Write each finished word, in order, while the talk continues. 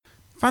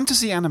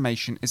Fantasy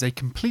Animation is a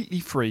completely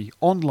free,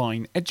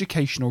 online,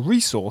 educational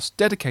resource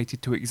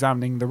dedicated to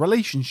examining the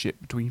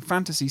relationship between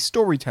fantasy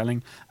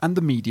storytelling and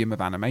the medium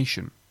of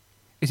animation.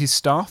 It is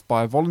staffed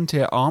by a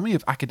volunteer army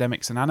of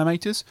academics and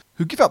animators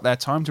who give up their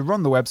time to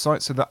run the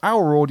website so that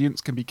our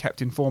audience can be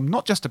kept informed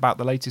not just about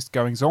the latest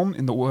goings-on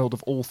in the world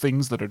of all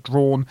things that are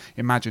drawn,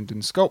 imagined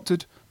and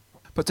sculpted,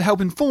 but to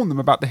help inform them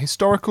about the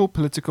historical,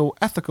 political,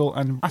 ethical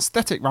and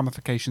aesthetic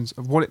ramifications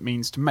of what it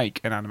means to make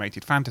an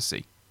animated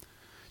fantasy.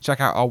 Check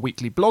out our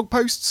weekly blog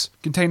posts,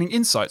 containing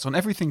insights on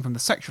everything from the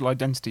sexual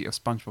identity of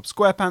SpongeBob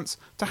SquarePants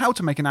to how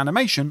to make an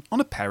animation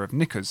on a pair of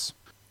knickers.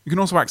 You can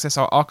also access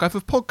our archive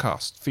of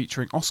podcasts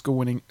featuring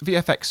Oscar-winning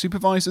VFX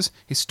supervisors,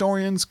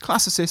 historians,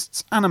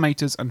 classicists,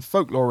 animators and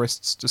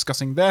folklorists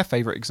discussing their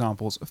favourite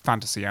examples of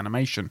fantasy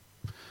animation.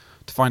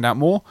 To find out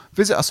more,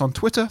 visit us on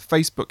Twitter,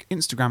 Facebook,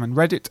 Instagram and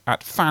Reddit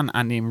at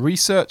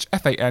FanAnimResearch,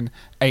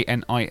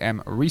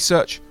 FANANIM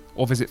Research,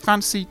 or visit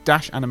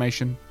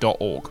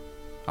fantasy-animation.org.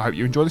 I hope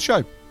you enjoy the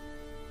show.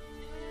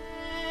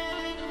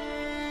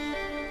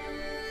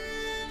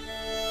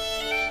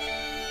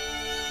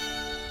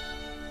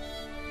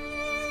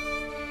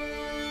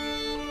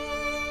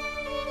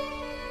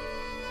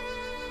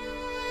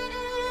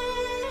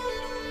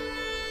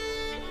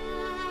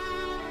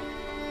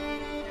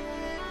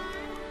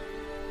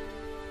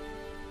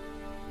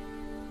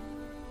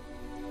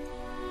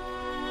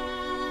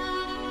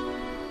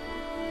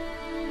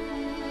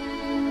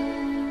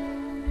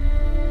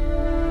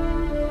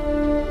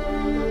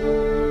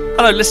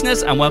 Hello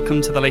listeners and welcome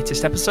to the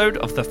latest episode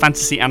of the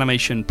Fantasy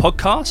Animation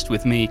Podcast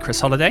with me, Chris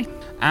Holliday.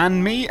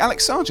 And me,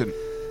 Alex Sargent.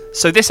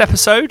 So this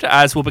episode,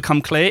 as will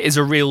become clear, is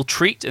a real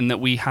treat in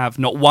that we have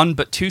not one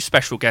but two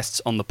special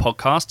guests on the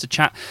podcast to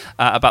chat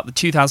about the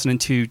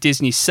 2002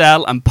 Disney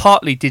Cell and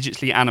partly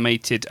digitally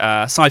animated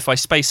sci-fi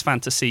space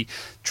fantasy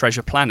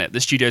Treasure Planet,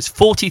 the studio's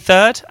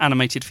 43rd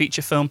animated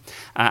feature film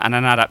and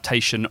an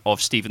adaptation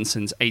of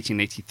Stevenson's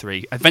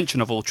 1883 adventure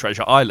novel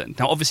Treasure Island.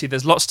 Now obviously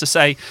there's lots to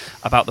say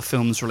about the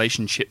film's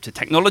relationship to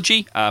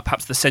technology,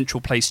 perhaps the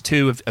central place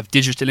too of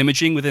digital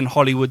imaging within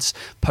Hollywood's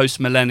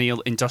post-millennial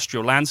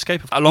industrial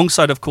landscape,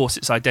 alongside of course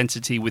its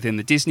identity within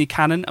the Disney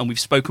canon. And we've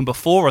spoken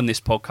before on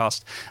this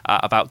podcast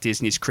about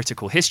Disney's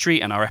critical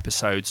history and our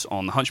episodes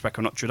on The Hunchback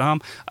of Notre Dame,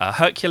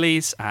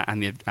 Hercules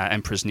and the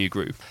Emperor's New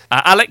Groove.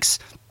 Alex,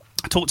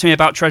 talk to me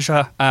about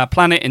Treasure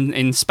Planet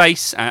in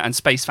space and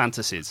space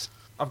fantasies.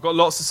 I've got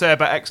lots to say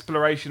about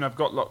exploration, I've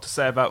got lots to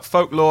say about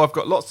folklore, I've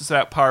got lots to say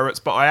about pirates,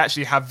 but I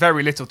actually have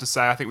very little to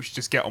say. I think we should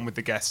just get on with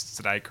the guests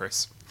today,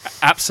 Chris.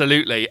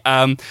 Absolutely.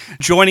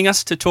 Joining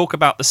us to talk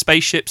about the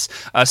spaceships,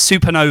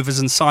 supernovas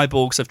and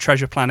cyborgs of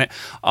Treasure Planet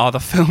are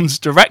the film's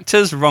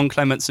directors, Ron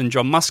Clements and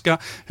John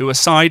Musker, who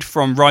aside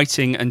from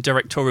writing and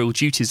directorial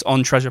duties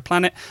on Treasure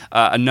Planet,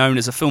 are known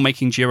as a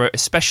filmmaking duo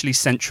especially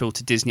central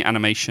to Disney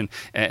animation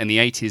in the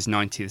 80s,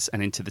 90s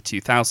and into the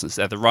 2000s.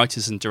 They're the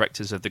writers and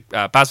directors of the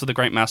Basil the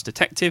Great Mouse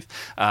Detective,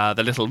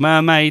 The Little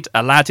Mermaid,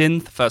 Aladdin,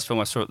 the first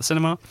film I saw at the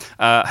cinema,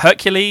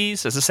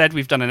 Hercules, as I said,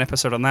 we've done an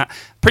episode on that,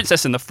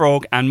 Princess and the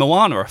Frog, and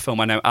Moana, a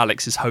film I know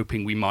Alex is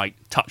hoping we might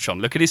touch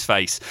on. Look at his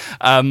face.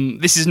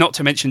 This is not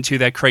to mention to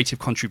their creative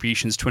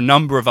contributions to a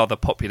number of other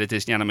popular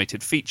Disney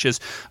animated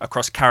features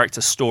across character,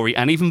 story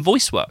and even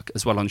voice work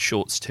as well on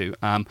shorts too.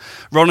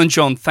 Ron and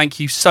John, thank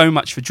you so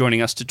much for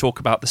joining us to talk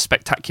about the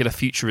spectacular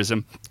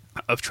futurism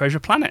of Treasure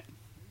Planet.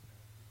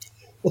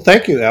 Well,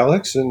 thank you,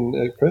 Alex and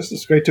Chris.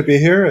 It's great to be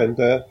here. And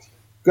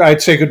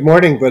I'd say good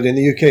morning, but in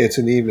the UK it's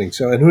in the evening.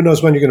 So, and who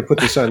knows when you're going to put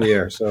this on the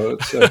air? So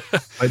it's good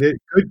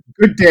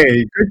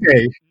day.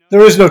 There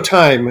is no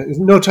time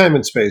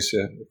in space.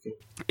 Yeah.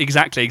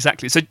 Exactly.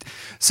 So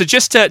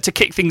just to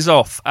kick things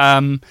off,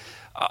 I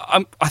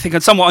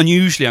think somewhat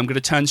unusually, I'm going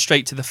to turn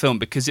straight to the film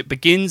because it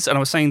begins, and I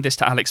was saying this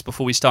to Alex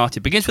before we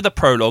started, begins with a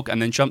prologue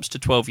and then jumps to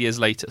 12 years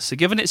later. So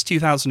given its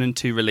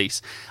 2002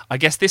 release, I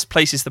guess this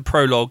places the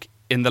prologue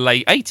in the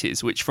late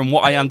 80s, which from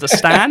what I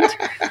understand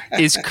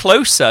is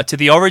closer to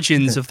the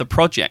origins of the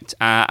project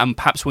and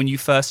perhaps when you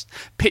first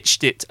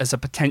pitched it as a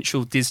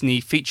potential Disney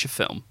feature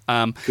film.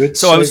 Good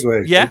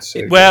segue. Good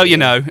segue. Well, you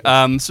know,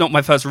 it's not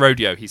my first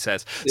rodeo, he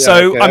says. Yeah,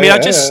 so, okay, I mean, I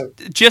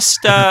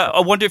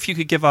wonder if you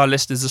could give our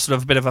listeners a sort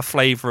of a bit of a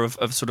flavour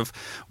of sort of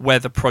where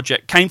the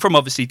project came from.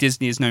 Obviously,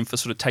 Disney is known for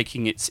sort of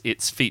taking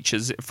its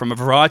features from a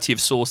variety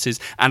of sources,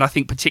 and I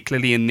think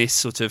particularly in this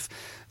sort of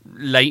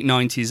late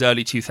 90s,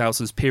 early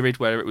 2000s period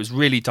where it was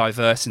really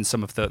diverse in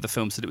some of the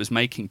films that it was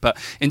making. But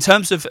in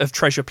terms of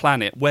Treasure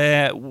Planet,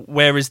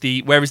 where is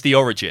the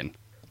origin?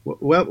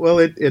 Well,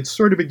 it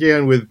sort of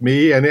began with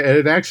me, and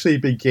it actually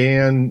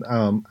began,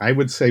 I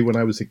would say, when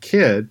I was a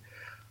kid.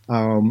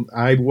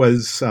 I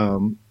was a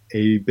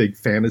big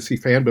fantasy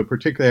fan, but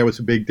particularly I was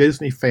a big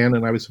Disney fan,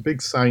 and I was a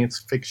big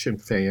science fiction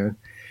fan.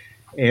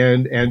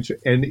 And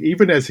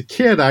even as a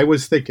kid, I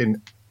was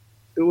thinking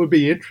it would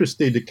be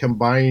interesting to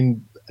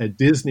combine a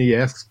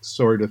Disney-esque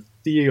sort of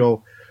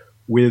feel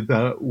with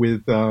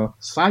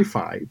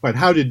sci-fi. But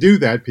how to do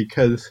that,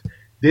 because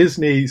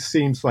Disney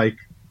seems like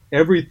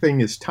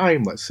everything is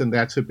timeless, and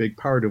that's a big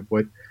part of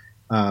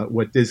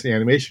what Disney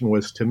animation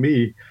was to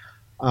me.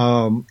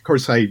 Of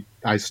course,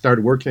 I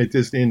started working at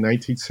Disney in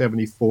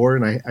 1974,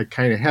 and I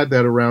kind of had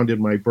that around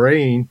in my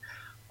brain.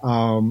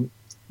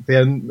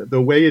 Then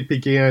the way it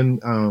began,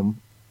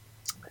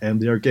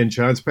 and there again,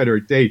 John's better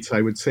at dates.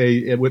 I would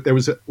say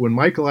when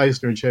Michael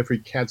Eisner and Jeffrey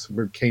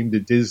Katzenberg came to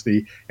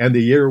Disney, and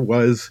the year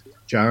was,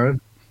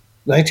 John?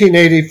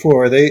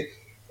 1984.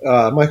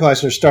 Michael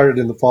Eisner started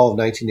in the fall of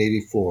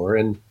 1984,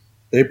 and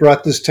they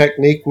brought this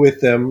technique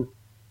with them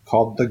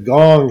called the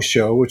Gong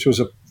Show, which was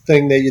a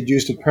thing they had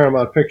used at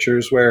Paramount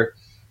Pictures, where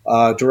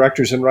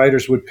directors and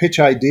writers would pitch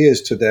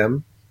ideas to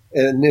them,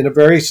 and in a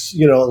very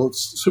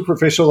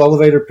superficial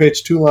elevator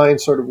pitch, 2-line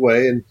sort of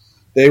way, and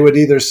they would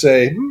either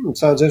say, it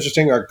sounds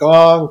interesting, or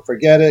gong,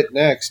 forget it,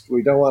 next,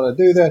 we don't want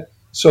to do that.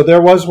 So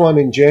there was one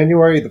in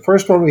January. The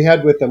first one we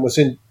had with them was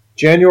in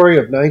January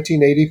of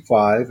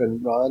 1985,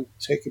 and Ron,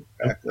 take it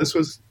back. This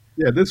was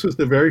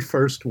the very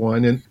first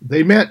one, and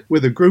they met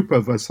with a group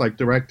of us, like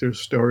directors,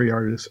 story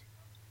artists.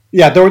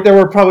 Yeah, there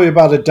were probably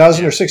about a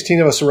dozen or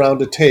 16 of us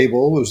around a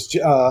table. It was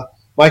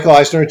Michael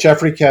Eisner and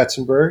Jeffrey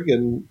Katzenberg,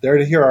 and there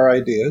to hear our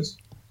ideas.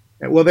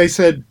 Well, they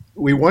said,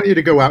 we want you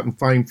to go out and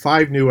find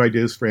 5 new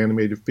ideas for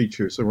animated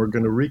features, and we're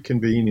going to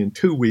reconvene in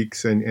 2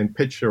 weeks and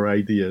pitch your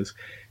ideas.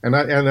 And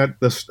I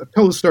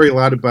told the story a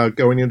lot about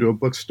going into a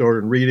bookstore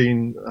and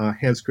reading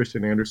Hans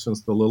Christian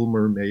Andersen's The Little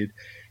Mermaid,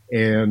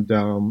 and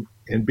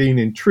being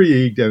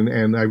intrigued.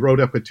 And I wrote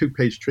up a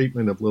 2-page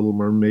treatment of Little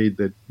Mermaid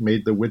that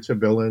made the witch a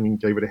villain and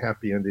gave it a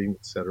happy ending,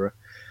 etc.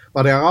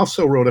 But I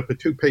also wrote up a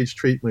 2-page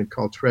treatment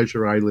called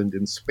Treasure Island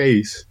in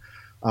Space,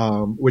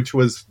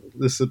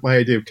 this is my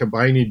idea of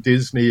combining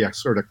Disney, a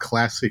sort of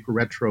classic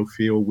retro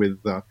feel with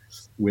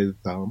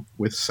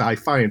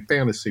sci-fi and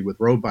fantasy, with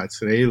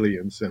robots and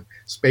aliens and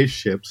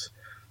spaceships.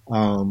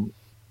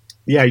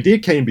 The idea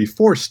came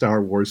before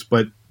Star Wars,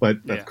 but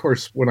of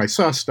course, when I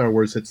saw Star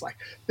Wars, it's like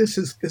this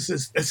is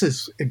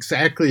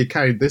exactly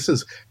this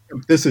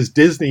is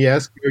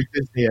Disney-esque, very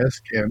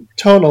Disney-esque, and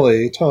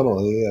tonally,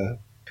 yeah.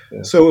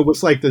 Yeah. So it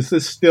was like, is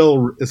this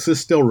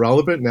still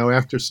relevant now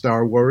after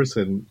Star Wars?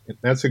 And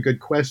that's a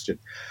good question.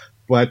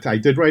 But I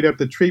did write up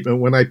the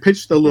treatment. When I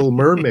pitched The Little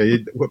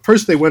Mermaid,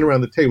 first they went around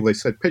the table. They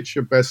said, pitch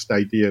your best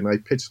idea. And I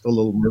pitched The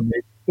Little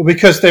Mermaid. Well,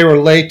 because they were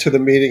late to the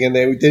meeting and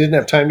they didn't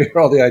have time to hear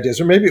all the ideas.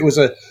 Or maybe it was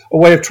a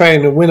way of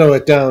trying to winnow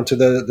it down to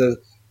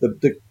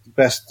the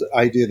best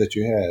idea that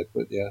you had.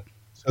 But yeah.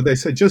 So they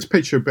said, just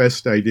pitch your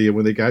best idea.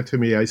 When they got to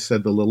me, I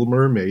said The Little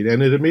Mermaid.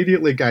 And it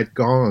immediately got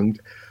gonged.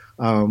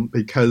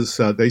 Because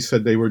they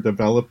said they were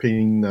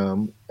developing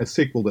a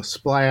sequel to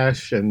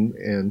Splash, and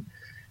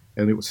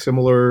it was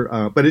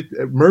similar. But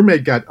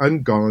Mermaid got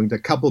ungonged a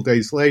couple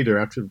days later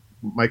after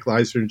Michael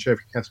Eisner and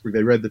Jeffrey Katzenberg.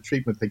 They read the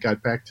treatment, they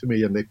got back to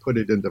me, and they put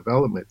it in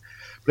development.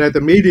 But at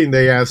the meeting,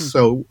 they asked,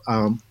 so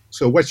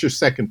what's your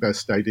second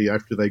best idea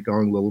after they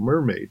gonged Little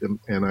Mermaid?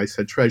 And I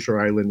said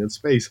Treasure Island in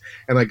Space.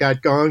 And I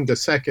got gonged a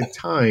second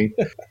time.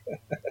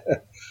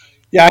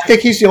 Yeah, I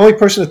think he's the only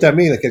person at that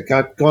meeting that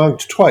got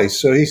gonged twice.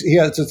 So he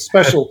has a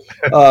special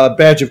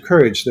badge of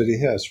courage that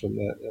he has from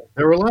that. Yeah.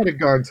 There were a lot of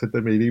gongs at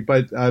the meeting,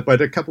 but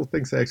a couple of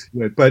things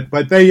actually went.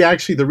 But they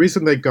actually, the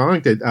reason they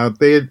gonged it,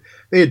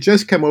 they had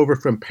just come over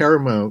from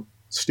Paramount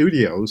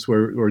Studios,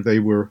 where they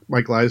were.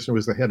 Michael Eisner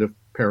was the head of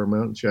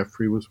Paramount, and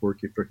Jeffrey was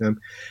working for him,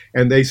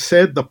 and they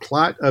said the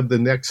plot of the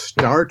next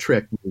Star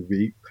Trek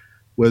movie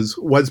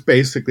was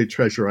basically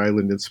Treasure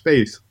Island in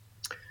Space.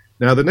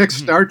 Now, the next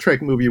Star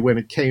Trek movie, when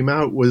it came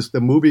out, was the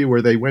movie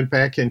where they went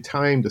back in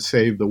time to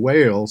save the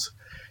whales,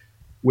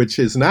 which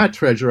is not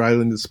Treasure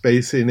Island in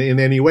Space in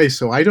any way.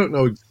 So I don't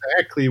know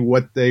exactly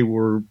what they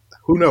were.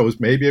 Who knows?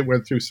 Maybe it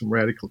went through some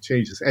radical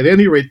changes. At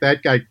any rate,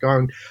 that got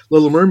gone.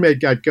 Little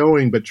Mermaid got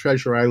going, but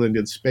Treasure Island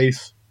in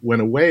Space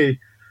went away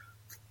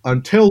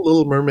until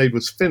Little Mermaid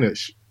was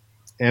finished.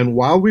 And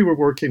while we were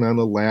working on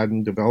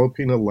Aladdin,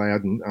 developing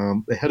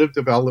Aladdin, the head of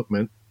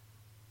development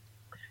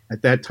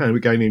at that time, a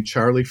guy named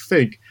Charlie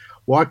Fink,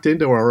 walked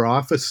into our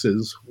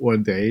offices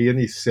one day and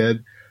he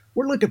said,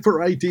 we're looking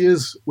for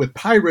ideas with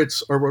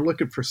pirates, or we're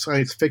looking for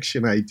science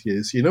fiction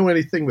ideas. You know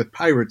anything with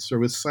pirates or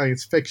with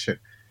science fiction?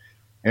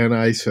 And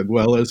I said,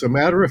 well, as a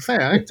matter of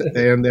fact,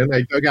 and then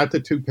I dug out the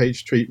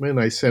 2-page treatment,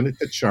 I sent it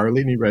to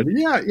Charlie, and he read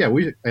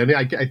it. And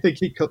I think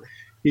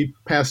he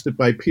passed it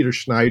by Peter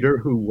Schneider,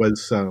 who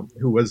was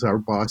our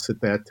boss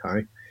at that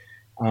time.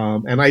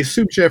 And I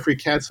assume Jeffrey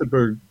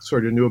Katzenberg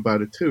sort of knew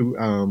about it too.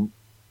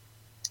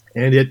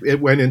 And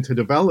it went into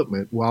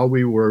development. While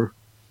we were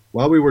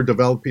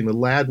developing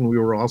Aladdin, we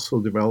were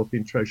also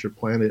developing Treasure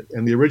Planet.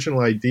 And the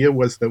original idea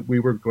was that we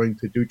were going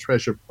to do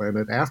Treasure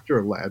Planet after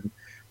Aladdin.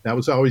 That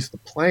was always the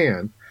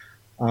plan.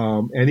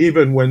 And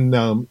even when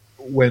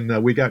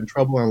we got in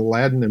trouble on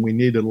Aladdin and we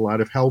needed a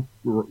lot of help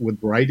with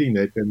writing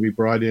it, and we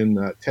brought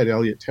in Ted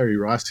Elliott, Terry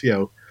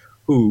Rossio,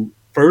 who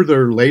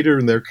later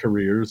in their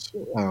careers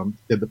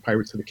did the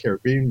Pirates of the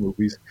Caribbean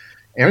movies,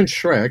 and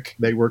Shrek.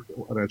 They worked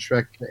on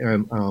Shrek,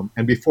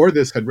 and before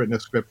this had written a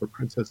script for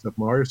Princess of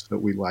Mars that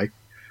we liked.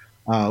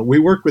 We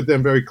worked with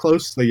them very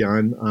closely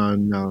on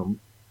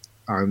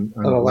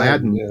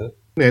Aladdin, yeah.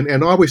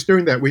 and always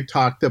during that we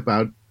talked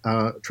about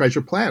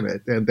Treasure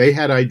Planet, and they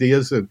had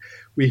ideas, and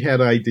we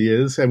had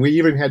ideas, and we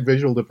even had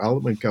visual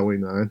development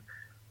going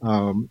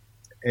on.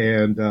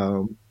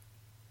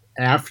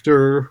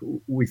 After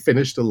we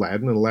finished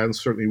Aladdin, and Aladdin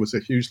certainly was a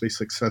hugely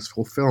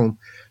successful film,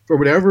 for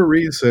whatever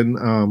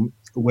reason,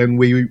 when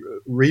we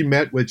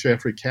re-met with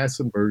Jeffrey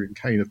Katzenberg and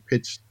kind of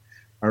pitched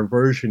our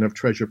version of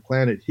Treasure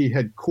Planet, he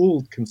had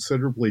cooled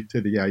considerably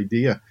to the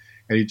idea,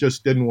 and he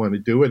just didn't want to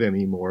do it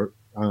anymore.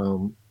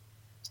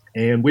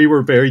 And we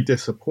were very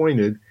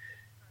disappointed.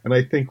 And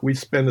I think we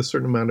spent a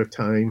certain amount of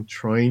time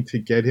trying to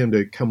get him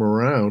to come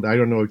around. I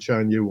don't know,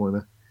 John, you want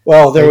to...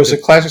 Well, there was a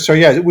classic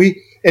story. Yeah,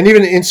 and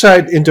even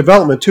inside in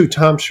development too,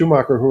 Tom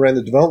Schumacher, who ran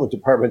the development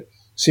department,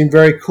 seemed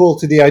very cool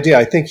to the idea.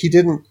 I think he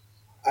didn't.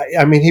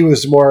 I mean, he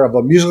was more of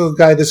a musical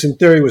guy. This, in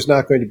theory, was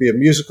not going to be a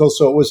musical,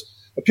 so it was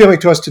appealing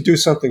to us to do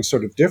something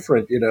sort of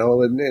different,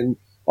 and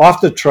off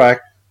the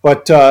track.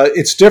 But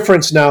its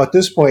difference now at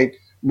this point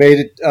made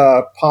it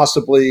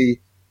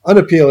possibly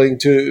unappealing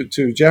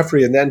to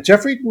Jeffrey. And then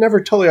Jeffrey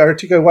never totally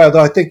articulated why, although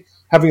I think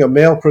having a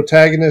male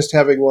protagonist,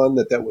 having one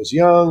that was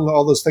young,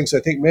 all those things I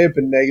think may have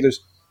been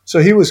negatives. So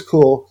he was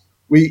cool.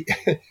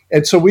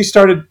 And so we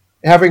started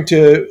having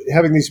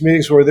these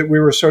meetings where that we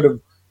were sort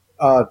of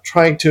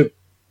trying to.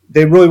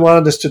 They really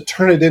wanted us to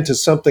turn it into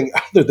something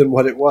other than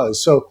what it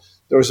was. So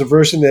there was a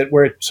version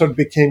where it sort of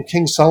became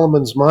King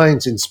Solomon's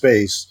Mines in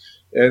space,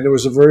 and there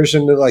was a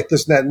version like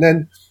this and that. And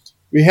then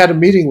we had a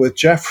meeting with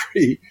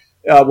Jeffrey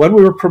when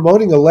we were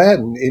promoting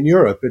Aladdin in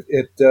Europe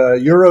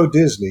at Euro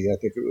Disney, I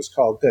think it was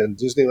called then,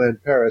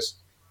 Disneyland Paris,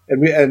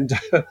 and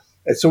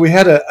so we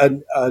had a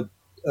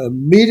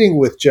meeting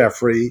with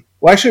Jeffrey.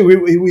 Well, actually,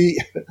 we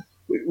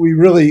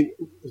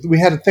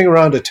had a thing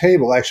around a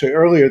table actually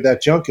earlier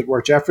that junket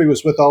where Jeffrey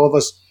was with all of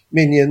us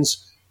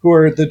minions who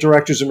are the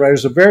directors and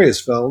writers of various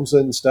films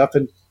and stuff,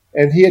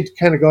 and he had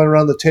kind of gone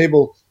around the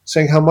table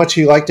saying how much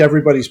he liked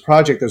everybody's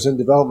project that was in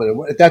development.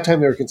 And at that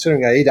time, they were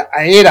considering Aida,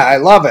 I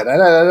love it.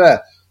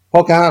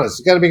 Pocahontas,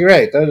 it's going to be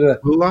great.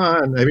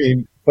 Mulan, I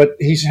mean, but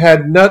he's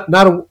had not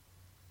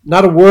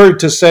a word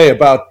to say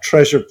about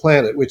Treasure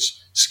Planet,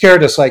 which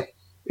scared us. Like,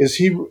 is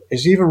he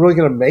even really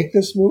going to make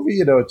this movie?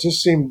 It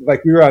just seemed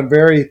like we were on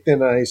very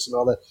thin ice and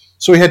all that.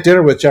 So we had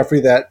dinner with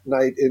Jeffrey that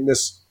night in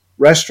this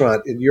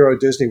restaurant in Euro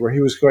Disney where he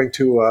was going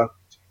to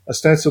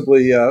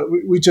ostensibly.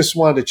 We just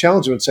wanted to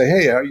challenge him and say,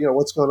 hey,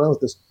 what's going on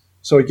with this?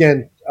 So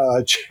again,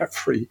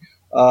 Jeffrey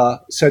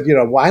said,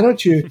 why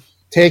don't you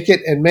take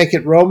it and make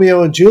it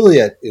Romeo and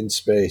Juliet in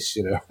space,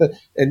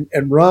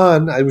 and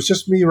Ron, it was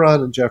just me,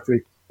 Ron, and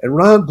Jeffrey, and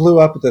Ron blew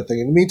up at that thing.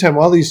 In the meantime,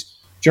 all these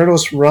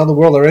journalists from around the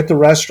world are at the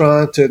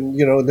restaurant, and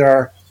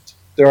there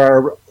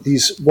are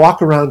these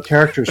walk around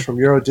characters from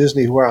Euro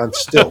Disney who are on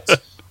stilts,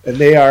 and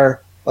they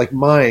are like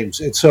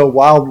mimes. And so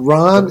while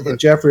Ron and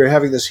Jeffrey are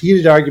having this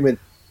heated argument,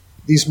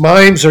 these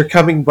mimes are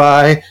coming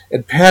by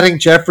and patting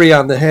Jeffrey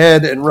on the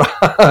head and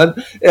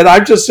Ron, and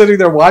I'm just sitting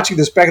there watching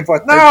this back and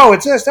forth. No,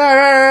 it's just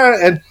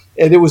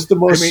and it was the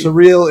most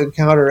surreal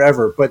encounter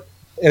ever.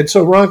 And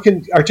so Ron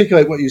can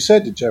articulate what you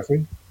said to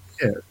Jeffrey.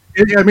 Yeah.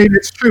 I mean,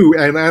 it's true,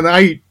 and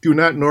I do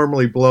not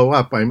normally blow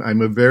up.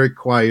 I'm a very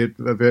quiet,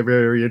 a very,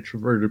 very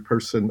introverted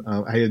person.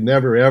 I had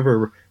never,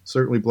 ever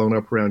certainly blown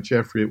up around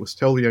Jeffrey. It was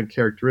totally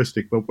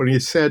uncharacteristic. But when he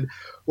said,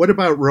 what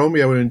about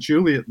Romeo and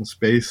Juliet in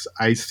space?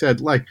 I said,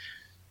 like,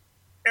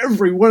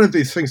 every one of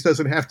these things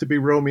doesn't have to be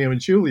Romeo and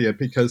Juliet,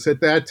 because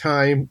at that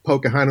time,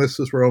 Pocahontas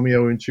was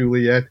Romeo and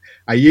Juliet.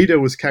 Aida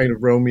was kind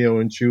of Romeo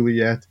and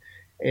Juliet.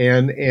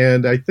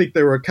 And I think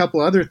there were a couple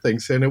other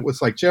things. And it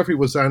was like Jeffrey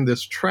was on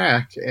this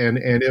track, and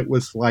it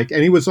was like,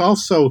 and he was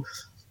also,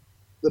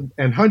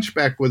 and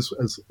Hunchback was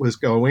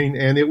going,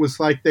 and it was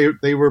like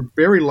they were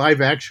very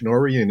live action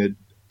oriented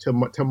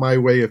to my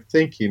way of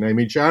thinking. I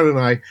mean, John and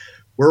I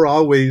were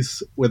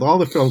always, with all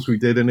the films we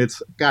did, and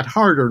it's got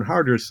harder and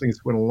harder as things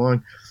went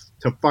along,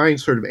 to find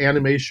sort of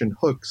animation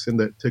hooks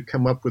and to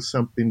come up with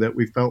something that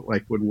we felt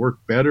like would work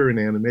better in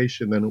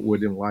animation than it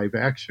would in live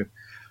action.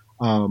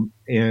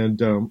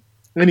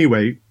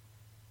 Anyway,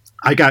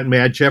 I got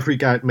mad. Jeffrey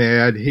got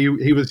mad. He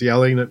was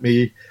yelling at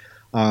me.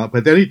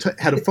 But then he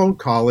had a phone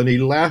call and he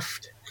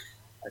left.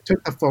 I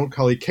took the phone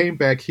call. He came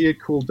back. He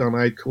had cooled down.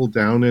 I had cooled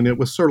down. And it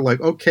was sort of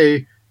like,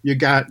 okay, you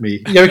got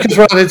me. Yeah, because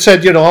Ron had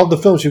said, all the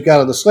films you've got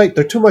on the slate,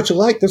 they're too much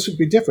alike. This would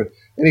be different.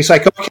 And he's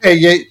like,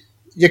 okay,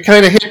 you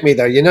kind of hit me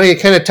there. You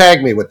kind of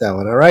tagged me with that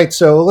one. All right.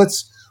 So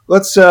let's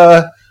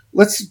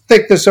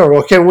think this over.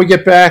 Okay, when we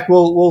get back,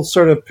 we'll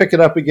sort of pick it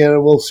up again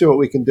and we'll see what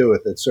we can do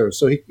with it, sir.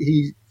 So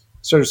he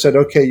sort of said,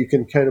 okay, you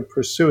can kind of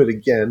pursue it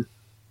again.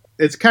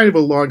 It's kind of a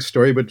long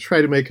story, but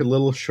try to make it a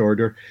little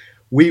shorter.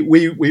 We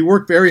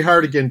worked very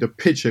hard again to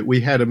pitch it. We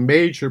had a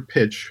major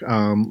pitch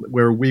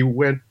where we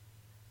went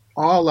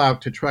all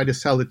out to try to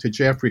sell it to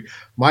Jeffrey.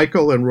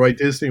 Michael and Roy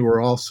Disney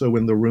were also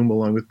in the room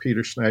along with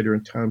Peter Schneider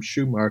and Tom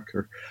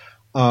Schumacher.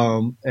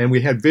 And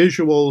we had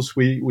visuals.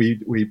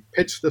 We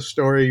pitched the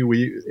story.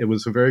 It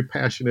was a very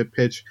passionate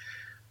pitch.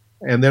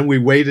 And then we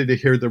waited to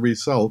hear the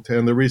result,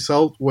 and the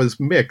result was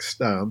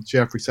mixed.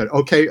 Jeffrey said,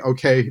 okay,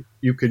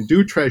 you can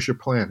do Treasure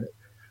Planet,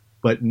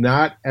 but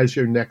not as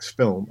your next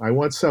film. I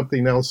want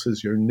something else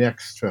as your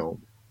next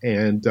film.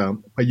 And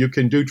but you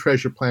can do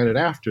Treasure Planet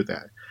after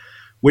that,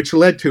 which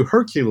led to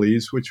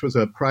Hercules, which was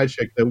a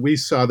project that we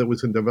saw that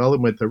was in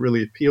development that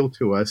really appealed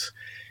to us.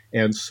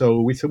 And so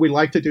we said, we'd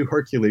like to do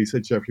Hercules.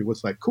 And Jeffrey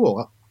was like,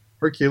 cool,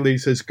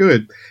 Hercules is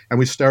good. And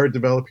we started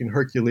developing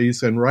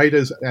Hercules. And right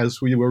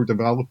as we were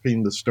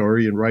developing the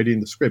story and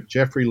writing the script,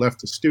 Jeffrey left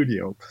the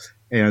studio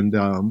and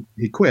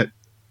he quit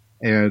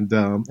and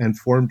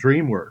formed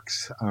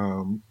DreamWorks.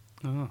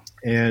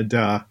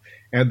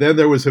 And then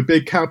there was a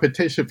big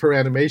competition for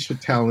animation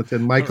talent,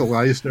 and Michael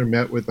Eisner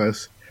met with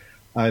us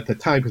at the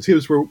time because he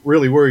was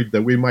really worried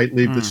that we might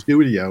leave the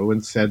studio,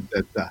 and said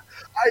that I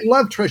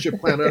love Treasure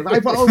Planet, and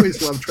I've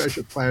always loved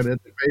Treasure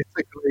Planet.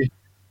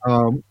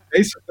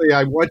 Basically,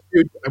 I want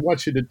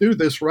you to do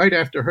this right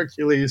after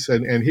Hercules,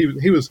 and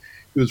he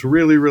was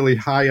really, really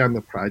high on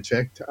the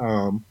project,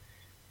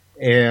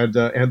 and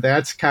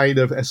that's kind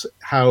of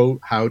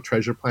how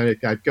Treasure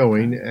Planet got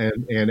going,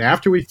 and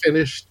after we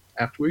finished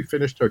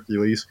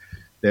Hercules,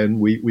 then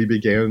we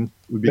began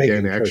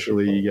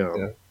actually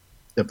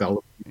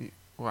developing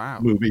the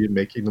movie and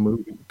making the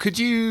movie. Could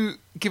you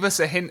give us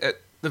a hint at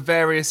the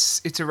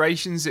various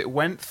iterations it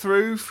went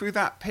through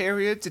that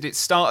period? Did it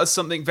start as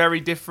something very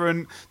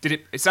different?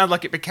 It sounded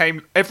like it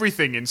became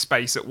everything in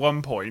space at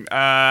one point,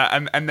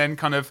 and then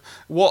kind of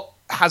what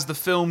has the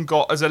film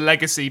got as a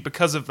legacy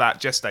because of that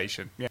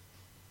gestation?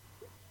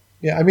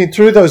 Yeah, I mean,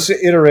 through those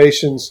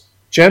iterations,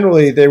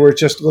 generally, they were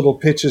just little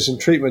pitches and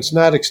treatments,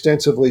 not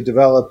extensively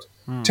developed.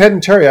 Ted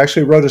and Terry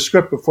actually wrote a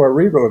script before I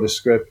rewrote a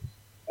script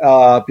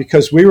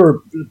because we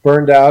were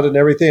burned out and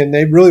everything, and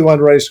they really wanted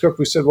to write a script.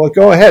 We said, well,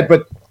 go ahead.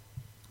 But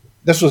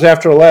this was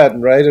after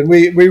Aladdin, right? And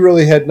we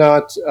really had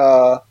not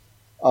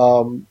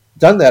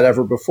done that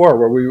ever before,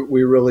 where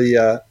we really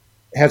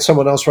had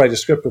someone else write a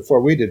script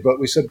before we did.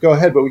 But we said, go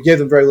ahead. But we gave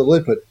them very little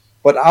input.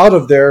 But out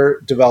of their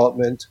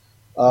development,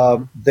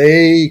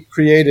 they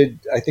created,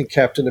 I think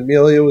Captain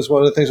Amelia was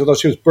one of the things, although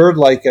she was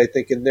bird-like, I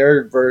think, in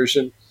their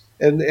version.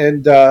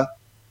 And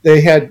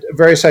they had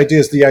various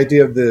ideas. The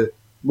idea of the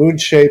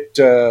moon-shaped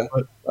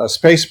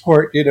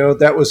spaceport,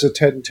 that was a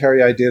Ted and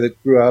Terry idea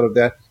that grew out of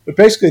that. But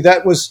basically,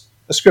 that was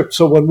a script.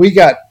 So when we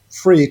got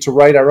free to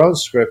write our own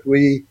script,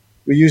 we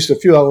used a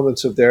few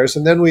elements of theirs.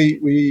 And then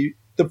the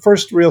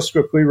first real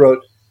script we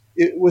wrote,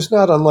 it was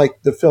not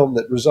unlike the film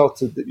that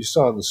resulted that you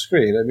saw on the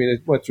screen. I mean,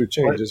 it went through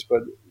changes,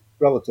 but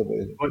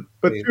relatively.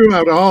 But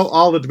throughout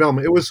all the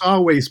development, it was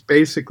always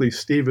basically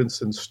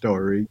Stevenson's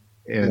story,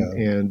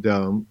 and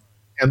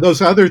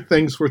those other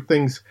things were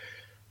things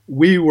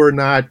we were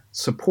not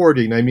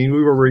supporting. I mean,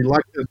 we were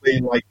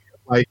reluctantly like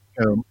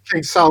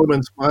King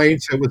Solomon's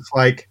Mines. It was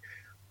like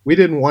we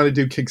didn't want to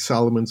do King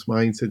Solomon's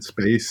Mines in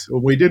space.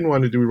 We didn't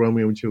want to do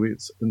Romeo and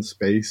Juliet in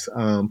space.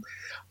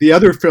 The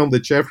other film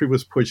that Jeffrey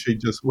was pushing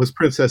was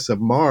Princess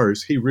of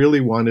Mars. He really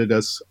wanted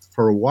us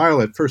for a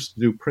while at first to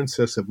do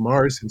Princess of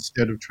Mars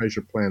instead of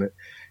Treasure Planet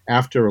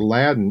after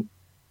Aladdin.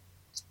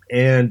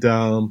 And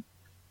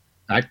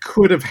that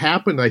could have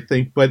happened, I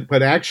think.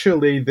 But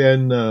actually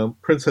then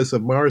Princess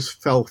of Mars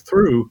fell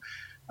through.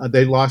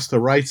 They lost the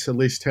rights, at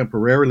least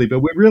temporarily.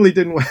 But we really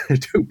didn't want to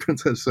do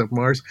Princess of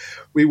Mars.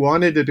 We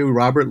wanted to do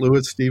Robert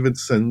Louis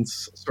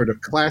Stevenson's sort of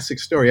classic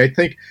story. I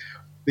think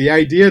the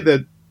idea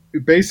that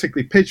we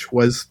basically pitched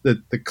was that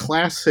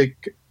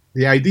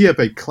the idea of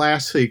a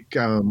classic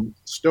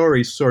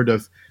story sort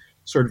of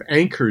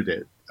anchored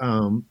it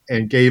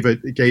and gave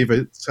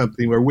it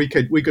something where we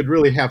could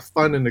really have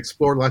fun and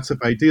explore lots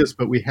of ideas,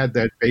 but we had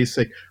that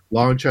basic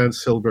Long John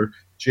Silver,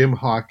 Jim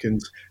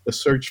Hawkins, the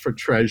search for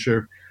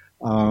treasure.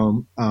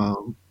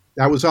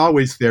 That was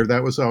always there.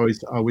 That was always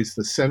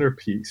the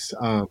centerpiece.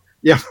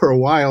 For a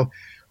while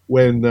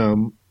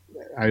when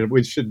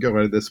we should go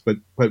into this, but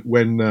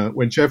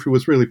when Jeffrey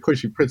was really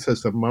pushing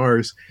Princess of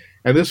Mars,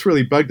 and this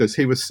really bugged us,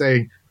 he was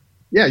saying,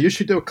 yeah, you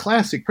should do a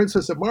classic.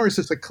 Princess of Mars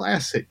is a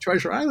classic.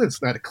 Treasure Island's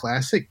not a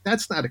classic.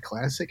 That's not a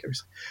classic. I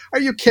was,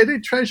 are you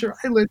kidding? Treasure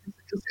Island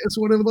is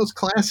one of the most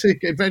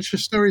classic adventure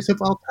stories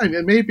of all time.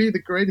 It may be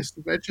the greatest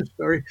adventure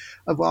story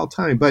of all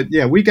time. But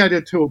yeah, we got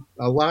into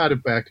a lot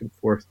of back and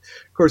forth.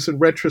 Of course, in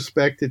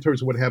retrospect, in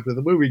terms of what happened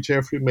in the movie,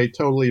 Jeffrey may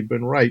totally have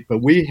been right.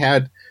 But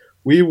it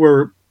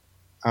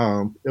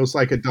was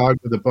like a dog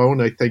with a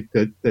bone. I think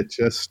that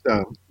just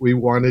we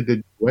wanted to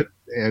do it,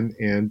 and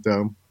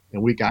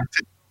we got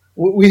to.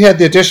 We had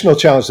the additional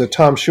challenge that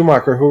Tom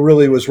Schumacher, who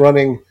really was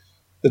running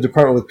the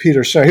department with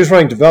Peter Snyder, he was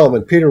running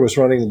development. Peter was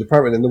running the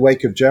department in the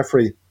wake of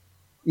Jeffrey.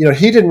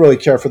 He didn't really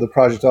care for the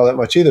project all that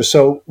much either.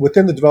 So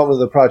within the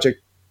development of the project,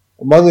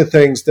 among the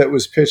things that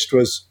was pitched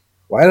was,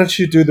 why don't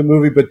you do the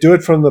movie, but do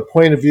it from the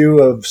point of view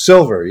of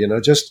Silver?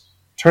 Just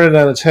turn it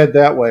on its head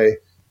that way.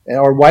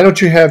 Or why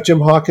don't you have Jim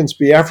Hawkins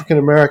be African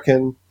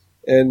American,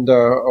 and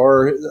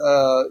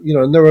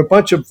and there were a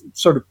bunch of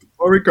sort of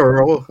or a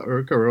girl,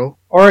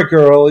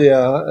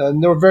 yeah.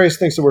 And there were various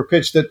things that were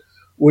pitched that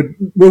would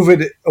move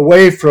it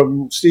away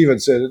from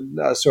Stevenson,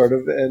 sort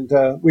of, and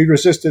we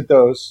resisted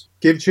those.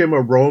 Give Jim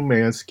a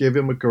romance, give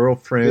him a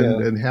girlfriend,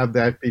 Yeah. and have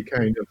that be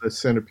kind of the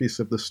centerpiece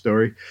of the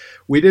story.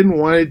 We didn't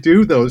want to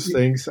do those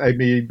things. I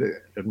mean,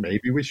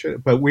 maybe we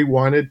should, but we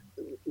wanted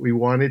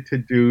to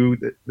do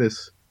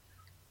this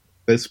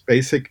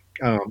basic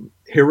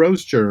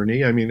hero's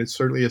journey. I mean, it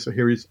certainly is a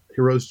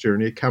hero's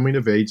journey, a coming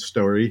of age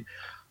story.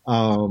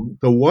 The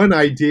one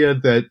idea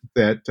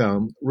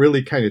that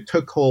really kind of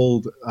took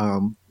hold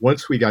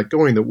once we got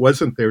going, that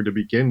wasn't there to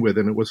begin with,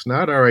 and it was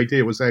not our idea.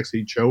 It was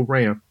actually Joe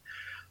Ranft,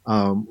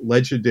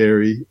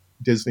 legendary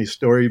Disney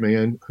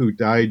storyman who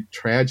died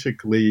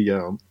tragically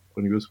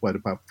when he was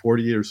about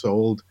 40 years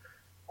old.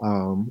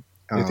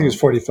 I think he was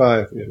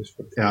 45. Yeah, he was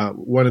 45.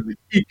 One of the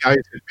key guys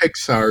at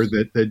Pixar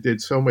that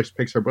did so much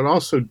Pixar, but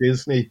also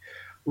Disney.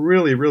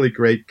 Really, really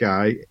great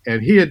guy.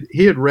 And he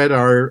had read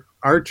our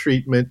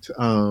treatment.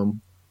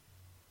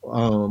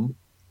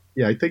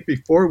 I think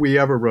before we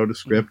ever wrote a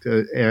script,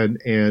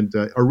 and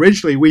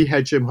originally we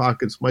had Jim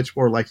Hawkins much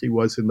more like he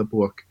was in the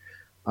book,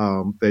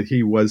 that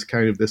he was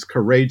kind of this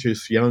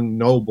courageous young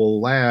noble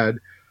lad,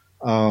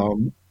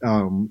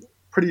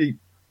 pretty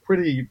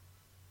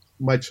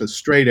much a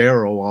straight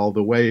arrow all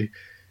the way,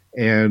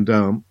 and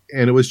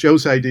it was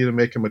Joe's idea to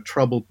make him a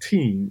troubled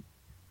teen,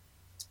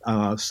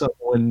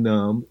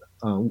 someone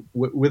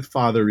with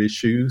father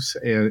issues,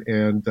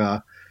 and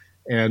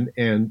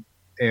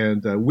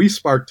we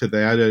sparked to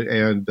that,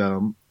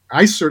 and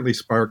I certainly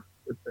sparked,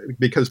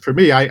 because for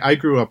me, I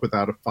grew up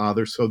without a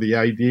father, so the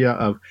idea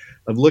of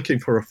looking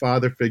for a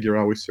father figure,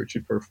 always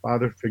searching for a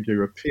father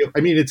figure appeal. I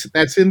mean,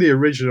 that's in the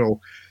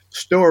original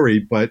story,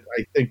 but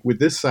I think with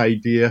this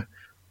idea,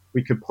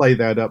 we could play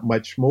that up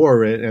much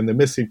more. And the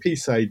missing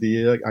piece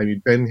idea, I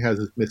mean, Ben has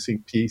his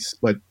missing piece,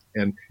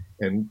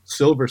 and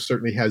Silver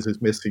certainly has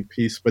his missing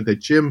piece, but that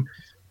Jim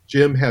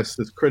has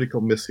this critical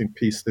missing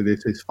piece that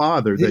is his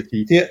father.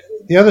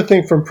 The other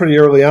thing from pretty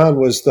early on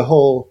was the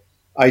whole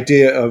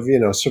idea of,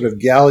 sort of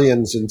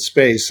galleons in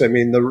space. I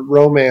mean, the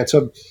romance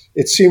of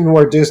it seemed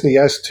more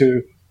Disney-esque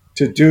to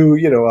do,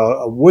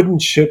 a wooden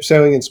ship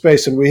sailing in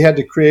space, and we had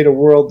to create a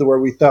world where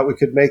we thought we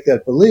could make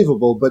that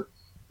believable, but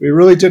we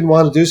really didn't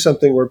want to do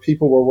something where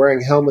people were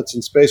wearing helmets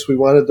in space. We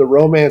wanted the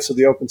romance of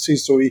the open sea,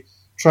 so we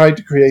tried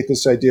to create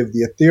this idea of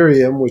the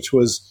Ethereum, which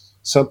was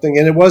something,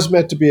 and it was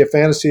meant to be a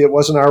fantasy. It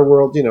wasn't our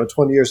world,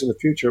 20 years in the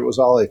future. It was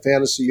all a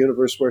fantasy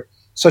universe where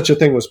such a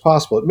thing was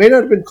possible. It may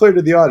not have been clear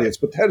to the audience,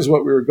 but that is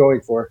what we were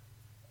going for.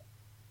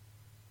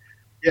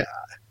 Yeah,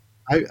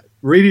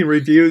 reading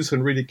reviews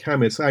and reading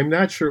comments, I'm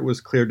not sure it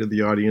was clear to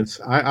the audience.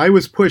 I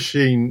was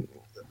pushing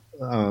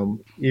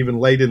even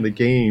late in the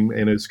game,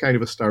 and it's kind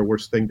of a Star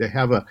Wars thing to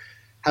have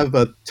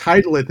a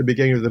title at the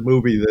beginning of the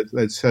movie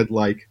that said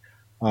like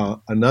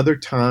another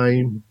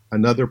time,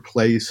 another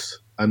place,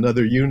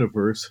 another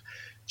universe,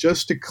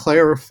 just to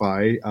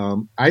clarify.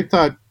 I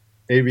thought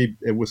maybe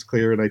it was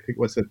clear, and I think it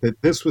was that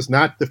this was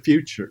not the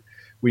future.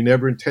 We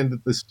never intended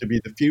this to be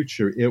the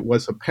future. It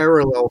was a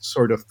parallel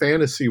sort of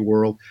fantasy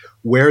world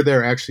where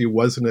there actually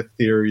was an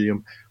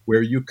Ethereum,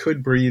 where you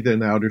could breathe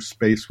in outer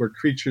space, where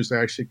creatures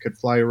actually could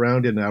fly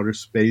around in outer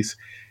space.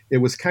 It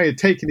was kind of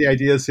taking the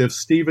idea as if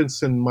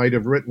Stevenson might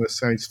have written a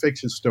science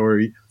fiction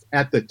story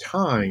at the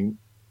time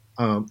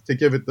to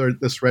give it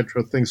this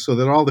retro thing, so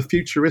that all the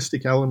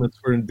futuristic elements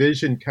were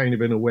envisioned kind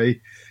of in a way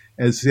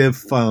as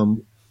if a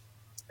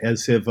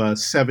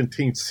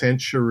 17th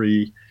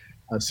century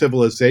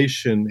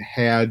civilization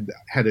had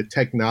a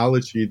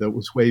technology that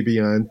was way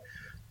beyond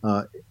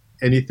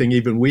anything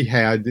even we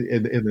had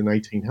in the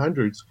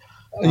 1900s.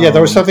 Yeah,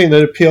 there was something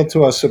that appealed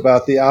to us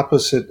about the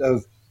opposite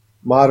of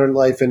modern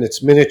life and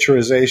its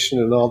miniaturization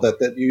and all that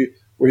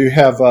where you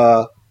have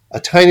a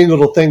tiny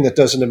little thing that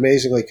does an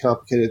amazingly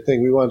complicated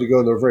thing. We wanted to go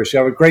in the reverse. You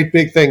have a great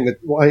big thing that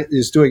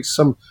is doing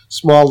some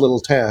small little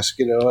task,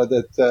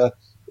 that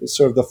is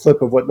sort of the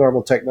flip of what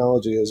normal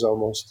technology is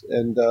almost.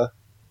 And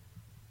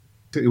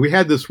we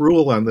had this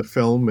rule on the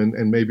film,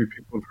 and maybe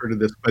people have heard of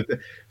this, but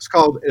it's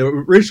called,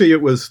 originally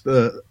it was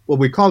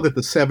we called it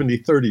the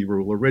 70-30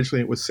 rule.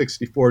 Originally it was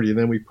 60-40, and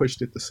then we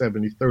pushed it to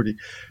 70-30,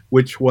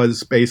 which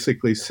was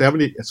basically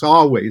 70, it's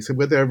always,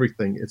 with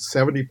everything, it's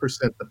 70%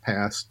 the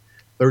past,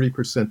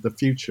 30% the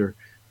future.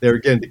 There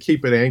again, to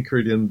keep it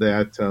anchored in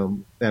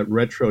that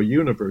retro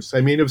universe.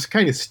 I mean, it was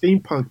kind of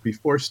steampunk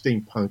before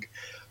steampunk,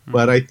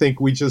 but I think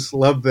we just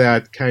love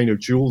that kind of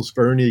Jules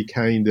Verne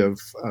kind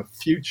of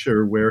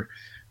future where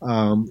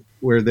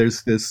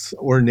there's this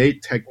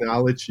ornate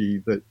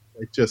technology that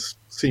it just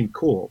seemed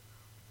cool.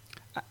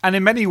 And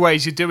in many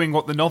ways, you're doing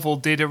what the novel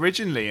did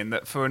originally, in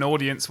that for an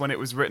audience when it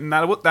was written,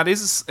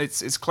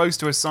 it's close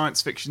to a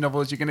science fiction novel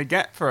as you're going to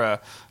get for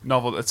a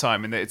novel at the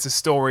time, and it's a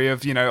story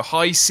of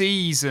high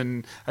seas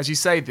and, as you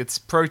say, it's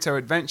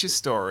proto-adventure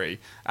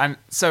story. And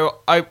so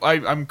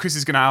I'm Chris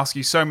is going to ask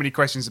you so many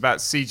questions about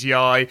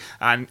CGI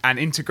and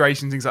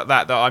integration, things like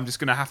that I'm just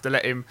going to have to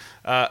let him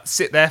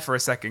sit there for a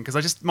second,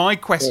 because my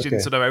question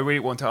sort of I really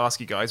want to ask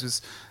you guys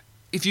was,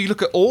 if you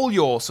look at all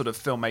your sort of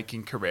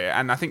filmmaking career,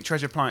 and I think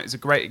Treasure Planet is a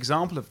great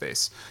example of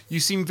this, you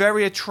seem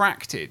very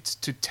attracted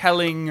to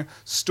telling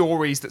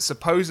stories that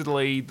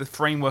supposedly the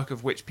framework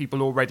of which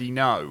people already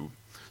know.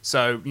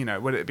 So,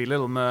 whether it be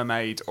Little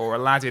Mermaid or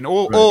Aladdin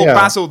or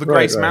Basil the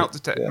Great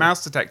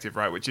Mouse Detective,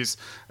 right, which is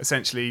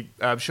essentially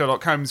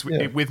Sherlock Holmes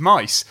with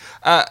mice,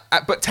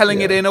 but telling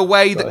it in a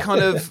way that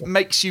kind of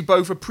makes you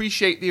both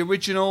appreciate the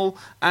original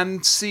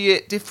and see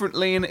it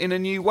differently in a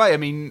new way. I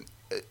mean,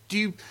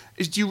 do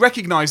you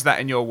recognise that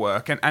in your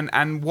work,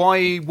 and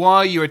why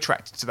are you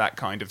attracted to that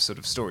kind of sort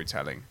of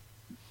storytelling?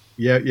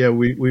 Yeah,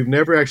 we've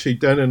never actually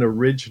done an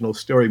original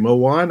story.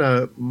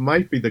 Moana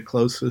might be the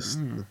closest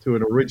to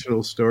an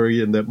original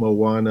story in that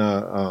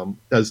Moana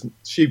doesn't.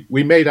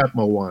 We made up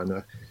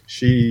Moana.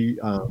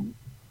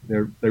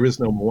 There is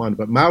no Moana,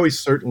 but Maui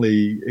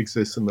certainly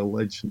exists in the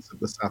Legends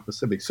of the South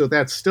Pacific. So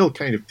that's still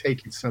kind of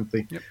taking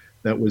something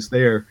that was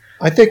there.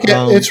 I think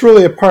it's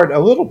really a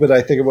little bit,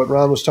 I think, of what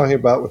Ron was talking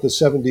about with the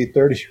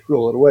 70-30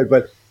 rule in a way.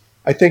 But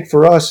I think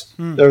for us,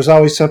 there's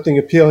always something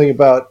appealing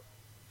about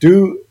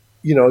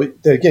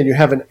again, you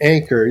have an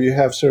anchor. You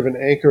have sort of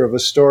an anchor of a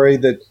story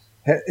that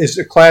is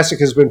a classic,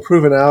 has been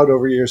proven out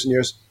over years and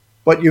years,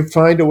 but you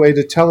find a way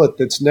to tell it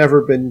that's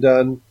never been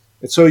done.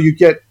 And so you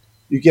get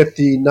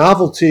the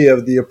novelty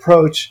of the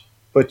approach,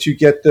 but you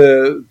get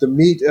the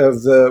meat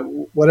of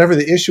whatever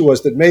the issue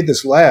was that made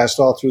this last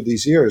all through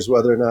these years,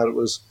 whether or not it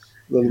was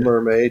Little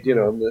Mermaid,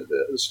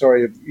 the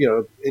story of,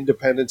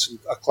 independence and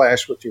a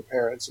clash with your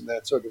parents and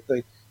that sort of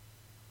thing.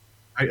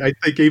 I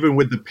think even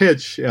with the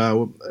pitch,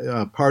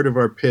 part of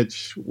our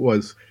pitch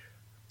was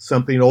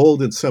something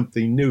old and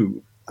something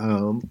new.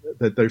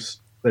 That there's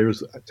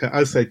to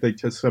us, I think,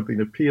 just something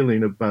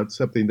appealing about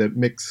something that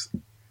mixed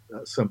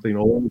something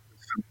old.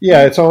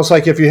 Yeah, it's almost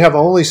like if you have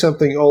only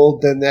something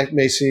old, then that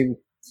may seem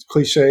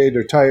cliched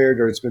or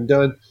tired or it's been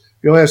done.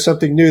 If you only have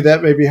something new,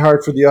 that may be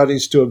hard for the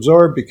audience to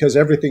absorb because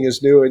everything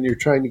is new and you're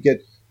trying to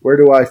get, where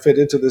do I fit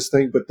into this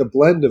thing? But the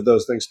blend of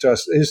those things to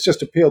us is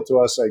just appealed to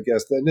us, I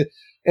guess. And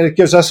it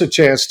gives us a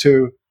chance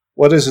to,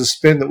 what is a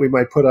spin that we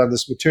might put on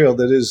this material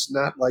that is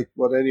not like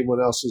what anyone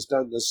else has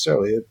done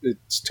necessarily.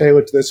 It's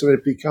tailored to this and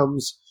it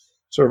becomes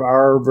sort of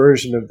our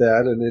version of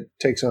that and it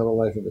takes on a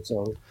life of its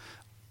own.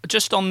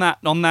 Just on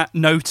that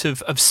note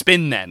of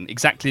spin, then,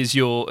 exactly as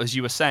you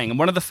were saying, and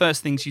one of the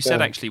first things you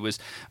said actually was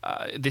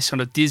this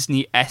kind of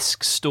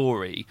Disney-esque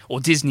story,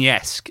 or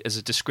Disney-esque as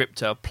a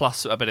descriptor,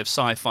 plus a bit of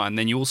sci-fi, and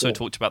then you also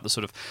talked about the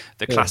sort of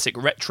the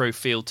classic retro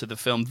feel to the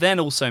film, then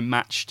also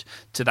matched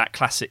to that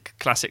classic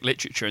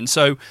literature, and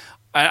so.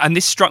 And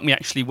this struck me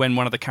actually when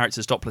one of the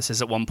characters, Doppler,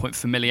 says at one point,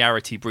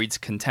 familiarity breeds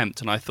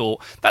contempt. And I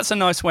thought, that's a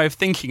nice way of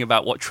thinking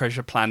about what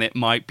Treasure Planet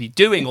might be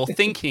doing or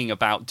thinking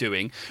about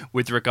doing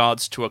with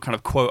regards to a kind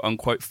of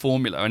quote-unquote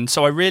formula. And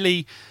so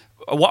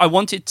what I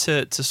wanted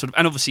to sort of,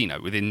 and obviously,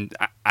 within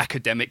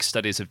academic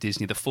studies of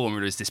Disney, the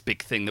formula is this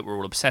big thing that we're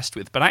all obsessed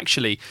with. But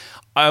actually,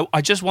 I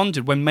just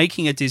wondered, when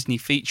making a Disney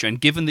feature, and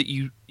given that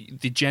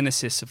the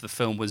genesis of the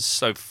film was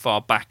so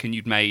far back and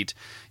you'd made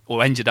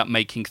or ended up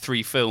making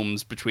 3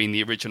 films between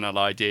the original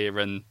idea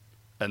and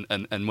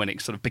when it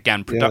sort of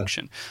began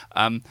production.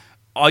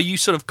 Are you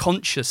sort of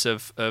conscious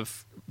of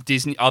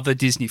other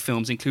Disney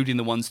films, including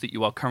the ones that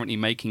you are currently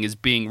making, as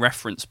being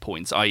reference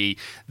points, i.e.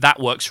 that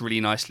works really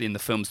nicely in the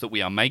films that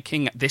we are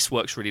making, this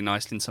works really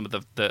nicely in some of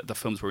the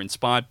films we're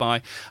inspired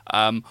by,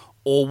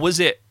 or was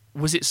it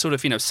sort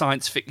of,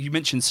 science fiction? You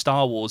mentioned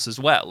Star Wars as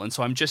well, and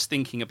so I'm just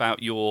thinking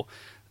about the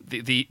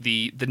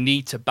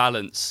need to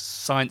balance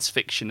science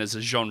fiction as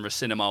a genre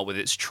cinema with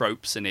its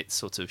tropes and its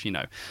sort of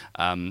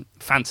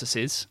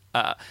fantasies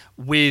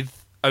with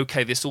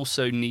this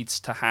also needs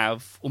to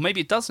have, or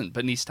maybe it doesn't,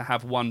 but needs to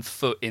have one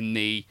foot in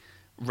the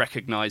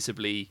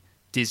recognizably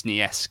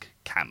Disney-esque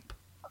camp.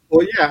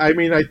 Well, yeah, I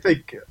mean, I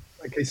think,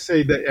 like I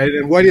say, that,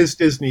 and what is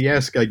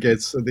Disney-esque, I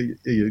guess,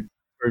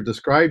 or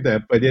describe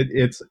that, but there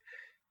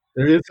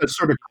is a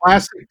sort of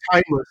classic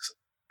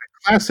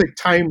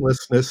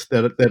timelessness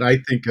that I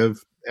think of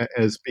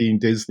as being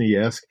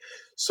Disney-esque.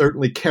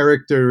 Certainly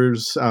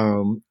characters,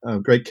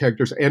 great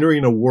characters,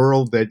 entering a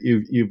world that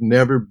you've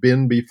never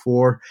been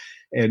before,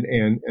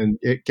 and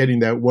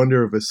getting that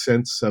wonder of a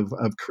sense of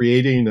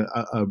creating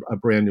a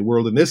brand new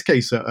world. In this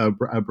case, a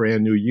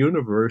brand new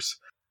universe.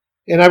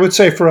 And I would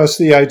say for us,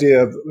 the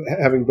idea of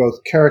having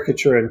both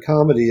caricature and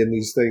comedy in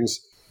these things,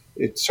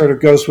 it sort of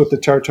goes with the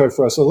territory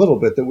for us a little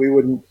bit, that we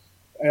wouldn't,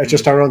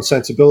 just our own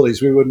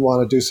sensibilities, we wouldn't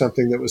want to do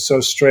something that was so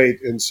straight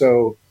and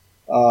so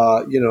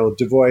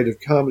devoid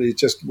of comedy. It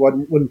just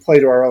wouldn't play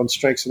to our own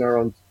strengths and our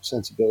own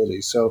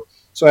sensibilities. So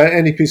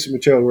any piece of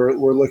material,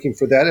 we're looking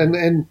for that.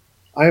 And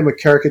I am a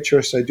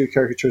caricaturist. I do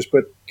caricatures,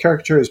 but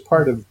caricature is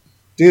part of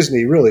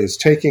Disney, really. It's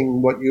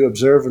taking what you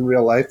observe in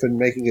real life and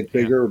making it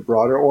bigger or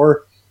broader.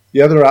 Or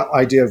the other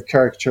idea of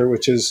caricature,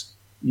 which is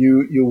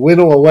you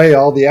whittle away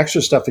all the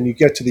extra stuff and you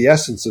get to the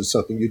essence of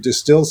something. You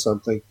distill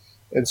something.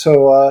 And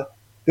so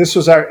this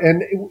was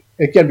and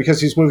again,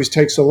 because these movies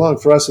take so long,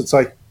 for us, it's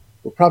like,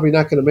 we're probably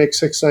not going to make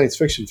 6 science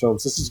fiction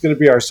films. This is going to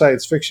be our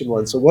science fiction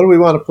one. So what do we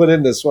want to put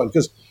in this one?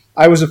 Because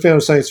I was a fan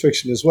of science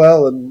fiction as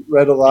well and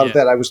read a lot of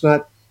that. I was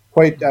not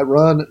quite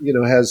Ron,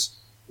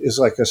 is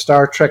like a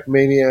Star Trek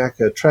maniac,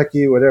 a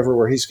Trekkie, whatever,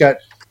 where he's got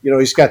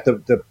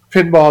the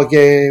pinball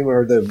game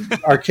or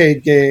the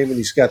arcade game, and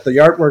he's got the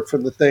artwork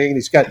from the thing. And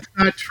he's got It's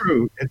not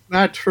true. It's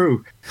not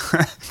true.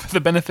 For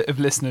the benefit of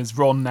listeners,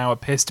 Ron now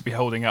appears to be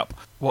holding up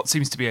what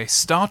seems to be a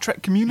Star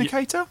Trek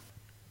communicator.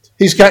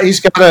 He's got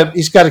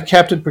a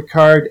Captain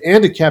Picard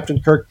and a Captain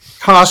Kirk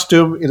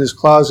costume in his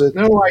closet.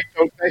 No, I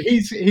don't.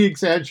 He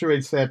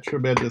exaggerates that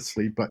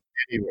tremendously, but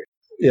anyway.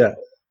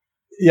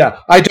 Yeah,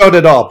 I don't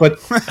at all.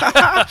 But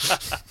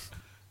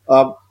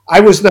I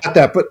was not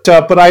that.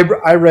 But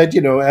I read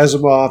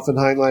Asimov and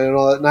Heinlein and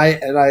all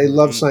that, and I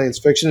love science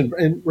fiction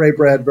and Ray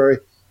Bradbury.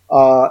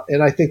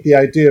 And I think the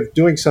idea of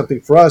doing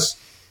something for us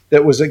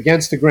that was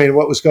against the grain of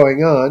what was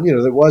going on.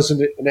 There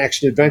wasn't an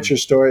action adventure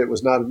story. It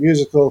was not a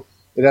musical.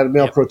 It had a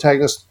male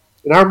protagonist.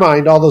 In our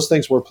mind, all those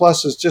things were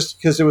pluses just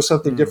because it was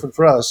something different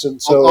for us.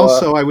 And so,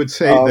 also, I would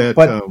say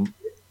that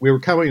we were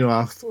coming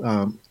off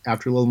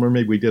after Little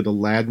Mermaid. We did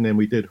Aladdin and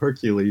we did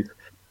Hercules.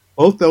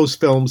 Both those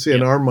films,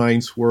 in our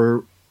minds,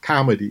 were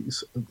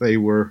comedies. They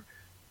were.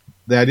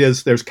 That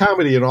is, there's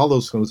comedy in all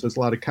those films. There's a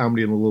lot of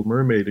comedy in The Little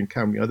Mermaid and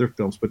comedy in other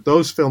films. But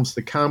those films,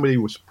 the comedy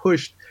was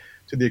pushed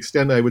to the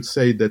extent I would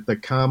say that the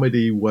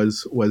comedy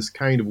was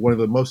kind of one of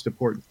the most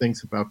important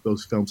things about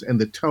those films, and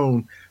the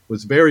tone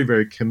was very,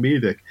 very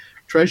comedic.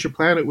 Treasure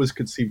Planet was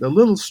conceived a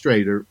little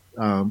straighter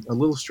than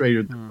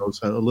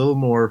those, a little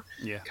more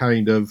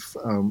kind of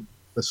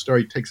the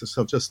story takes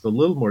itself just a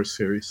little more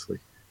seriously.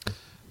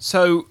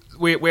 So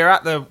we're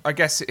at I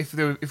guess if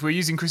we're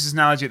using Chris's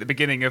analogy at the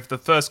beginning of the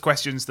first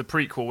question's the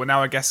prequel, we're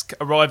now I guess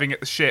arriving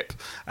at the ship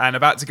and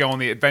about to go on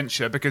the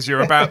adventure because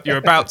you're about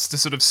to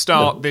sort of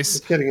start this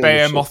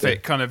behemoth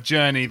kind of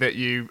journey that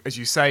you, as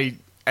you say,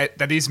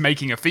 that is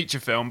making a feature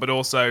film, but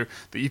also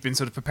that you've been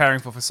sort of preparing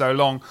for so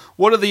long.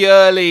 What are the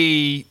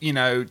early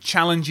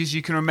challenges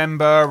you can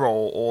remember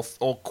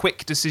or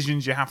quick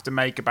decisions you have to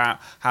make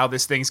about how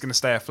this thing's going to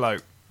stay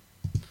afloat?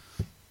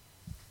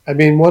 I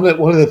mean, one of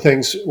the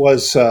things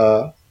was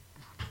that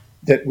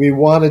we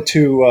wanted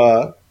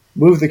to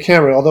move the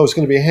camera. Although it's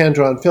going to be a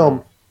hand-drawn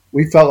film,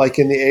 we felt like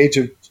in the age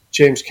of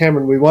James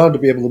Cameron, we wanted to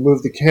be able to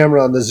move the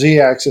camera on the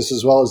Z-axis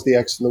as well as the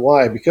X and the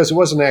Y because it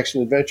was an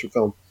action-adventure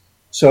film.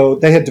 So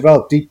they had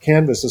developed deep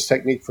canvas, this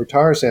technique for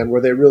Tarzan,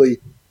 where they really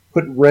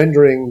put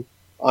rendering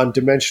on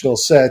dimensional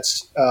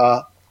sets.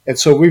 And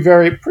so we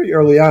pretty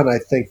early on, I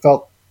think,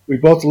 felt we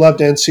both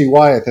loved N.C.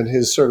 Wyeth and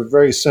his sort of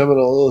very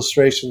seminal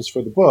illustrations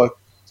for the book.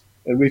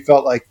 And we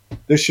felt like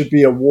this should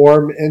be a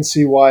warm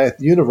N.C. Wyeth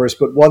universe,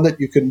 but one that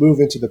you can move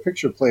into the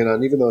picture plane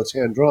on, even though it's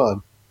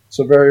hand-drawn.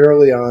 So very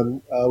early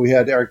on, we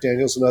had Eric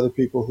Daniels and other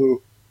people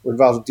who were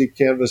involved in Deep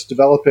Canvas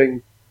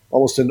developing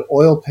almost an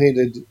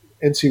oil-painted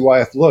N.C.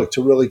 Wyeth look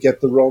to really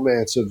get the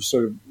romance of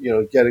sort of,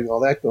 getting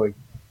all that going.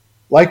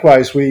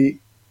 Likewise,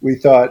 we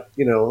thought,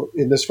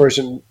 in this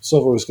version,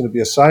 Silver was going to be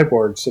a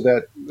cyborg, so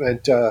that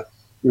meant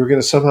we were going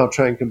to somehow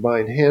try and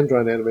combine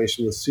hand-drawn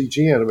animation with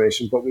CG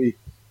animation, but we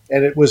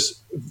got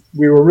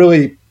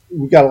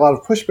a lot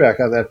of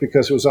pushback on that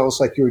because it was almost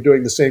like you were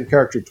doing the same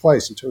character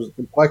twice in terms of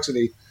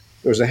complexity.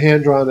 There was a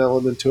hand-drawn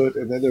element to it,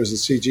 and then there was a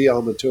CG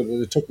element to it,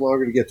 and it took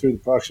longer to get through the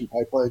production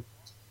pipeline.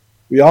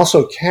 We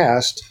also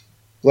cast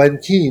Glenn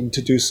Keane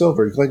to do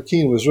Silver. Glenn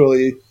Keane was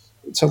really,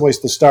 in some ways,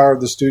 the star of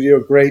the studio.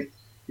 Great.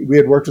 We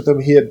had worked with him.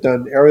 He had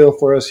done Ariel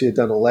for us. He had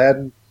done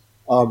Aladdin.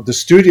 The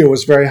studio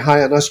was very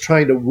high on us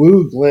trying to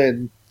woo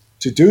Glenn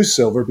to do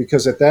Silver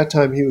because at that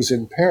time he was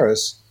in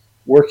Paris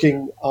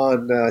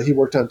he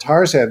worked on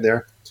Tarzan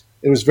there.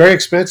 It was very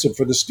expensive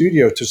for the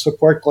studio to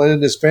support Glenn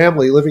and his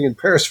family living in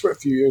Paris for a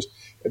few years.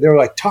 And they were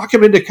like, talk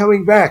him into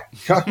coming back.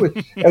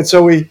 And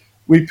so we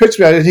pitched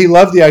about it. And he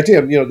loved the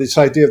idea. This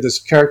idea of this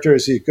character.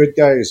 Is he a good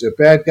guy? Is he a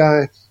bad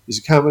guy? He's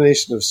a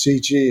combination of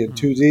CG and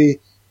 2D.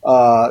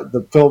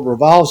 The film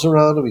revolves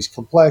around him. He's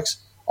complex.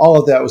 All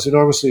of that was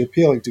enormously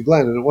appealing to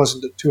Glenn. And it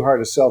wasn't too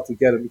hard a sell to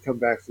get him to come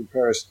back from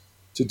Paris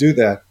to do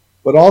that.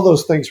 But all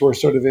those things were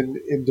sort of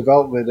in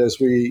development as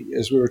we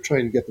were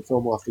trying to get the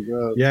film off the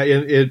ground.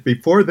 Yeah,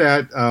 before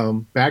that,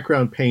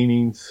 background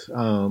paintings.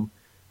 I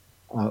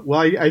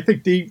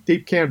think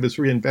Deep Canvas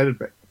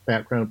reinvented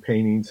background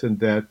paintings, and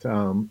that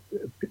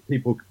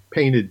people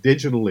painted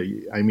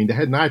digitally. I mean, they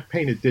had not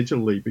painted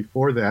digitally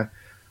before that.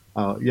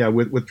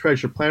 With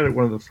Treasure Planet,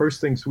 one of the first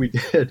things we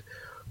did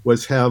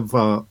was have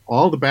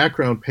all the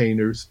background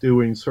painters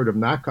doing sort of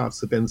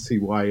knockoffs of N.C.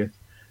 Wyeth.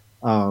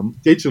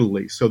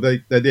 Digitally, so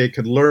that they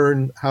could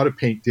learn how to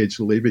paint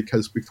digitally,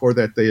 because before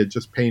that they had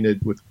just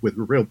painted with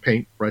a real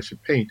brush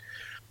of paint.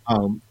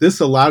 This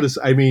allowed us,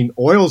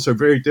 oils are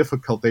very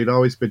difficult. They'd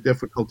always been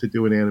difficult to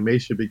do in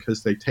animation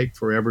because they take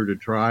forever to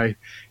dry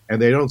and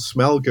they don't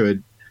smell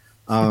good.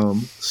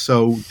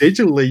 So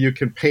digitally you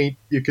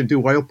can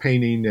do oil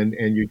painting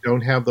and you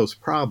don't have those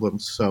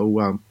problems.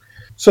 So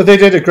they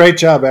did a great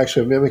job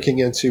actually of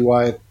mimicking N.C.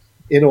 Wyeth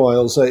in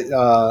oils.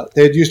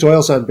 They had used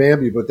oils on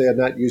Bambi, but they had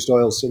not used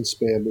oils since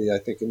Bambi, I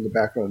think, in the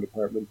background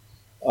department.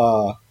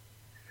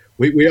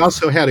 We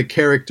also had a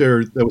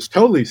character that was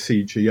totally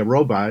CG, a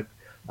robot,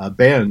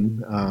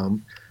 Ben,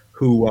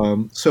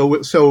 so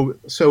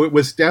it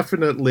was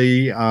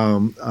definitely a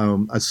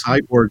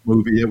cyborg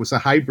movie. It was a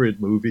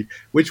hybrid movie,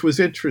 which was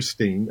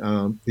interesting.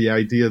 The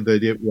idea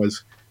that it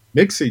was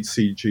mixing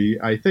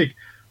CG. I think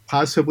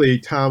possibly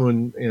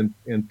Tom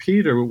and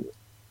Peter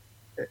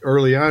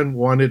early on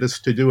wanted us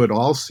to do it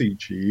all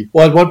CG.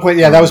 Well, at one point,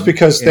 yeah, that was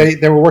because they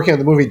were working on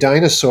the movie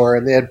Dinosaur,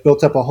 and they had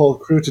built up a whole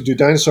crew to do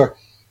Dinosaur,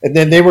 and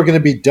then they were going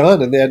to be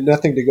done, and they had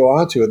nothing to go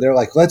on to, and they're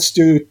like, let's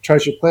do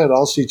Treasure Planet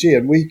all CG,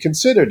 and we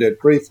considered it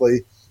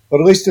briefly, but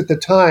at least at the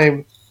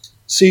time,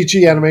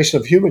 CG animation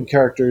of human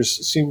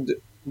characters seemed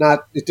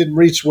not, it didn't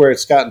reach where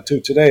it's gotten to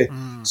today,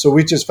 so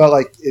we just felt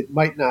like it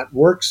might not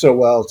work so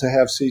well to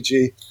have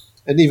CG,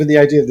 and even the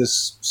idea of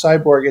this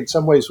cyborg, in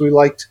some ways we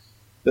liked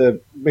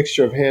the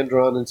mixture of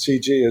hand-drawn and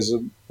CG as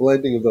a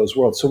blending of those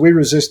worlds. So we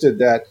resisted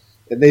that,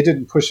 and they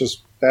didn't push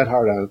us that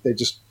hard on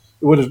it. It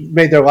would have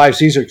made their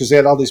lives easier because they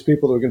had all these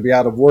people that were going to be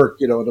out of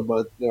work, in a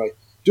month. They're like,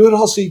 do it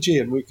all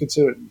CG, and we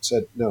considered it and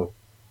said no.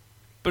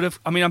 But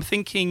I'm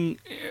thinking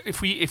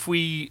if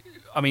we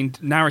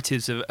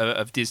narratives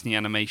of Disney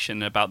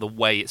animation about the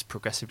way it's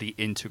progressively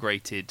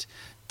integrated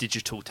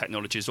digital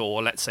technologies,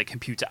 or let's say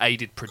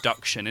computer-aided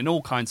production in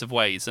all kinds of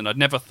ways, and I'd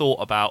never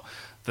thought about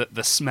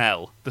the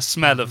smell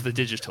of the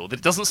digital, that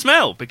it doesn't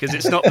smell because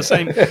it's not the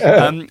same.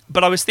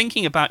 But I was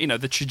thinking about,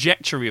 the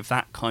trajectory of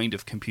that kind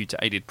of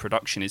computer-aided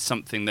production is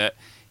something that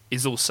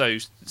is also,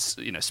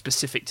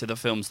 specific to the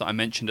films that I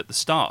mentioned at the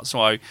start.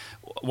 So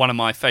one of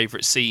my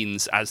favourite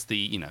scenes as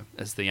the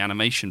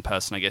animation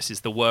person, I guess,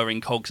 is the whirring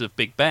cogs of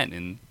Big Ben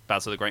in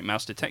Basil the Great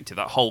Mouse Detective,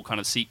 that whole kind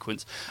of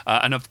sequence.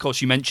 And of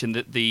course, you mentioned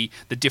that the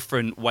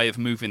different way of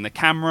moving the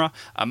camera,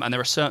 and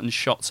there are certain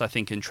shots, I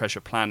think, in Treasure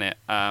Planet,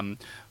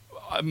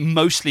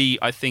 mostly,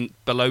 I think,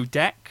 below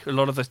deck. A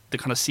lot of the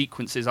kind of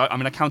sequences,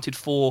 I counted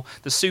for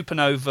the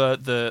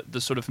supernova,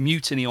 the sort of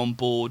mutiny on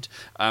board,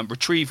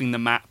 retrieving the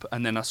map,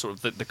 and then a sort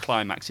of the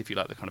climax, if you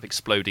like, the kind of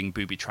exploding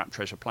booby-trapped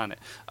Treasure Planet.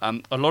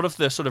 A lot of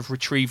the sort of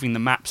retrieving the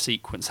map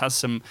sequence has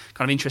some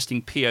kind of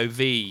interesting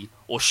POV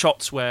or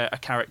shots where a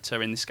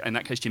character, in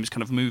that case Jim, is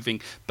kind of moving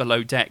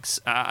below decks,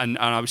 and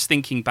I was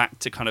thinking back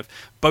to kind of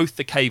both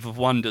the Cave of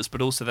Wonders, but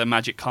also their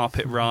Magic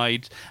Carpet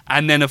ride,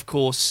 and then of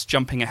course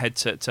jumping ahead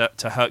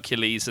to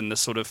Hercules and the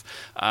sort of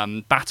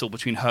battle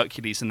between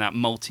Hercules and that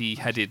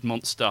multi-headed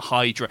monster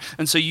Hydra.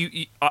 And so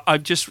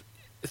I've just,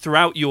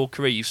 throughout your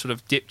career, you've sort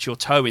of dipped your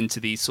toe into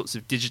these sorts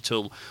of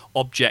digital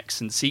objects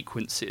and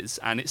sequences,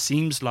 and it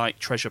seems like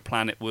Treasure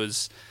Planet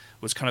was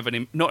kind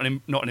of not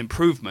an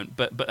improvement,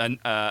 but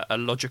a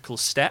logical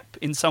step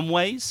in some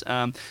ways,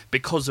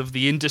 because of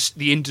the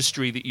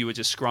industry that you were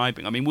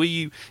describing.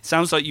 It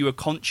sounds like you were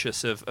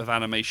conscious of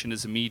animation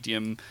as a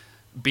medium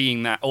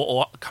being that,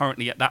 or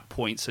currently at that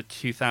point, so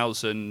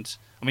 2000,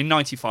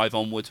 95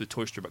 onwards with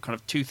Toy Story, but kind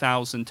of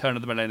 2000, turn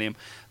of the millennium,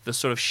 the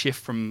sort of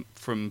shift from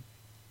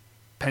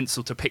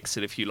pencil to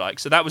pixel, if you like.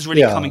 So that was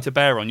really coming to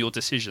bear on your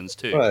decisions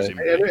too. Right.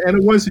 And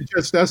it wasn't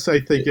just us, I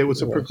think. It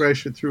was a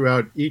progression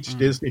throughout each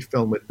Disney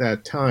film at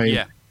that time.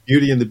 Yeah.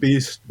 Beauty and the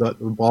Beast, the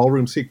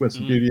ballroom sequence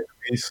of Beauty and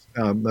the Beast,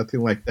 nothing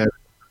like that.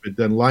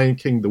 Then Lion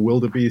King, The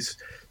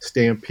Wildebeest,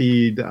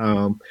 Stampede.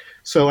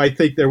 So I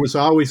think there was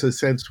always a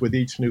sense with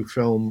each new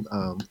film,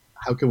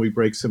 how can we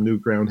break some new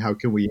ground? How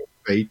can we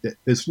innovate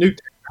this new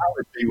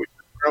technology which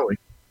is growing?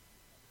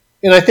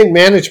 And I think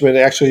management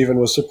actually even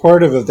was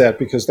supportive of that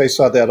because they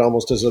saw that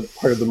almost as a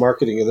part of the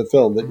marketing of the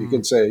film, that you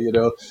can say,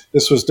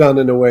 this was done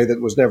in a way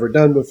that was never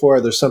done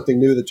before. There's something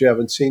new that you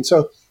haven't seen.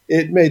 So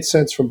it made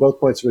sense from both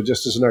points of view,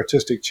 just as an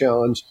artistic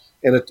challenge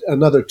and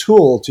another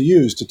tool to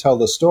use to tell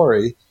the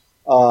story,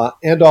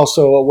 and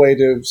also a way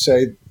to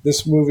say,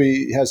 this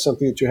movie has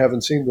something that you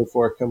haven't seen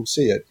before, come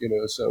see it.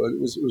 So it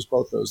was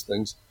both those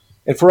things.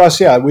 And for us,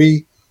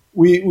 we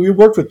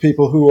worked with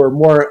people who were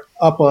more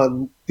up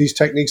on these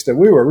techniques than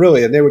we were,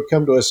 really, and they would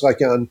come to us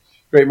like on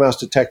Great Mouse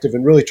Detective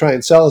and really try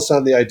and sell us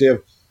on the idea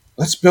of,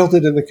 let's build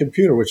it in the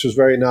computer, which was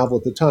very novel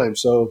at the time.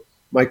 So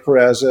Mike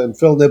Perez and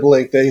Phil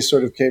Nibelink, they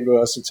sort of came to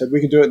us and said, we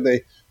can do it, and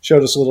they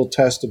showed us a little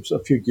test of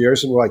a few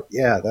gears, and we're like,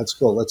 yeah, that's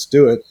cool, let's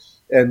do it.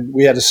 And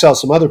we had to sell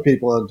some other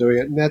people on doing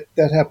it, and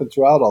that happened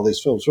throughout all these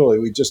films, really.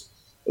 We just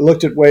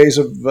looked at ways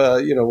of,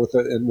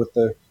 with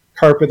the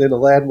carpet in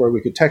Aladdin, where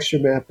we could texture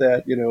map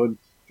that, and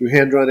do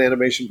hand-drawn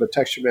animation, but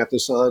texture map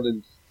this on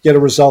and get a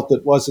result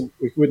that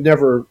we would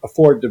never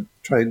afford to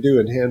try and do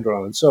in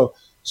hand-drawn. So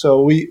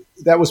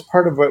that was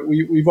part of what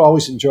we've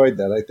always enjoyed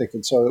that, I think.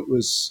 And so it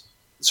was,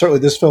 certainly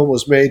this film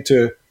was made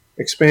to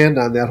expand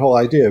on that whole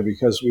idea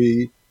because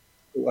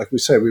like we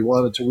say, we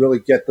wanted to really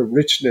get the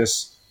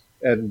richness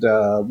and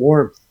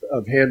warmth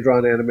of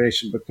hand-drawn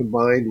animation, but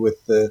combined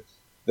with the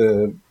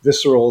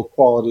visceral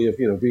quality of,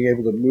 being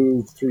able to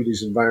move through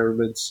these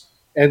environments,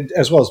 and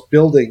as well as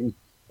building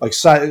like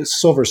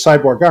Silver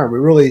cyborg arm. We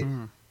really,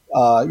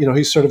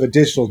 he's sort of a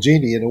digital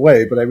genie in a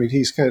way, but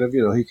he's kind of,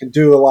 he can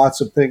do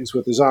lots of things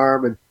with his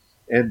arm,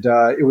 and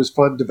it was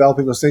fun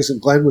developing those things. And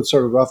Glenn would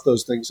sort of rough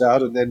those things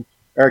out, and then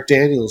Eric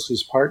Daniels,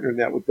 his partner in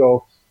that, would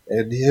go,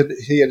 and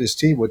he and his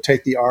team would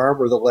take the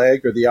arm or the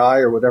leg or the eye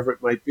or whatever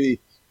it might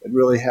be, and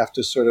really have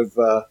to sort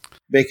of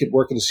make it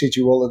work in a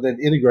CG world and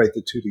then integrate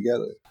the two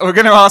together. We're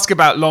going to ask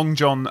about Long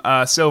John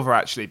Silver,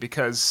 actually,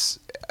 because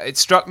it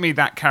struck me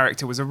that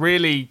character was a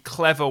really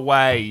clever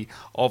way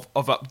of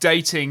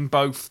updating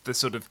both the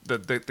sort of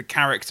the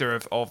character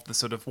of the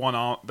sort of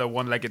the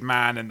one-legged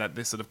man and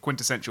this sort of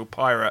quintessential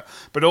pirate,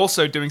 but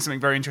also doing something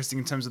very interesting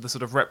in terms of the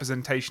sort of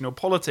representational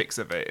politics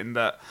of it. In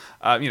that,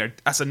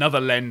 that's another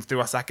lens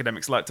through us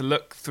academics like to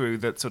look through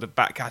the sort of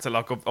back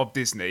catalogue of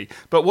Disney.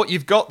 But what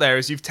you've got there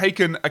is you've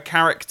taken a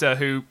character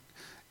who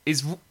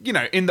is,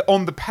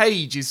 on the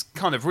page is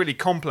kind of really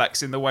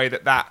complex in the way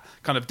that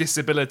kind of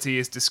disability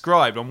is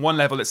described. On one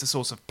level, it's a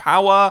source of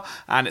power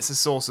and it's a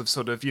source of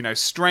sort of,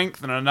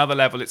 strength. And on another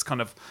level, it's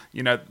kind of,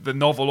 the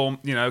novel,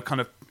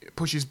 kind of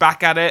pushes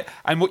back at it.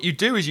 And what you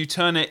do is you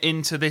turn it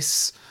into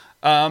this,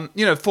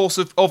 force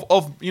of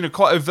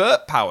quite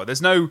overt power.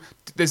 There's no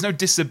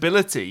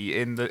disability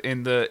in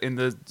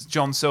the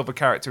John Silver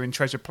character in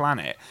Treasure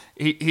Planet.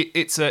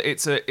 It's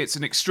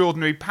an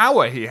extraordinary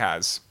power he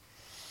has.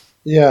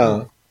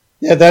 Yeah.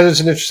 Yeah, that is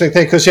an interesting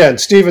thing because, in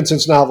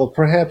Stevenson's novel,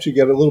 perhaps you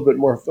get a little bit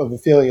more of a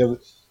feeling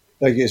of,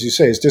 like, as you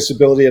say, his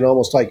disability and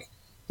almost like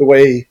the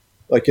way,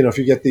 like, if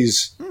you get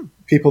these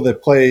people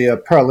that play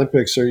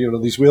Paralympics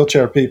or, these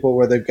wheelchair people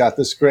where they've got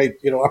this great,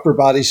 upper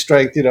body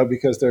strength,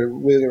 because they're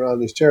wheeling around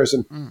these chairs.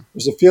 And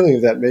there's a feeling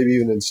of that maybe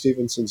even in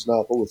Stevenson's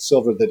novel with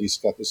Silver that he's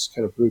got this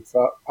kind of brute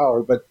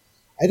power. But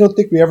I don't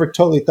think we ever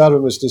totally thought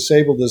of him as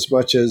disabled as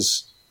much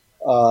as...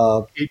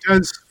 he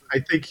does... I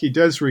think he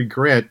does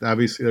regret,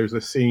 obviously there's a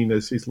scene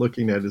as he's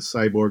looking at his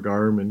cyborg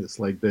arm and it's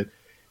like that,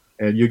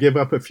 and you give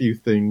up a few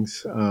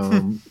things,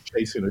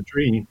 chasing a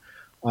dream,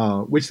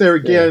 which there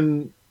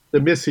again,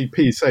 the missing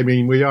piece. I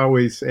mean, we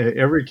always,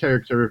 every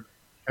character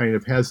kind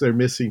of has their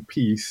missing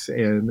piece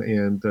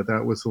and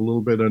that was a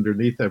little bit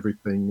underneath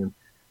everything.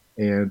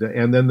 And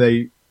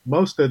then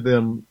most of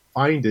them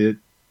find it,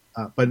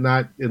 but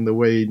not in the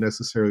way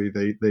necessarily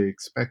they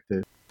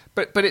expected.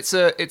 But it's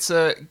a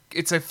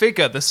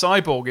figure. The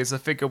cyborg is a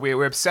figure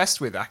we're obsessed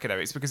with,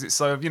 academics, because it's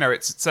so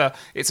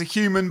it's a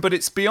human, but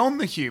it's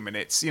beyond the human.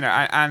 It's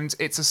and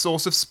it's a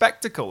source of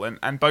spectacle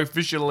and both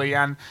visually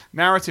and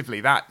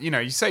narratively. That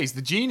you say he's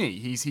the genie.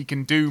 He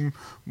can do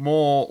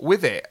more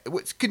with it.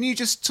 Can you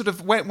just sort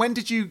of when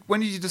did you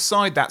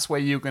decide that's where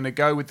you're going to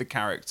go with the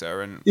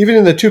character? And even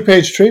in the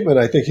 2-page treatment,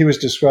 I think he was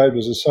described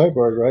as a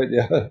cyborg, right?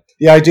 Yeah,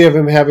 the idea of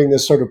him having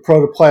this sort of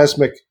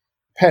protoplasmic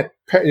pet,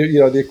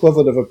 the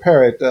equivalent of a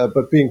parrot,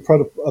 but being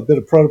a bit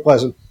of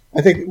protoplasm.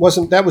 I think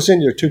that was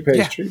in your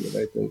 2-page treatment,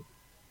 I think.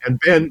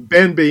 And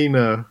Ben being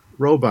a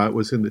robot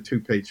was in the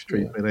 2-page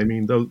treatment. Yeah. I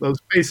mean, those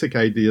basic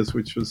ideas,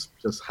 which was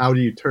just how do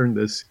you turn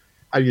this,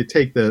 how do you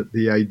take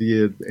the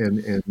idea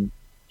and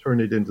turn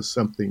it into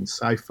something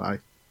sci-fi.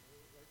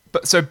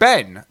 But so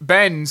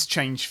Ben's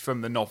changed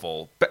from the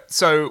novel. But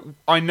so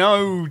I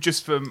know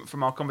just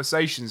from our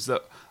conversations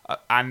that,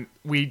 and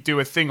we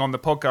do a thing on the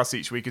podcast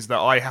each week, is that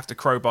I have to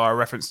crowbar a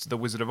reference to the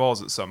Wizard of Oz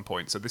at some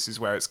point. So this is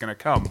where it's going to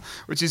come,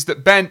 which is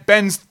that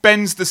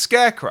Ben's the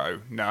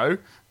Scarecrow. No,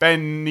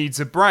 Ben needs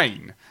a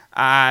brain.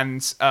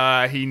 And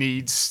if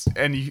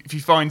he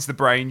finds the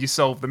brain, you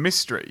solve the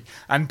mystery.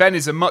 And Ben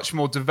is a much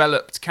more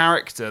developed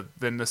character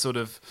than the sort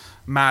of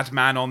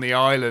madman on the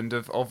island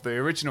of the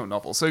original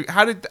novel. So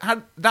how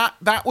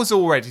that was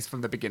already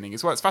from the beginning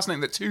as well. It's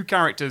fascinating that two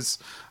characters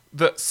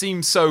that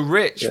seem so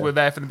rich were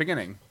there from the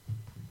beginning.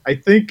 I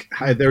think,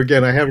 there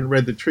again, I haven't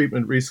read the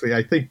treatment recently.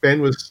 I think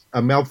Ben was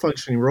a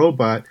malfunctioning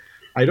robot.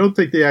 I don't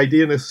think the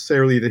idea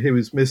necessarily that he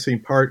was missing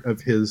part of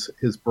his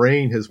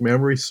brain, his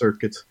memory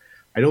circuits,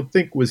 I don't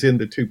think was in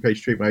the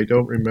 2-page treatment. I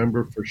don't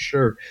remember for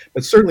sure.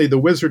 But certainly The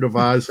Wizard of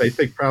Oz, I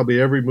think probably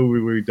every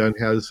movie we've done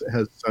has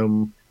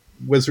some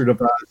Wizard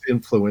of Oz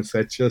influence.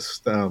 That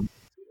just...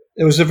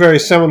 It was a very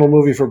seminal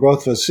movie for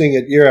both of us, seeing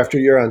it year after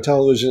year on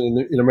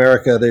television in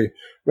America. They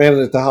ran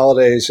it at the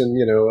holidays and,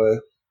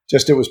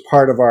 it was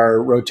part of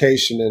our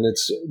rotation. And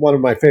it's one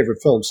of my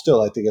favorite films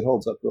still. I think it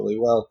holds up really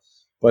well.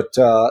 But,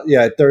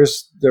 there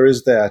is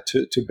that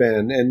to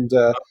Ben. And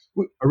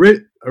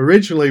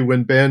originally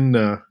when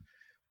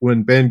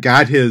Ben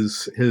got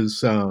his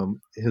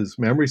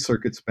memory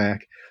circuits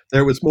back,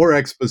 there was more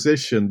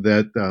exposition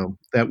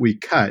that we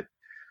cut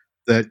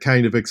that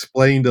kind of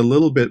explained a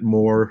little bit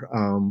more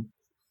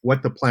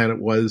what the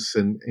planet was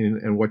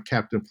and what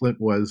Captain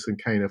Flint was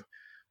and kind of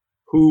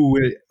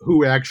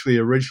who actually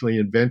originally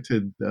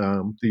invented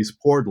these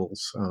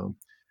portals.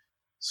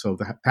 So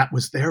that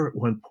was there at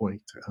one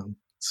point.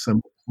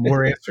 Some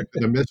more answer to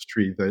the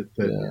mystery that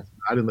is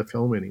not in the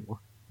film anymore.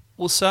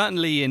 Well,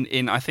 certainly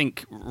in I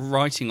think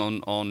writing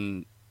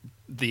on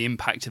the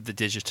impact of the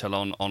digital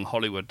on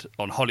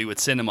Hollywood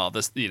cinema,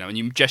 and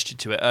you gestured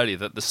to it earlier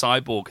that the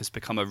cyborg has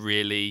become a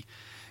really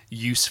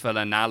useful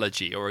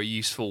analogy or a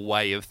useful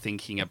way of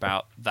thinking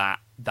about that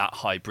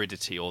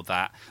hybridity, or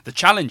that the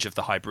challenge of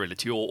the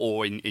hybridity,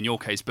 or in your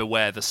case,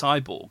 beware the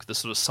cyborg, the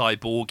sort of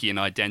cyborgian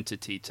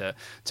identity to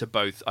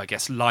both, I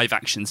guess, live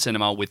action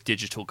cinema with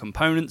digital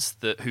components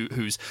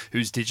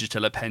whose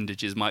digital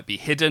appendages might be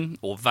hidden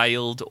or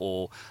veiled,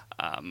 or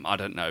I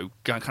don't know,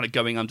 kind of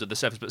going under the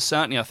surface. But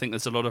certainly I think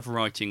there's a lot of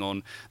writing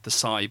on the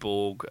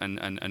cyborg and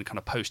kind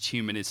of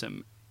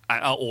post-humanism,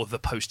 or the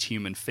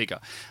post-human figure,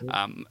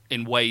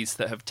 in ways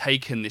that have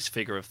taken this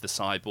figure of the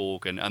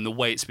cyborg and the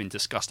way it's been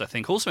discussed, I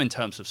think, also in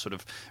terms of sort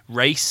of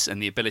race and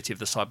the ability of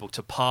the cyborg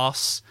to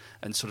pass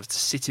and sort of to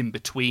sit in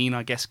between,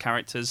 I guess,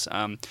 characters.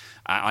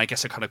 I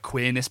guess a kind of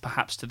queerness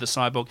perhaps to the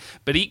cyborg,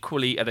 but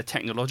equally at a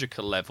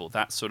technological level,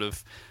 that sort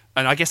of,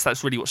 and I guess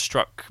that's really what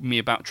struck me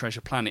about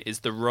Treasure Planet, is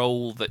the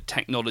role that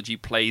technology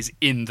plays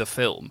in the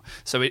film.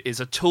 So it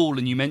is a tool,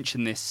 and you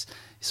mentioned this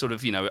sort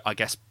of, I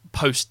guess,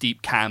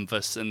 post-deep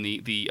canvas and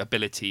the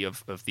ability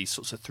of these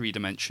sorts of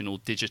three-dimensional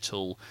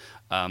digital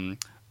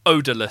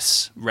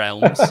odorless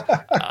realms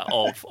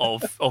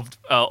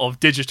of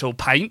digital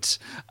paint,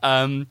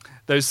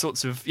 those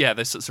sorts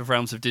of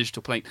realms of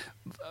digital paint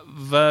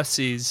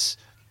versus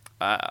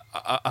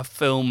a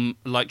film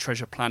like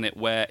Treasure Planet,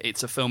 where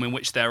it's a film in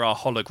which there are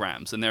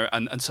holograms,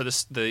 and so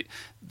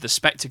the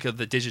spectacle of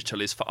the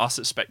digital is for us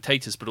as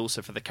spectators, but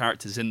also for the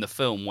characters in the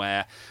film,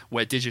 where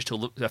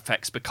digital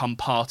effects become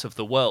part of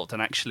the world,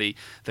 and actually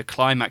the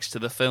climax to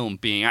the film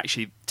being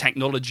actually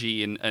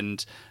technology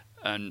and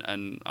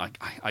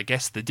I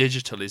guess the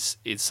digital is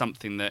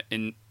something that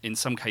in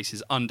some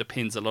cases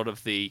underpins a lot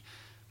of the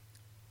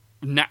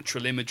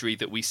natural imagery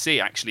that we see.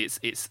 Actually,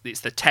 it's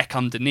the tech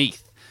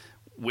underneath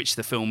which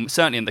the film,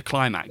 certainly in the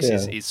climax,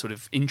 is sort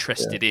of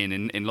interested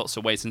in lots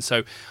of ways. And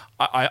so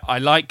I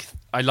like,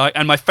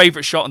 and my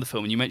favourite shot in the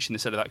film, and you mentioned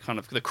this, that kind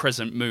of the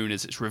crescent moon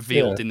as it's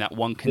revealed in that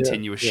one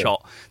continuous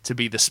shot to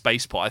be the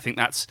spaceport. I think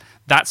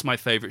that's my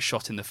favourite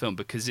shot in the film,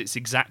 because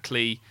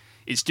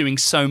it's doing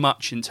so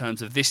much in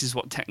terms of, this is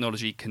what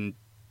technology can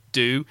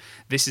do.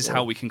 This is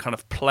how we can kind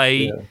of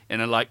play in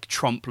a like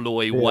trompe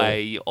l'oeil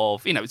way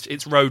of,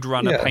 it's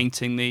Roadrunner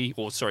painting the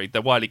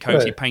Wile E.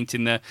 Coyote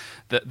painting the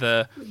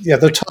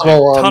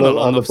tunnel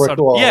on the brick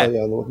wall. On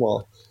the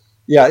wall.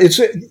 Yeah, it's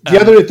the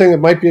other thing that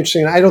might be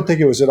interesting. I don't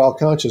think it was at all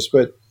conscious,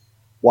 but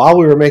while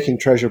we were making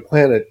Treasure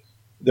Planet,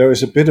 there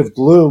was a bit of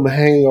gloom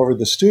hanging over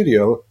the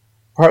studio,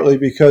 partly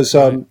because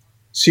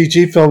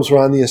CG films were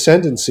on the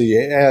ascendancy.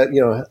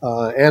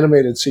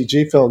 Animated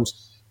CG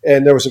films.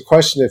 And there was a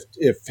question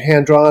if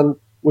hand-drawn,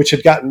 which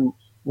had gotten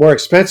more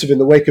expensive in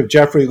the wake of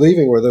Jeffrey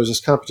leaving, where there was this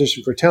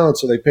competition for talent,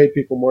 so they paid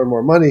people more and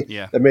more money.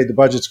 That made the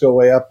budgets go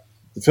way up.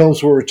 The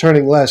films were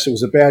returning less. It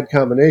was a bad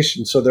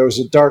combination. So there was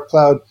a dark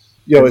cloud.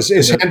 Is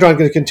hand-drawn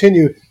going to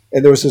continue?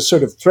 And there was this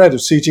sort of threat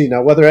of CG.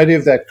 Now, whether any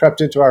of that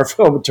crept into our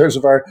film in terms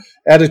of our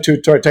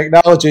attitude toward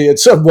technology in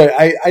some way,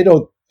 I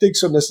don't think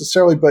so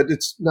necessarily, but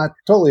it's not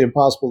totally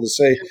impossible to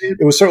say.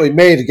 It was certainly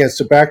made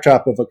against a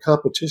backdrop of a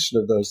competition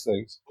of those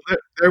things.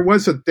 There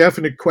was a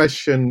definite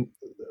question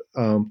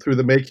through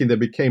the making that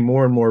became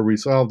more and more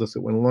resolved as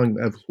it went along,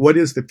 of what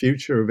is the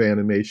future of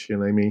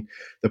animation? I mean,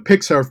 the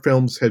Pixar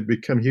films had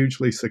become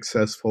hugely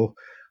successful.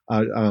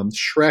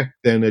 Shrek,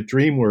 then at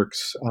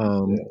DreamWorks,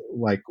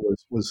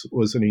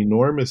 was an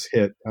enormous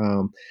hit,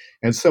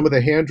 and some of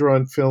the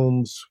hand-drawn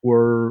films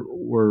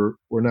were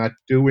not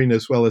doing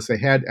as well as they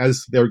had,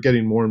 as they were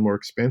getting more and more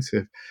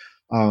expensive,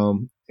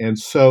 and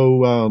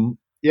so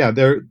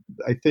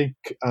I think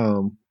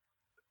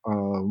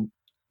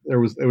there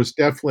was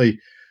definitely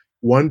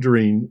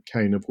wondering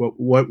kind of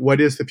what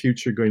is the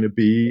future going to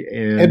be,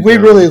 and we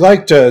really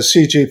liked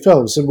CG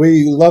films, and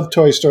we loved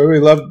Toy Story.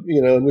 We loved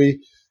and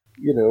we.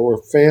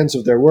 We're fans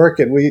of their work,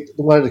 and we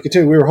wanted to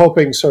continue. We were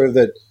hoping sort of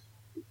that,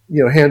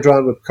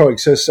 hand-drawn would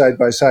coexist side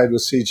by side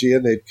with CG,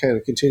 and they'd kind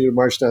of continue to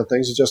march down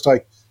things. It's just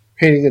like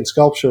painting and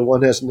sculpture,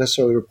 one hasn't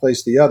necessarily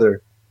replaced the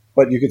other.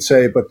 But you could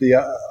say, but the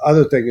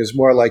other thing is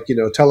more like,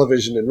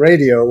 television and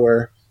radio,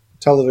 where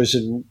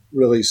television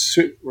really,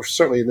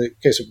 certainly in the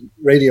case of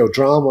radio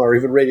drama or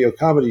even radio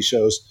comedy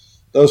shows,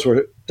 those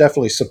were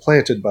definitely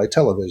supplanted by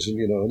television,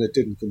 and it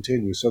didn't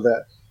continue. So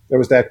that there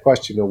was that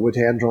question, would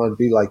hand-drawn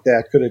be like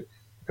that? Could it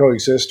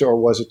coexist, or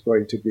was it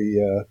going to be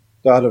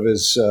thought of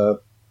as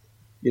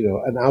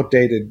an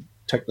outdated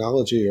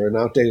technology or an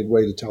outdated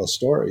way to tell a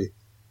story,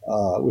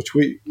 which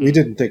we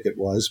didn't think it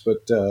was,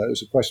 but it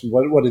was a question,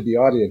 what did the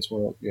audience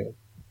want?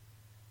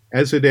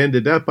 As it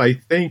ended up, I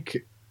think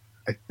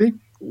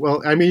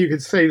well, I mean, you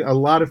could say a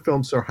lot of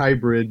films are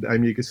hybrid. I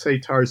mean, you could say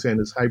Tarzan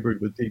is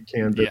hybrid with Deep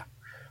Canvas,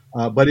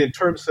 but in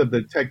terms of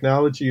the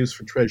technology used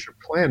for Treasure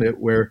Planet,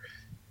 where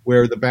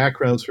the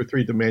backgrounds were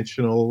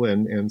three-dimensional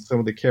and some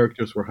of the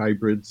characters were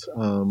hybrids.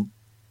 I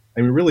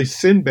mean, really,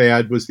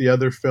 Sinbad was the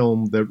other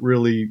film that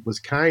really was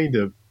kind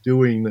of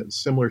doing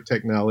similar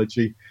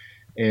technology.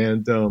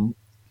 And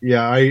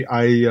I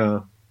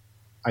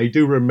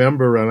do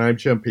remember, and I'm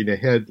jumping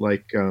ahead,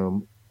 like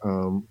to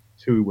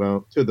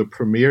the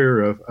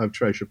premiere of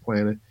Treasure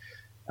Planet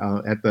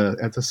at the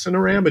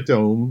Cinerama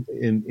Dome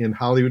in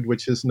Hollywood,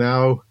 which is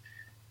now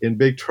in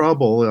big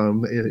trouble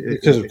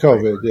because of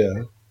COVID.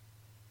 Yeah.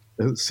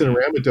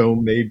 Cinerama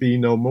Dome may be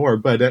no more,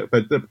 but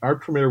our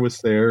premiere was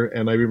there,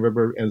 and I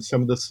remember, and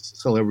some of the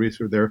celebrities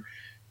were there,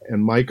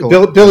 and Michael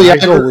Billy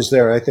Idol was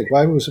there. I think.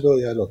 Why was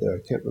Billy Idol there? I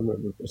can't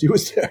remember, but he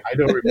was there. I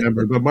don't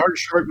remember, but Martin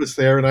Short was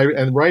there,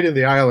 and right in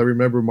the aisle, I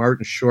remember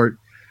Martin Short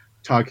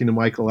talking to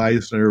Michael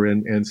Eisner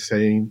and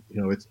saying,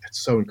 it's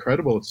so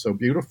incredible, it's so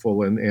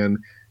beautiful, and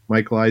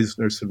Michael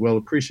Eisner said, well,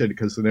 appreciate it,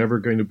 because there's never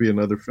going to be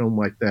another film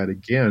like that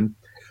again.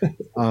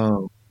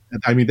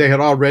 I mean, they had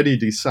already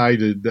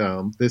decided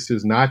this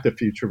is not the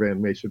future of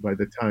animation by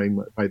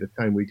the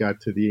time we got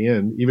to the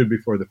end, even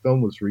before the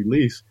film was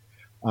released.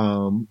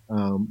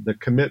 The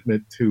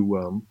commitment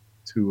to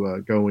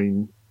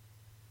going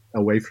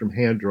away from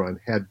hand drawn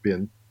had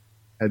been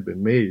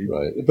made.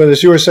 Right, but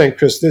as you were saying,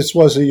 Chris, this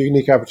was a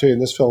unique opportunity in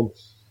this film.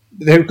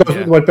 They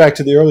went back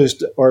to the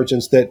earliest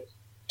origins, that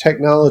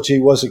technology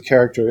was a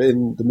character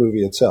in the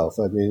movie itself.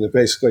 I mean,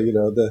 basically,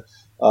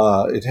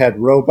 it had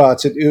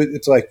robots.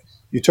 It's like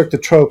you took the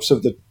tropes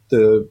of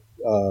the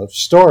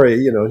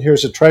story, and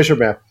here's a treasure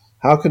map.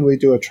 How can we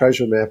do a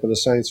treasure map in a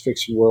science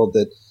fiction world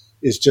that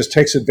just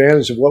takes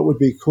advantage of what would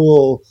be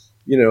cool,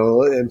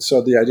 and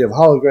so the idea of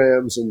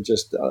holograms and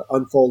just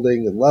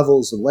unfolding and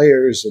levels and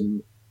layers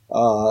and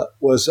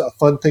was a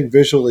fun thing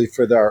visually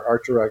for our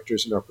art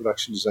directors and our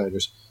production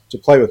designers to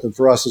play with, and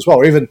for us as well.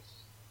 Or even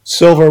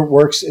silver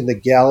works in the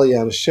galley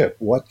on a ship.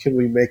 What can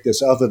we make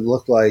this oven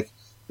look like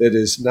that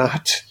is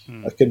not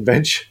a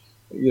convention,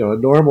 a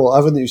normal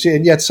oven that you see,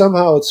 and yet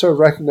somehow it's sort of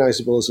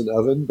recognizable as an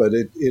oven, but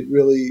it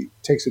really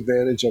takes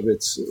advantage of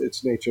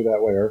its nature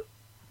that way. Or,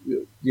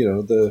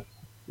 the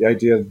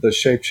idea of the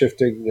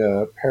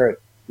shape-shifting parrot,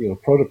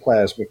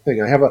 protoplasmic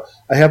thing. I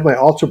have my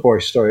altar boy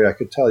story I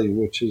could tell you,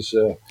 which is...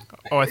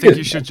 I think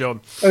you should, John.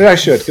 I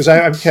should, because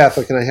I'm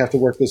Catholic and I have to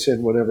work this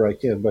in whenever I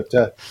can.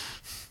 But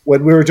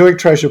when we were doing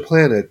Treasure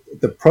Planet,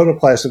 the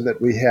protoplasm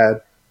that we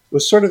had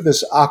was sort of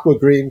this aqua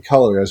green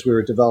color as we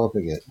were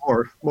developing it.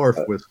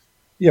 Morph with...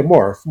 Yeah,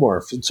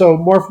 morph. And so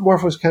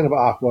morph was kind of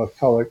aqua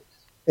color.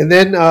 And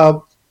then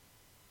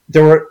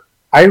there were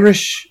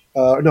English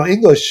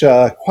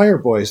choir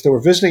boys that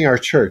were visiting our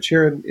church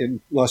here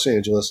in Los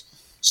Angeles,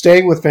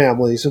 staying with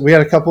families. And we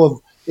had a couple of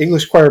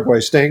English choir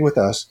boys staying with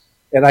us.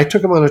 And I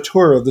took them on a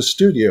tour of the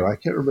studio. I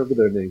can't remember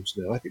their names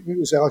now. I think maybe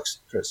it was Alex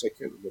and Chris. I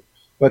can't remember.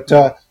 But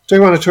took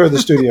them on a tour of the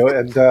studio.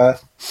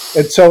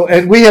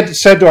 And we had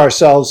said to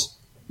ourselves,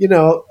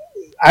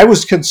 I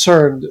was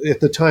concerned at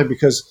the time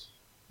because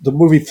the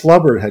movie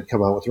Flubber had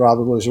come out with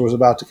Robin Williams, or was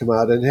about to come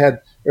out, and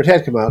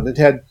it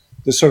had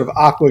this sort of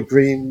aqua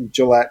green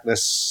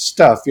gelatinous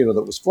stuff,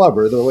 that was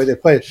Flubber. The way they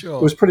played it,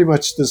 It was pretty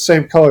much the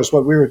same color as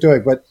what we were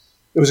doing, but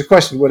it was a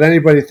question: would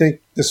anybody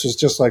think this was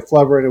just like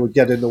Flubber and it would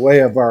get in the way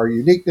of our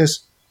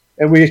uniqueness?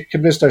 And we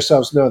convinced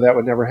ourselves, no, that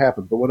would never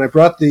happen. But when I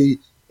brought the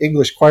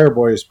English choir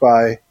boys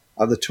by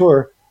on the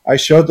tour, I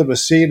showed them a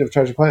scene of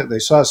Treasure Planet. And they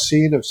saw a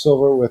scene of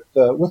Silver with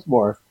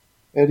Morph,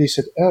 and he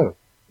said, "Oh,"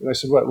 and I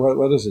said,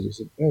 "What is it?" He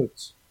said, "Oh,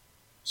 it's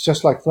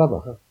just like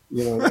Flubber, huh?"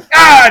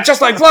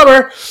 Just like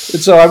Flubber.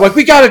 And so I went,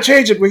 we got to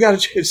change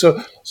it.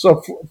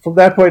 So from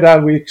that point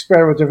on, we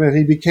experimented with it.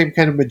 He became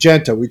kind of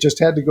magenta. We just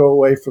had to go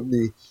away from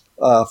the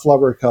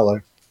Flubber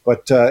color.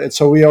 But and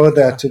so we owe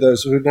that to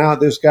those who now,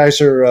 those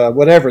guys are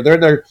whatever.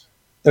 They're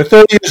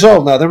 30 years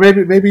old now.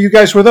 Maybe you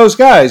guys were those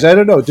guys. I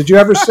don't know. Did you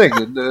ever sing?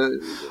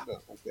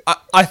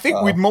 I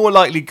think we'd more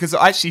likely, because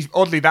actually,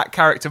 oddly, that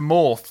character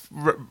Morph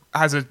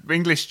has an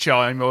English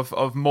chime of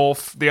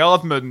Morph the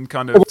Aardman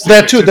kind of. Well,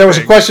 that too. There was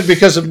a question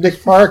because of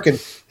Nick Park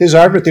and his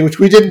Aardman thing, which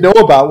we didn't know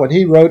about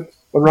when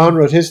Ron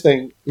wrote his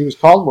thing. He was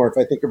called Morph,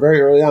 I think,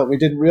 very early on. We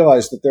didn't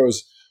realize that there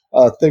was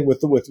a thing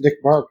with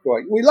Nick Park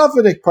going, we love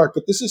Nick Park,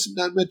 but this is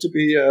not meant to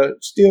be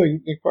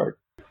stealing Nick Park.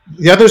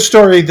 The other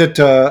story that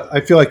I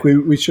feel like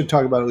we should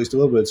talk about at least a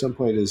little bit at some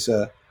point is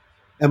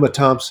Emma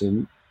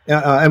Thompson.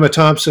 Emma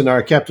Thompson,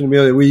 our Captain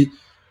Amelia,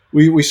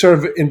 we sort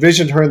of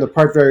envisioned her in the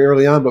part very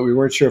early on, but we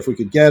weren't sure if we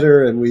could get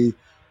her, and we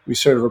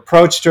sort of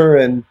approached her,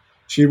 and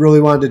she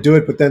really wanted to do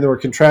it, but then there were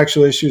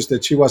contractual issues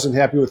that she wasn't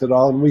happy with at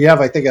all. And we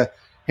have, I think, a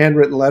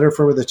handwritten letter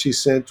from her that she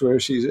sent where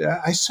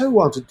I so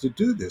wanted to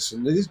do this,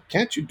 and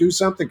can't you do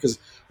something? Because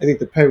I think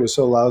the pay was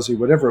so lousy,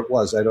 whatever it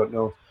was, I don't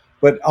know.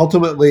 But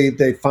ultimately,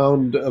 they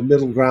found a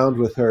middle ground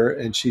with her,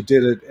 and she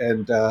did it,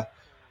 and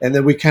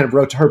then we kind of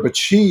wrote to her, but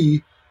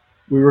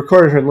we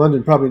recorded her in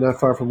London, probably not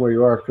far from where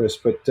you are, Chris.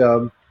 But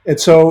and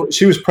so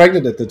she was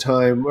pregnant at the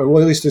time, or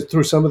well, at least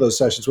through some of those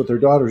sessions with her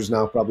daughter, who's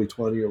now probably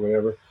 20 or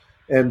whatever.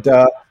 And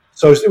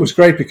so it was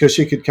great because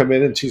she could come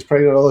in and she's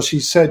pregnant. Although she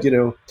said,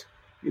 do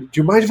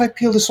you mind if I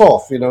peel this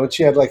off? And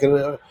she had like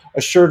a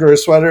shirt or a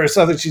sweater or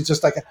something. She's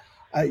just like,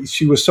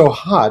 she was so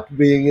hot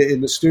being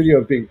in the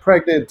studio, being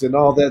pregnant and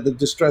all that, the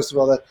distress of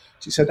all that.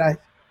 She said, I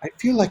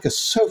feel like a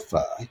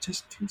sofa. I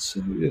just feel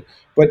so.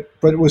 But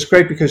it was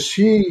great because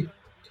she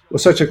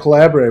was such a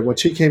collaborator. When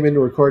she came in to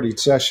record each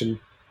session,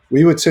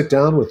 we would sit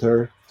down with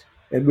her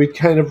and we'd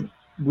kind of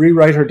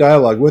rewrite her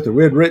dialogue with her.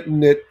 We had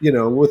written it,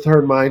 with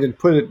her in mind and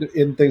put it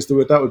in things that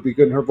we thought would be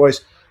good in her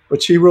voice,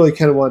 but she really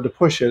kind of wanted to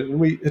push it. And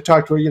we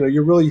talked to her,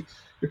 you're really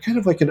you're kind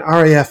of like an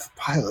RAF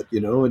pilot,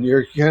 and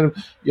you're kind of,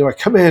 a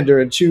commander.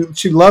 And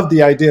she loved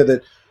the idea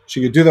that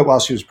she could do that while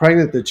she was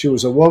pregnant, that she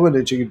was a woman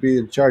and she could be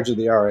in charge of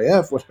the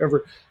RAF,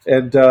 whatever.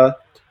 And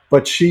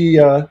but she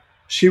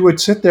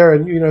would sit there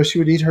and she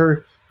would eat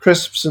her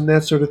crisps and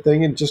that sort of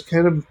thing, and just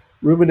kind of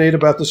ruminate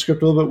about the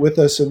script a little bit with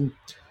us. And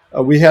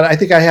I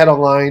think I had a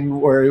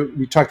line where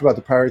we talked about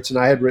the pirates, and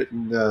I had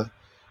written,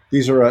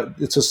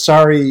 it's a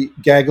sorry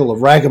gaggle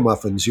of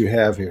ragamuffins you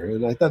have here.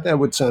 And I thought that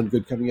would sound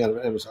good coming out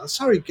of Amazon. A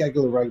sorry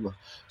gaggle of ragamuffins.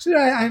 So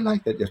I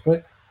like that, yes.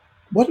 But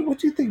what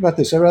do you think about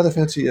this? I rather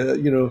fancy,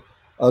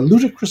 a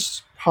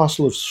ludicrous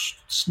parcel of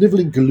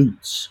sniveling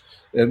galoots.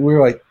 And we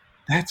were like,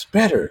 that's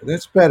better.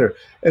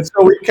 And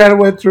so we kind of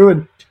went through,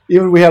 and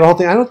even we had a whole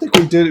thing. I don't think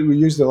we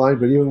used the line,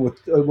 but even with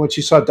when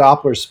she saw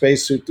Doppler's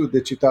spacesuit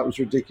that she thought was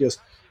ridiculous,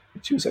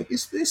 she was like,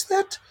 is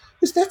that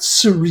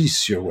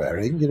cerise you're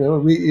wearing?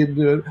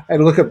 I had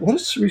to look up, what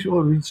is cerise? Oh,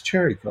 it means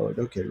cherry colored.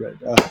 Okay, right.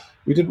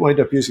 We didn't wind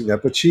up using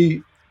that, but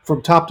she,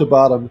 from top to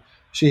bottom,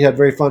 she had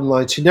very fun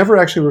lines. She never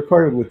actually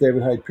recorded with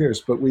David Hyde Pierce,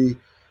 but we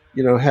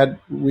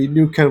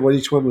knew kind of what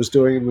each one was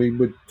doing, and we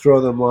would throw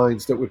them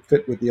lines that would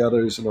fit with the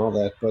others and all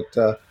that.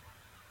 But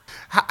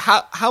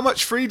how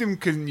much freedom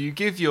can you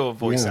give your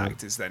voice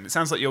actors then? It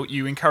sounds like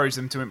you encourage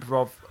them to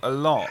improv a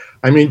lot.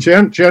 I mean,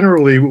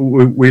 generally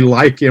we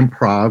like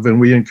improv,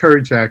 and we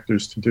encourage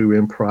actors to do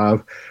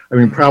improv. I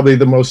mean, probably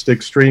the most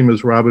extreme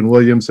is Robin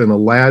Williams in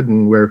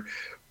Aladdin, where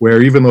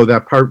even though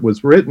that part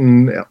was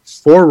written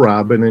for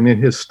Robin and in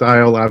his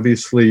style,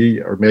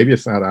 obviously, or maybe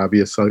it's not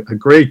obvious, a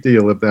great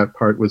deal of that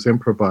part was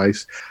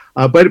improvised.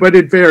 But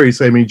it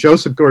varies. I mean,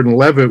 Joseph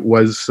Gordon-Levitt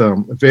was a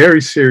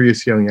very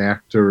serious young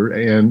actor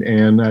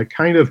and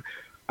kind of,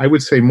 I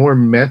would say, more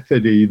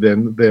methody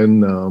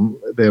than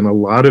a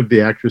lot of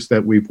the actors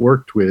that we've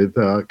worked with.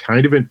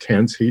 Kind of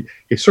intense. He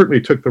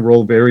certainly took the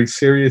role very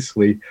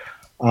seriously.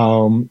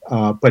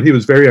 But he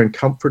was very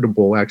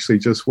uncomfortable actually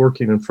just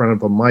working in front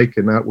of a mic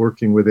and not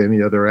working with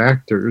any other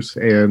actors.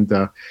 And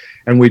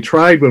we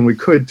tried when we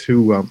could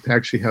to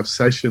actually have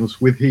sessions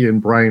with he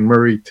and Brian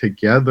Murray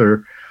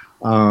together,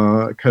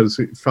 because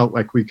it felt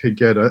like we could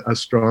get a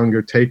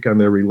stronger take on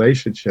their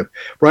relationship.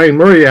 Brian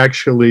Murray,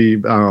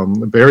 actually, a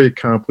very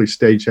accomplished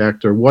stage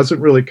actor, wasn't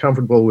really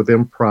comfortable with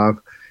improv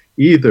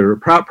either.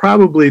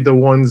 Probably the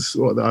ones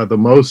the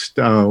most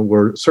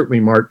were certainly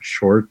Martin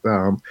Short.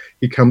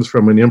 He comes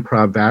from an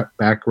improv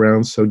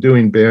background, so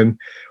doing Ben,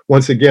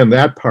 once again,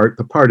 the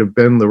part of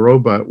Ben the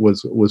Robot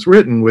was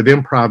written with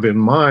improv in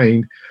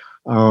mind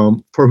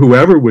for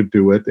whoever would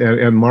do it,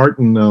 and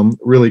Martin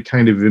really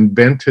kind of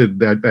invented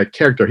that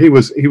character. He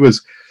was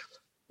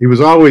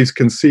always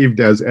conceived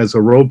as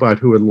a robot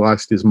who had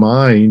lost his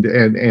mind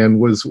and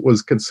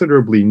was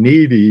considerably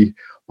needy,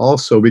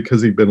 also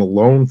because he'd been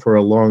alone for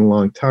a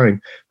long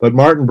time. But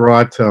Martin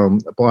brought a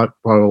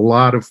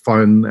lot of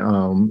fun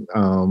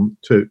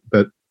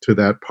to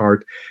that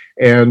part.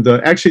 And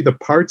actually, the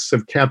parts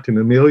of Captain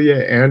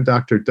Amelia and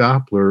Dr.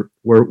 Doppler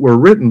were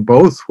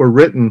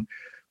written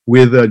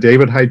with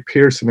David Hyde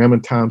Pierce and Emma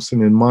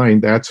Thompson in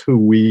mind. That's who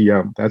we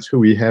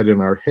had in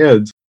our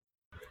heads.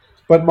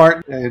 But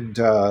Martin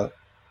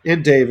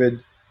and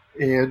David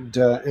and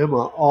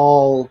Emma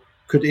all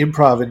could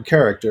improv in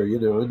character,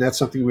 and that's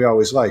something we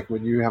always like,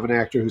 when you have an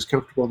actor who's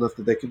comfortable enough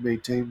that they can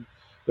maintain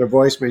their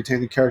voice,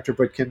 maintain the character,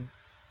 but can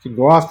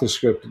go off the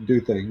script and do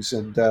things.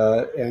 And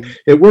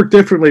it worked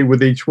differently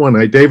with each one.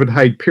 David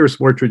Hyde Pierce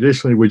more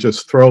traditionally would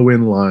just throw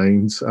in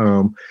lines.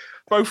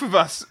 Both of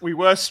us, we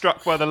were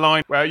struck by the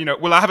line where,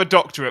 well, I have a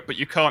doctorate, but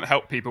you can't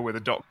help people with a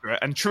doctorate.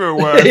 And truer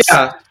words.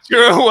 Yeah.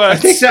 Truer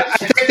words. I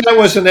think that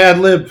was an ad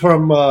lib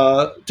from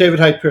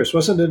David Hyde Pierce.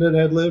 Wasn't it an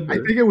ad lib? I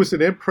think it was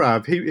an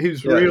improv.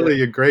 He's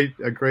really a great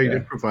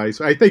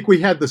improviser. I think we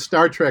had the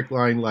Star Trek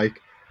line,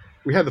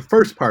 we had the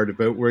first part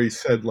of it where he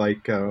said,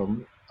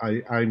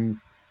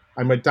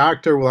 I'm a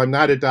doctor. Well, I'm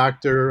not a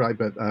doctor,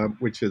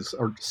 which is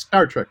a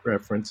Star Trek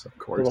reference, of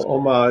course. A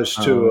homage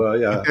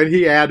to, And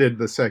he added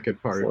the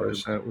second part.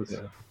 That was.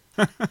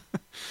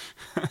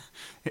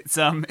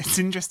 It's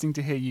interesting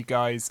to hear you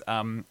guys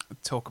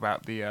talk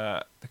about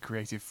the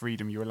creative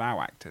freedom you allow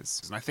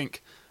actors, and I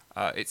think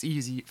it's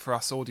easy for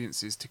us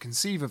audiences to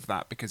conceive of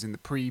that because in the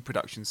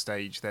pre-production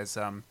stage, there's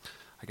I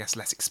guess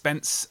less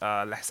expense,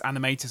 less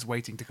animators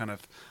waiting to kind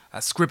of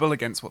scribble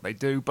against what they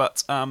do,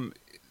 but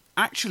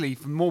actually,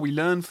 the more we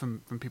learn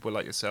from people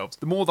like yourselves,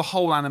 the more the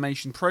whole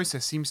animation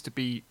process seems to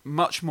be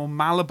much more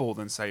malleable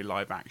than, say,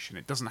 live action.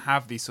 It doesn't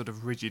have these sort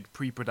of rigid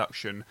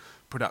pre-production,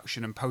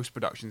 production, and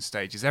post-production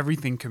stages.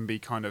 Everything can be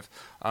kind of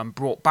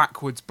brought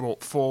backwards,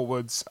 brought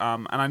forwards.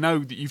 And I know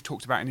that you've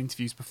talked about in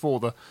interviews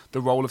before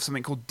the role of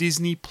something called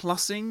Disney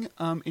Plussing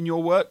in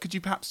your work. Could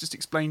you perhaps just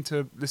explain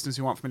to listeners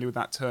who aren't familiar with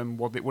that term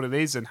what it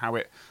is and how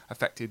it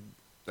affected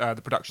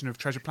the production of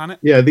Treasure Planet?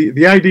 Yeah,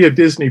 the idea of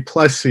Disney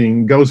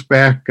Plussing goes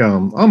back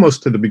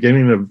almost to the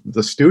beginning of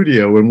the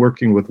studio and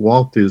working with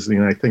Walt Disney,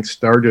 and I think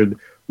started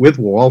with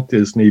Walt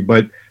Disney,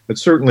 but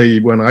certainly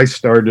when I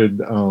started,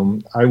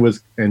 John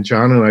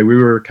and I, we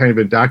were kind of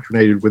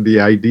indoctrinated with the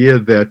idea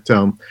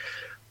that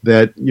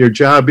that your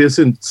job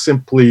isn't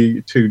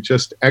simply to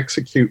just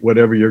execute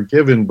whatever you're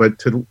given, but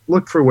to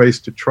look for ways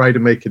to try to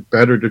make it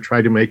better, to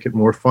try to make it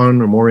more fun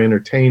or more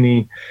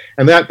entertaining.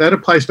 And that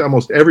applies to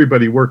almost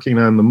everybody working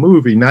on the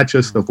movie, not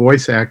just the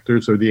voice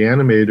actors or the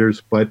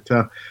animators, but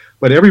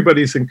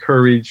everybody's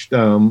encouraged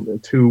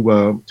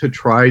to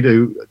try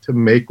to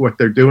make what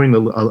they're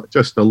doing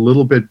just a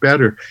little bit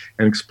better,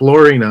 and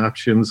exploring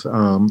options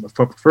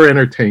for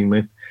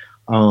entertainment.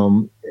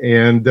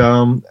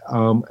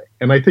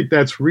 And I think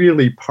that's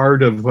really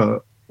part of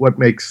what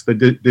makes the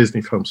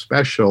Disney film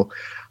special,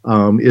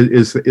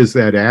 is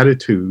that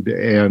attitude,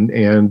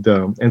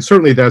 and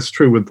certainly that's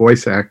true with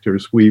voice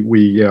actors.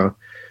 We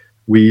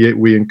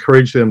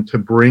encourage them to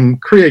bring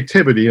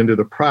creativity into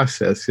the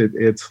process.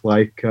 It's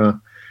like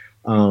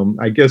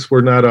I guess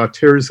we're not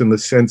auteurs in the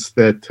sense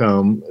that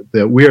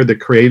that we are the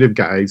creative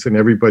guys and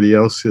everybody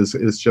else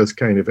is just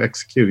kind of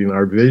executing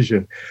our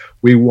vision.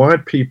 We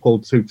want people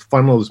to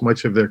funnel as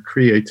much of their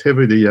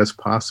creativity as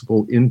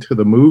possible into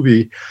the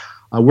movie.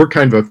 We're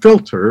kind of a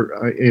filter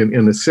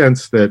in the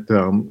sense that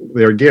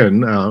there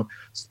again, a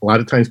lot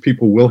of times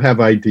people will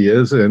have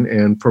ideas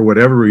and for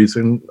whatever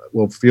reason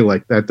will feel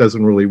like that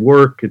doesn't really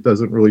work. It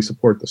doesn't really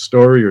support the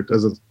story, or it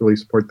doesn't really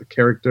support the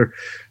character.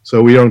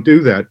 So we don't do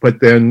that. But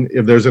then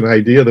if there's an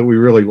idea that we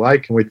really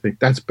like and we think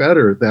that's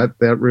better,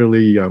 that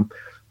really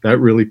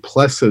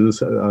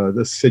pluses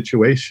the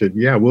situation,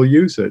 yeah, we'll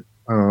use it.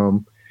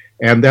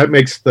 And that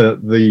makes the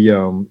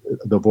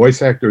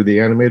voice actor, the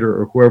animator,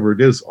 or whoever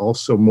it is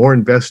also more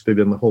invested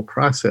in the whole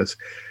process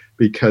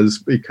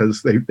because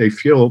they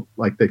feel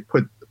like they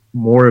put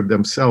more of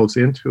themselves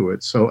into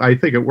it. So I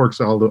think it works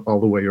all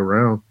the way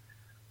around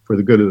for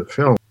the good of the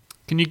film.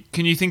 Can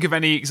you think of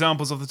any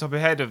examples off the top of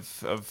your head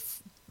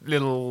of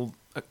little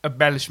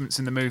embellishments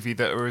in the movie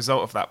that are a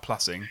result of that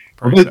plussing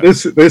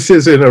process? This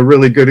isn't a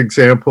really good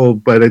example,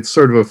 but it's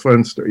sort of a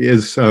fun story.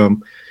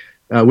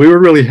 We were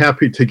really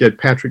happy to get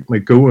Patrick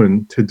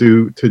McGoohan to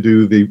do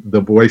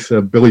the voice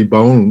of Billy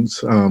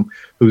Bones,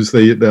 who's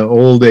the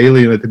old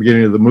alien at the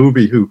beginning of the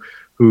movie who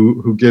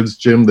gives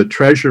Jim the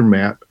treasure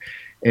map,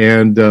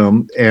 and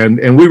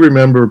we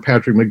remember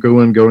Patrick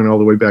McGoohan going all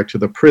the way back to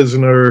The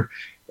Prisoner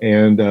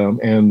and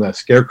the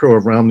Scarecrow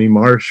of Romney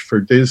Marsh for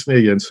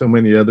Disney, and so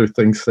many other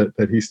things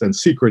that he's done.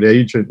 Secret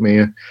Agent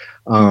Man,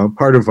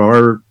 part of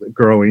our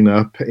growing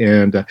up,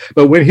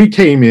 but when he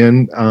came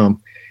in.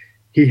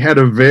 He had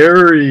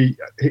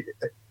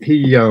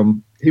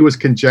he was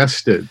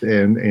congested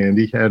and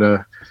he had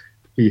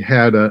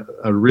a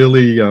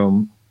really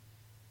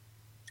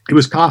he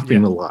was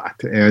coughing a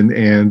lot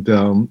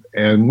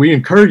and we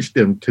encouraged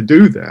him to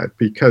do that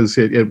because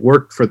it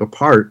worked for the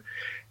part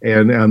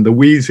and the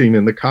wheezing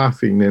and the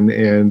coughing and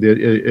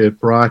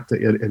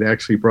it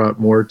actually brought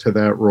more to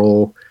that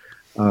role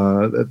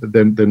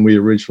than we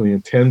originally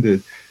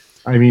intended.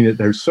 I mean,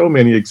 there's so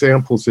many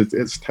examples.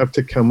 It's tough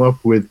to come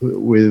up with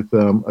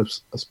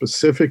a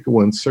specific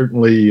one.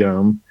 Certainly,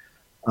 with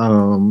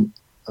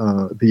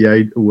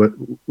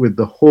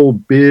the whole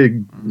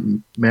big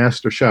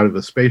master shot of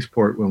the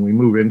spaceport when we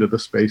move into the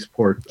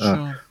spaceport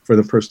for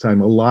the first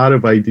time. A lot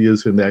of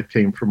ideas in that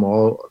came from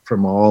all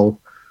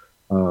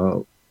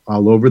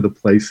over the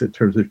place in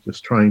terms of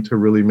just trying to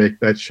really make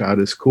that shot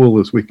as cool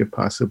as we could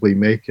possibly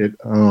make it.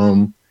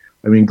 I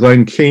mean,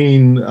 Glenn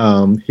Keane,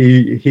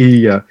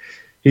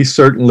 he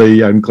certainly,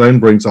 Glenn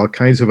brings all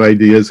kinds of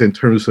ideas in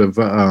terms of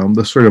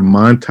the sort of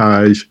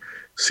montage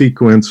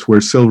sequence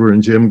where Silver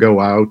and Jim go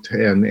out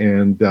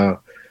and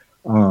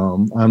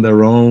on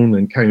their own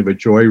and kind of a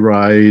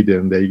joyride,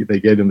 and they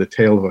get in the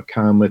tail of a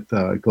comet.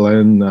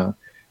 Glenn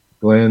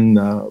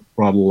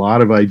brought a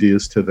lot of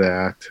ideas to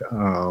that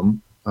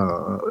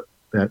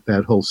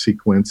whole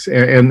sequence,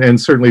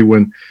 and certainly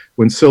when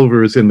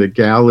Silver is in the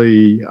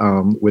galley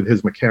with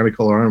his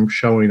mechanical arm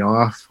showing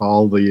off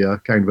all the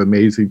kind of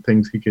amazing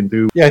things he can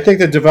do. Yeah, I think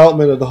the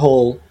development of the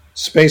whole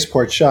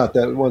spaceport shot,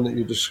 that one that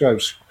you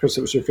described, Chris,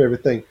 that was your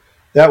favorite thing,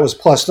 that was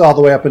plussed all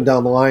the way up and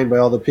down the line by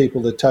all the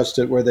people that touched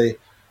it, where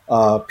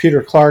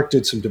Peter Clark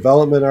did some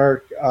development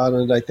art on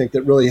it, I think,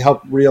 that really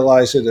helped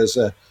realize it as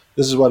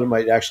this is what it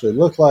might actually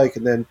look like.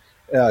 And then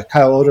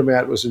Kyle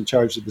Odermatt was in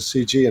charge of the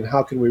CG, and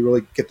how can we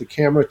really get the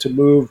camera to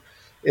move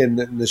in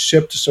the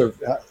ship to sort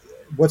of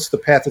what's the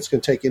path it's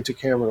going to take into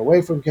camera and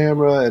away from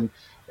camera,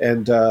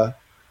 and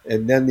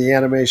then the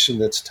animation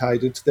that's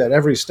tied into that,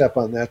 every step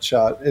on that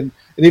shot, and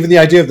even the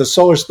idea of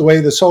the way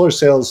the solar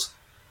sails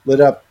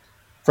lit up.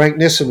 Frank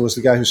Nissen was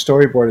the guy who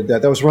storyboarded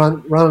that. That was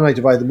Ron and I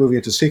divided the movie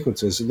into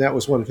sequences, and that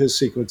was one of his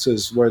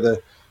sequences where the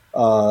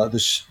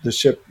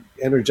ship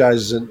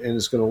energizes and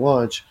is going to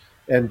launch.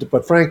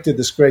 But Frank did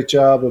this great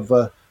job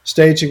of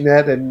staging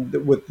that, and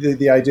with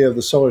the idea of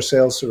the solar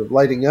sails sort of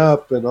lighting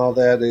up and all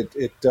that.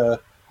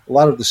 A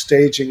lot of the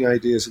staging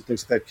ideas and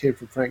things like that came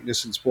from Frank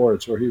Nissen's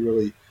boards, where he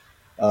really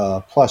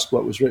plussed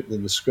what was written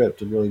in the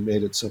script and really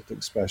made it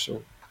something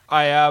special.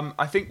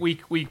 I think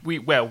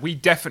we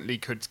definitely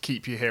could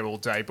keep you here all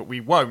day, but we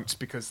won't,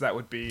 because that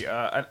would be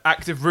an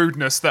act of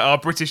rudeness that our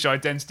British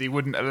identity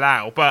wouldn't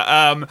allow. But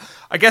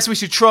I guess we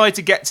should try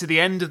to get to the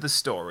end of the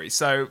story.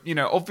 So,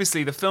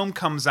 obviously the film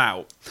comes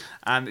out,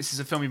 and this is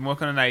a film we've been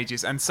working on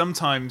ages, and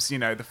sometimes,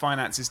 the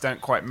finances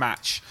don't quite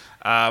match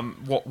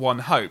what one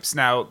hopes.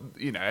 Now,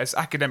 as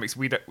academics,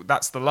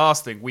 that's the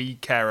last thing we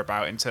care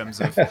about in terms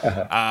of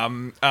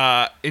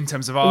our.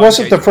 It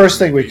wasn't the first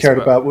thing we cared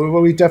about. Well,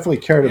 we definitely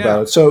cared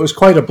about it. So it was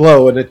quite a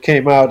blow when it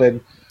came out,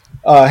 and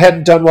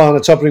hadn't done well on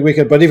its opening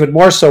weekend. But even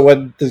more so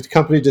when the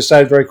company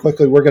decided very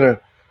quickly, we're gonna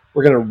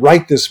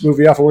write this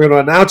movie off, and we're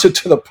going to announce it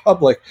to the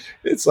public.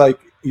 It's like,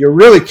 you're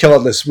really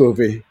killing this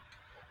movie.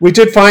 We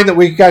did find that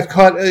we got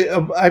caught.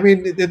 I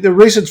mean, the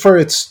reasons for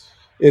its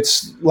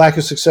lack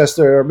of success,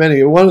 there are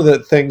many. One of the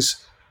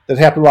things that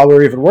happened while we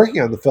were even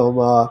working on the film,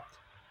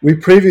 we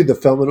previewed the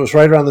film, and it was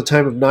right around the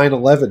time of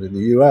 9/11 in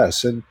the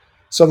U.S. And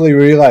suddenly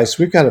we realized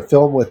we've got a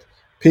film with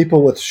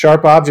people with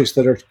sharp objects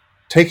that are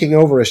taking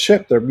over a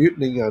ship. They're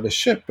mutinying on a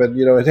ship. And,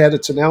 it had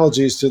its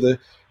analogies to the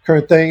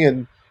current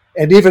thing.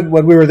 And even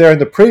when we were there in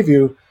the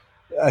preview,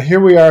 here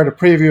we are in a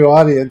preview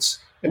audience.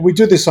 And we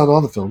do this on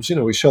all the films.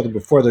 We show them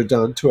before they're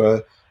done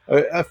to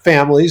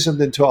families and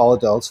then to all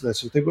adults and that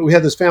sort of thing. But we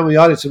had this family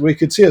audience, and we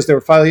could see as they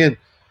were filing in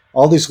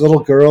all these little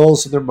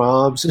girls and their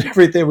moms and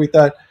everything. We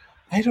thought,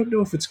 I don't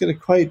know if it's going to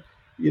quite,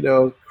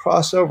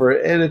 cross over.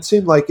 And it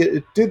seemed like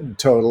it didn't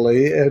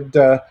totally. And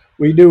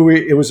we knew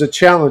it was a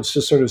challenge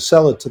to sort of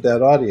sell it to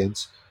that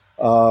audience.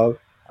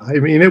 I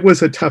mean, it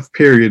was a tough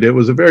period. It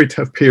was a very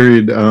tough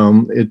period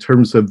in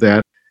terms of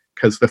that,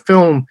 because the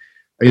film,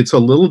 it's a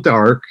little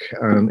dark,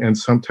 and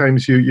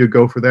sometimes you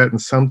go for that,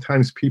 and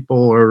sometimes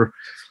people are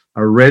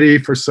ready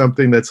for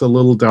something that's a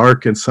little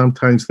dark, and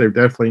sometimes they're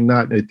definitely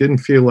not. It didn't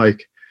feel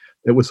like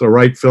it was the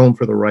right film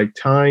for the right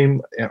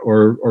time,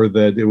 or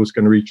that it was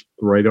going to reach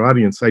the right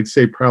audience. I'd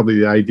say probably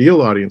the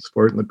ideal audience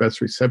for it and the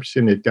best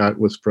reception it got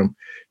was from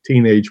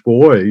teenage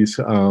boys,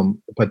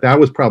 but that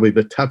was probably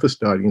the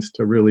toughest audience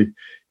to really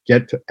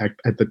get to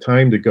at the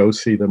time to go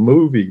see the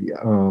movie.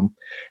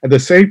 At the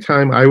same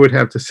time, I would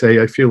have to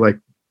say I feel like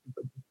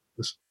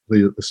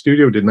the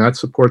studio did not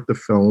support the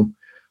film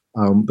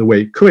the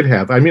way it could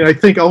have. I mean, I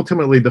think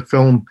ultimately the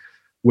film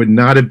would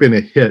not have been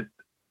a hit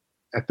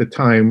at the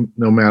time,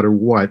 no matter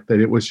what,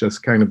 that it was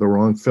just kind of the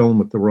wrong film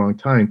at the wrong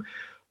time.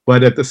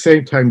 But at the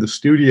same time, the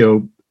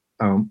studio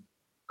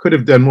could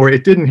have done more.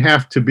 It didn't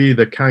have to be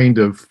the kind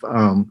of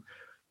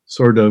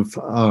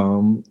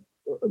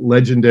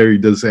legendary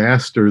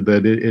disaster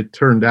that it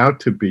turned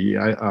out to be.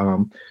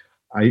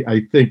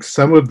 I think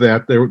some of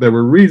that, there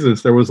were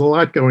reasons. There was a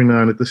lot going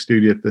on at the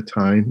studio at the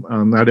time.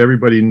 Not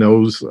everybody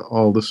knows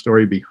all the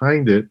story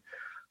behind it.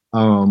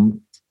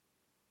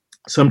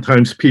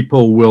 Sometimes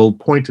people will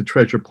point to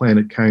Treasure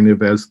Planet kind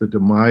of as the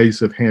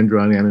demise of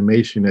hand-drawn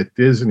animation at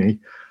Disney,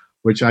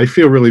 which I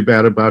feel really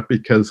bad about,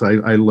 because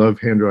I love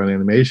hand-drawn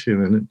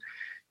animation,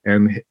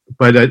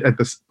 but at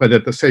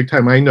the same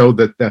time, I know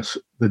that that's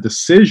the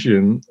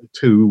decision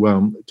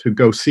to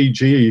go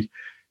CG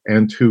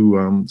and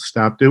to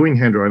stop doing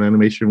hand-drawn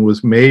animation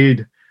was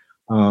made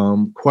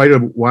quite a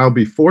while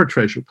before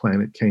Treasure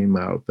Planet came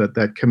out.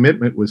 That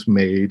commitment was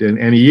made, and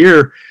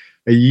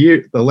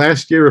the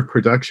last year of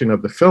production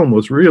of the film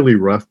was really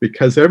rough,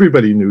 because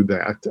everybody knew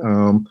that.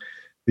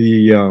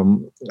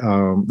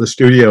 The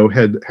studio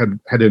had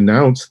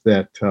announced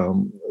that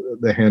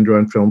the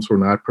hand-drawn films were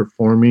not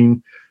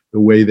performing the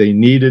way they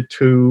needed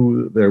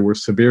to. There were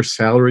severe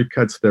salary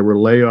cuts. There were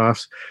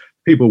layoffs.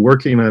 People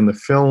working on the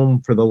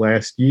film for the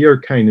last year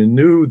kind of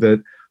knew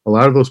that a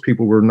lot of those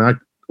people were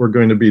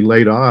going to be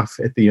laid off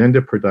at the end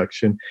of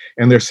production,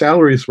 and their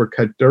salaries were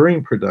cut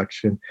during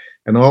production.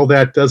 And all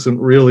that doesn't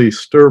really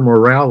stir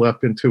morale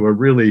up into a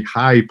really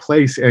high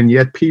place. And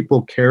yet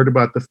people cared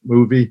about the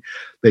movie.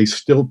 They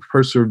still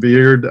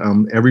persevered.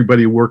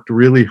 Everybody worked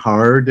really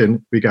hard,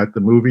 and we got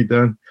the movie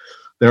done.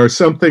 There are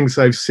some things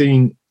I've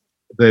seen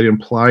that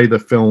imply the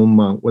film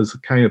was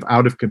kind of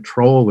out of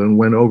control and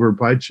went over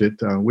budget,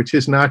 which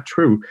is not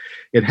true.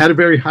 It had a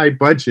very high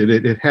budget.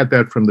 It had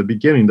that from the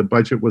beginning. The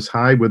budget was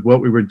high with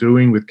what we were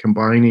doing with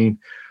combining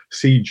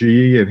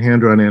CG and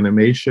hand-drawn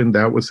animation.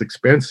 That was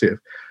expensive.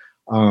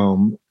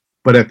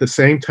 But at the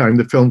same time,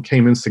 the film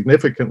came in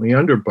significantly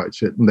under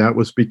budget, and that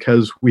was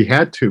because we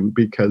had to,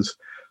 because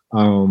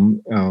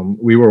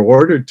we were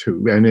ordered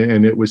to, and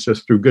it was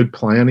just through good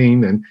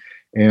planning,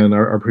 and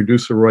our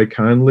producer Roy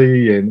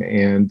Conley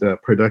and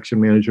production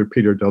manager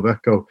Peter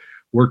Delvecco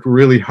worked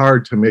really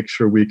hard to make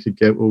sure we could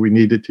get what we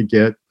needed to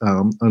get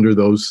under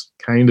those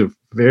kind of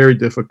very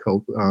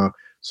difficult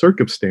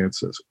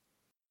circumstances.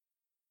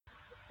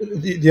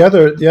 The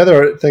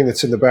other thing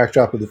that's in the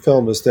backdrop of the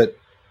film is that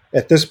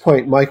at this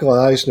point, Michael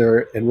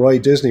Eisner and Roy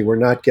Disney were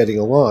not getting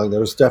along. There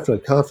was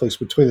definite conflicts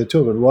between the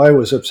two of them. And Roy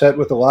was upset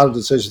with a lot of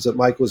decisions that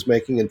Mike was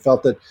making and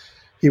felt that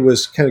he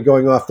was kind of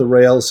going off the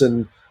rails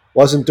and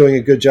wasn't doing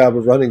a good job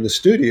of running the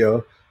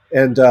studio.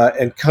 And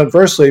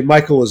conversely,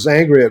 Michael was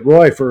angry at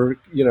Roy for,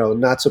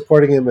 not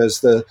supporting him as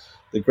the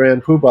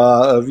grand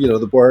poobah of,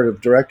 the board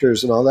of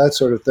directors and all that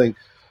sort of thing.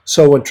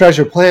 So when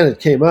Treasure Planet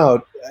came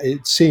out,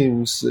 it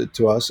seems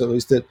to us, at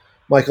least, that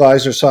Michael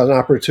Eisner saw an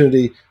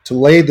opportunity to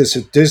lay this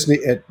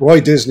at Roy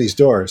Disney's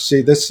door.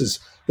 See, this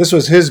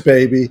was his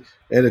baby,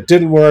 and it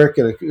didn't work,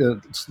 and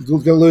it's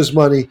going to lose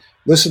money.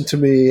 Listen to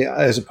me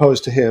as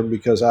opposed to him,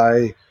 because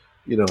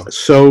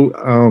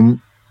So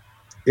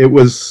it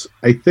was,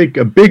 I think,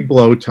 a big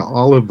blow to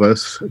all of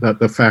us that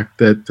the fact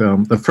that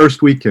the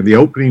first weekend, the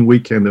opening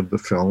weekend of the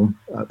film,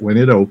 when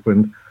it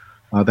opened,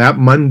 that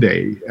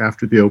Monday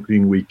after the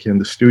opening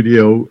weekend, the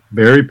studio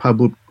very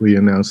publicly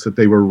announced that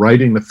they were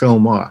writing the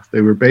film off.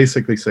 They were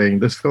basically saying,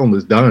 this film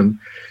is done.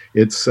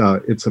 It's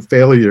a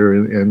failure,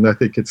 and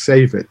nothing could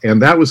save it.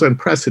 And that was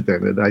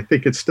unprecedented. I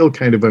think it's still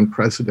kind of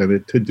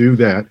unprecedented to do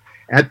that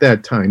at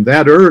that time,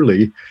 that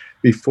early,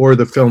 before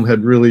the film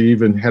had really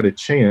even had a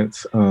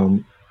chance.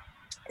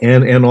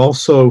 And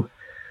also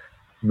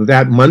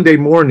that Monday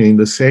morning,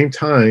 the same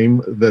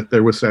time that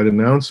there was that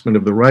announcement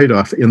of the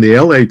write-off in the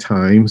LA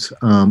Times,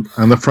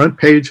 on the front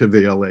page of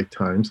the LA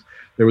Times,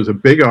 there was a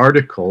big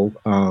article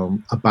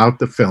about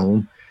the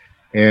film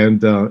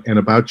and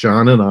about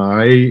John and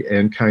I,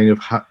 and kind of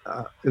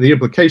the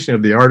implication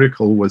of the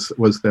article was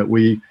that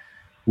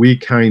we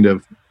kind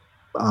of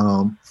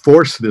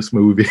forced this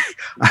movie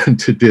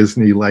onto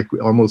Disney,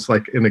 almost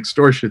like an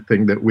extortion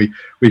thing, that we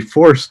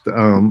forced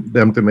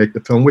them to make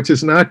the film, which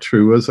is not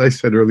true. As I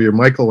said earlier,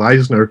 Michael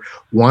Eisner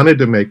wanted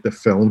to make the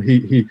film.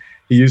 He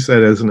used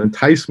that as an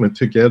enticement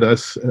to get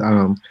us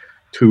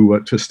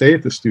to stay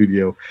at the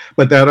studio.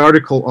 But that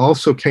article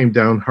also came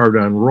down hard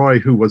on Roy,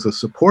 who was a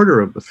supporter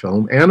of the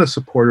film and a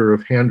supporter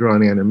of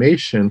hand-drawn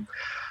animation.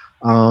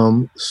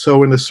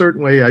 So in a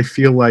certain way, I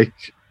feel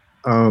like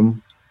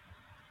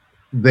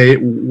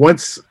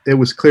once it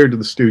was clear to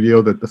the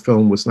studio that the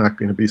film was not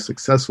going to be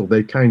successful,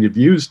 they kind of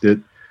used it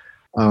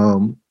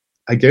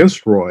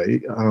against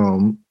Roy,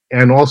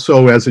 and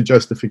also as a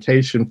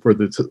justification for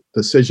the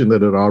decision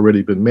that had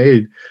already been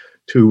made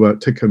to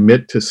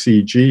commit to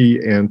CG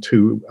and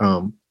to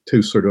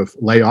sort of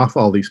lay off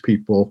all these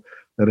people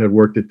that had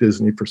worked at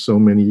Disney for so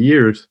many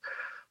years.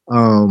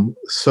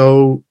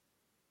 So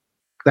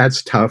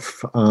that's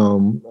tough,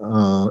 and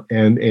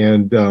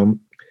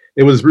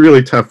it was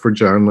really tough for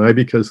John and I,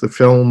 because the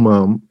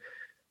film,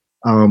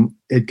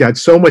 it got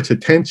so much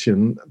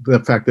attention, the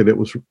fact that it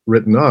was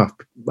written off.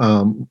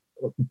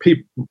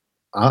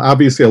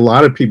 Obviously,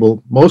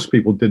 most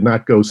people did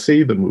not go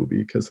see the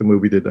movie because the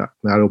movie did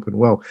not open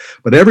well.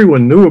 But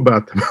everyone knew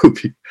about the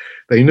movie.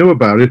 They knew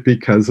about it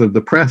because of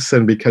the press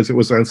and because it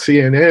was on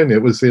CNN. It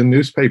was in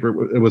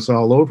newspaper. It was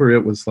all over.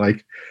 It was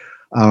like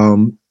a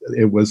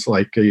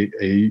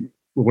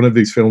one of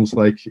these films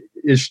like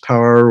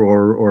Ishtar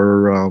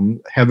or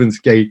Heaven's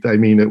Gate. I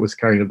mean, it was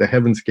kind of the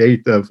Heaven's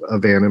Gate of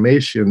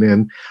animation.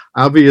 And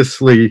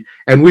obviously,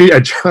 and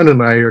John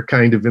and I are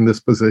kind of in this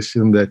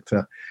position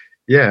that,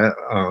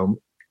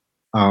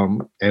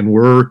 and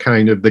we're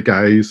kind of the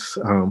guys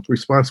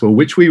responsible,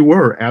 which we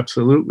were,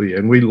 absolutely.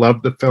 And we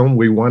loved the film.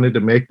 We wanted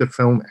to make the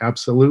film,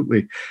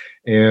 absolutely.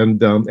 And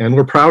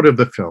we're proud of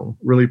the film,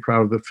 really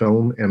proud of the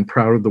film, and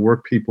proud of the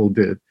work people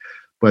did.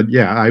 But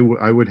yeah,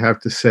 I would have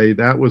to say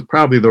that was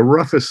probably the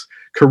roughest,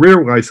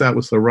 career-wise, that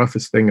was the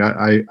roughest thing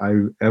I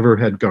ever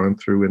had gone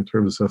through in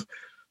terms of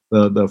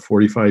the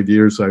 45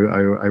 years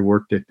I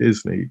worked at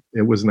Disney.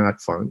 It was not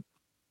fun.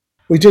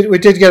 We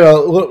did get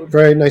a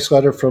very nice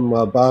letter from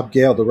Bob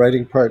Gale, the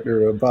writing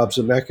partner of Bob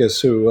Zemeckis,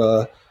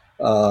 who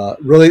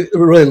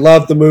really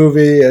loved the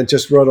movie and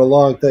just wrote a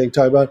long thing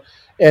talking about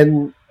it.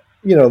 And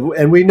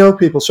and we know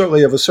people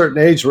certainly of a certain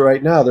age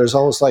right now. There's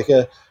almost like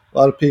a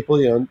lot of people,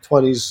 in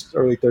 20s,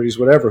 early 30s,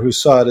 whatever, who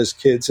saw it as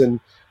kids and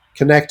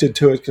connected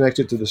to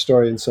the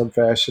story in some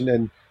fashion.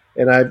 And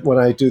when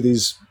I do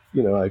these,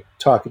 I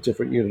talk at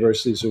different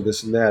universities or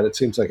this and that, it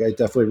seems like I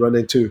definitely run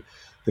into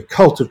the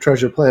cult of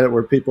Treasure Planet,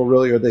 where people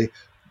really they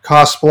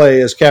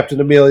cosplay as Captain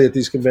Amelia at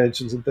these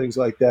conventions and things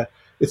like that.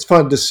 It's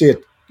fun to see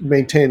it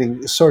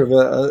maintaining sort of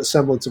a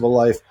semblance of a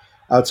life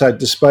outside,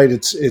 despite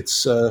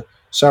its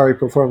sorry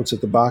performance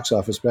at the box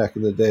office back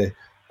in the day.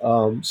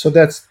 So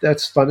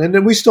that's fun, and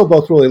then we still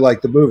both really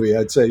like the movie.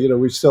 I'd say, we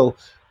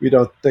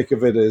don't think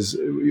of it as,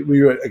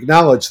 we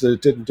acknowledge that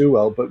it didn't do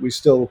well, but it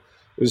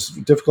was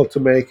difficult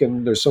to make,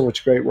 and there's so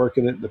much great work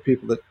in it. And the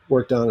people that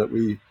worked on it,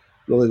 we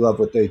really love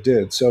what they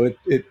did. So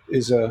it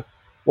is a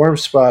warm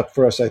spot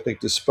for us, I think,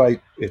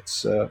 despite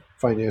its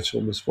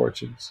financial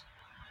misfortunes.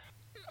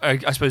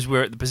 I suppose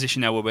we're at the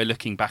position now where we're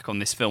looking back on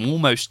this film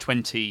almost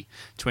 20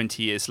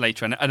 years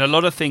later. And a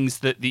lot of things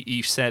that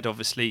you said,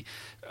 obviously,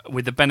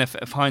 with the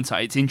benefit of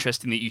hindsight, it's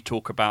interesting that you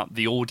talk about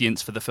the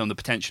audience for the film, the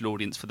potential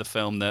audience for the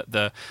film,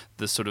 the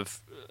sort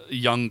of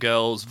young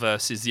girls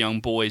versus young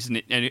boys.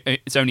 And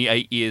it's only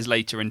 8 years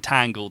later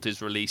Entangled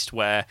is released,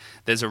 where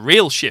there's a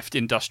real shift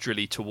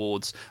industrially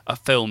towards a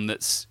film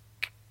that's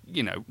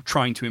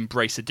trying to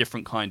embrace a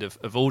different kind of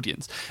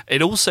audience.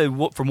 It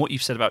also, from what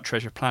you've said about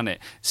Treasure Planet,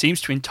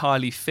 seems to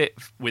entirely fit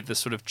with the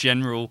sort of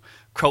general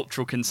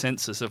cultural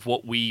consensus of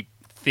what we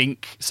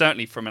think,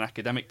 certainly from an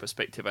academic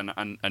perspective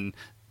and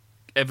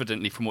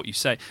evidently from what you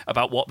say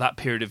about what that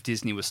period of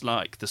Disney was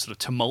like, the sort of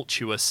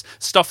tumultuous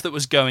stuff that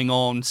was going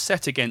on,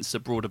 set against a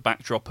broader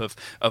backdrop of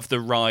the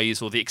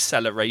rise or the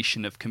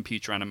acceleration of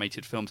computer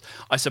animated films.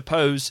 I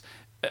suppose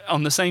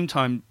on the same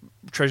time,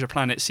 Treasure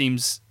Planet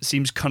seems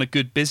kind of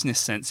good business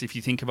sense if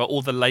you think about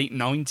all the late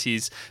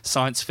 90s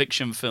science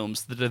fiction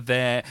films that are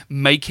there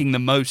making the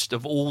most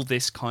of all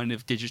this kind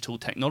of digital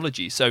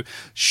technology. So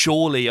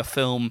surely a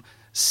film,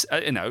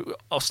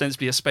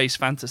 ostensibly a space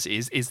fantasy,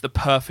 is the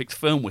perfect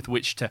film with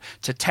which to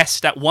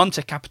test out, one,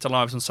 to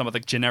capitalize on some of the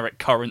generic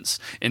currents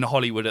in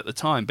Hollywood at the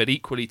time, but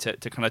equally to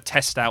kind of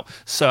test out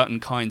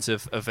certain kinds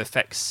of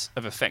effects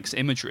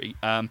imagery.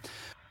 I'm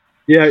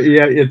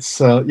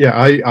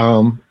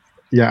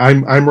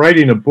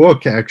writing a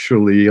book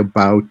actually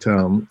about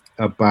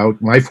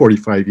my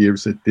 45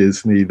 years at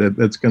Disney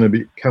that's going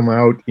to come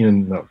out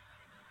in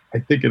I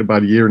think in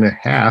about a year and a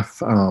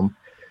half.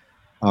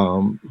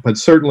 But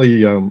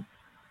certainly,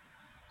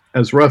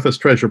 as rough as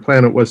Treasure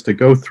Planet was to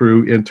go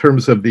through in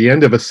terms of the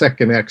end of a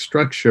second act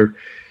structure,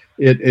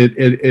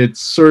 it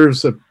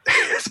serves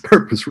its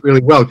purpose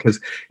really well, because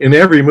in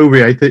every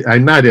movie, I think,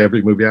 not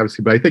every movie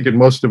obviously, but I think in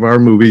most of our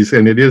movies,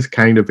 and it is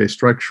kind of a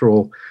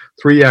structural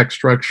 3-act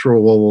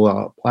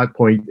structural plot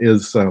point,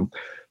 is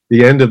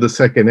the end of the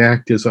second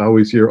act is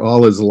always your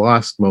all is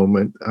lost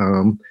moment.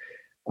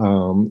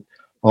 And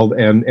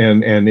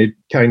it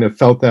kind of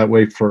felt that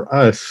way for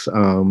us.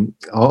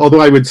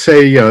 Although I would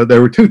say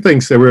there were two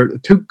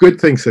good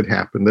things that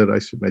happened that I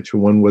should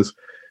mention. One was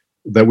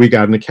that we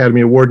got an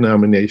Academy Award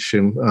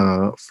nomination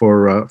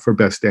for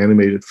Best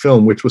Animated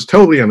Film, which was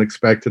totally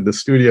unexpected. The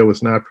studio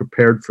was not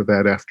prepared for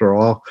that after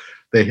all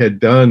they had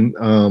done,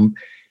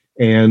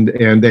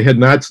 and they had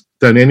not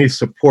done any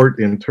support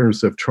in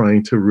terms of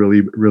trying to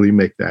really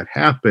make that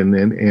happen.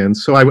 And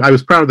so I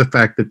was proud of the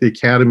fact that the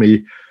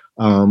Academy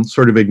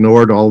sort of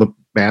ignored all the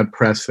bad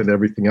press and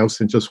everything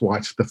else and just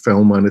watched the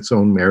film on its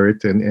own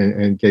merit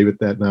and gave it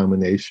that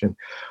nomination.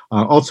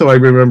 Also, I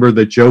remember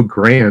that Joe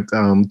Grant,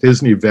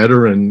 Disney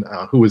veteran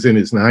who was in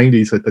his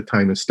 90s at the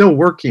time and still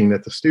working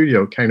at the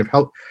studio, kind of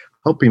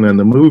helping on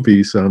the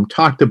movies,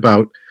 talked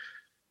about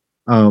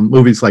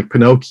movies like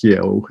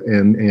Pinocchio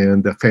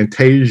and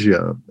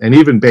Fantasia and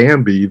even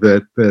Bambi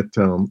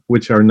that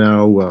which are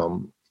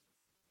now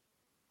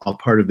all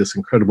part of this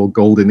incredible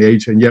golden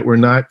age, and yet we're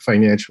not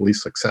financially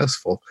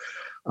successful.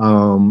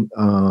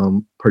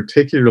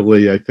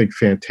 Particularly, I think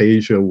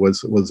Fantasia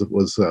was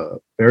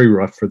very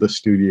rough for the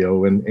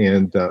studio,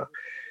 and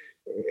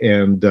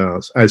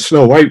as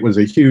Snow White was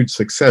a huge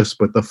success,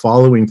 but the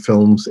following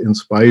films, in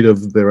spite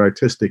of their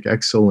artistic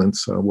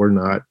excellence, were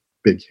not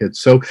big hits.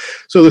 So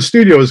the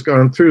studio has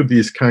gone through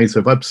these kinds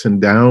of ups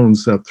and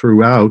downs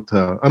throughout.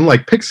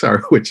 Unlike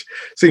Pixar, which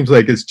seems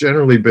like it's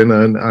generally been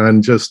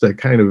on just a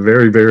kind of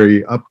very,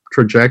 very up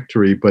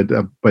trajectory, but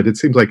it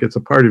seems like it's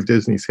a part of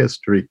Disney's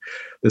history,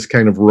 this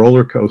kind of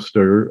roller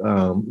coaster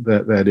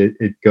that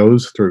it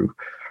goes through.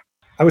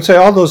 I would say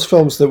all those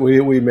films that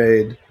we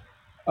made,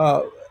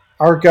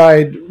 our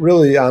guide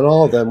really on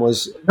all of them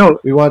was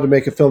we wanted to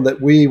make a film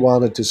that we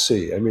wanted to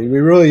see. I mean,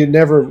 we really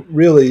never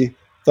really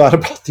thought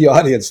about the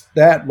audience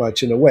that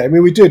much in a way. I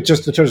mean, we did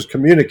just in terms of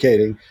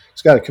communicating.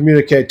 It's got to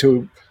communicate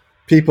to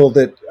people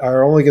that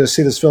are only going to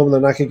see this film and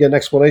they're not going to get an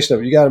explanation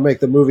of it. You got to make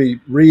the movie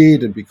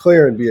read and be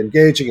clear and be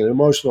engaging and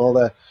emotional, all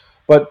that.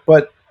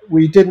 But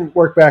we didn't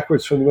work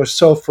backwards from the emotion.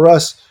 So for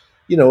us,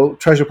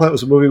 Treasure Planet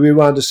was a movie we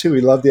wanted to see.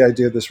 We loved the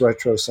idea of this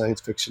retro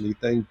science fiction-y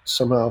thing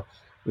somehow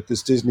with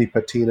this Disney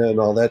patina and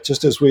all that,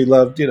 just as we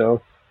loved,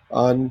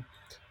 on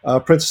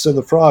Princess and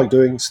the Frog,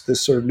 doing this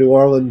sort of New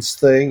Orleans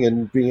thing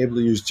and being able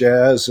to use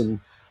jazz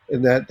and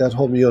that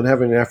whole meal and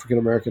having an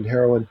African-American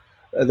heroine.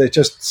 They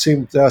just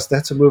seemed to us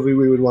that's a movie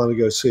we would want to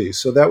go see.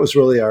 So that was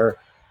really our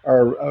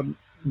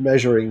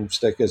measuring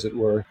stick, as it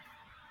were.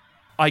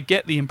 I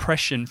get the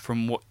impression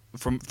from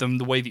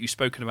the way that you've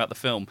spoken about the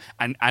film,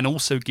 and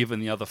also given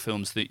the other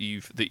films that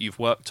you've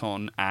worked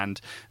on,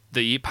 and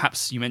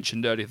perhaps you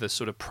mentioned earlier the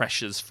sort of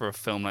pressures for a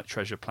film like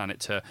Treasure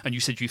Planet and you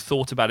said you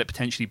thought about it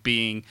potentially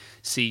being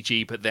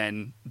CG, but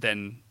then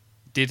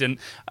didn't,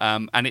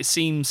 and it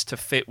seems to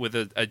fit with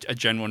a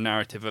general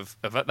narrative of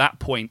at that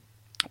point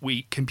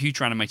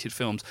computer animated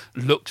films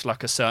looked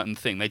like a certain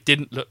thing. They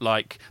didn't look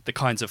like the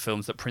kinds of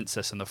films that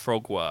Princess and the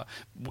Frog were.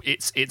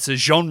 It's a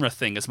genre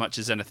thing as much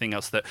as anything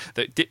else. That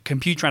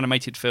computer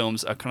animated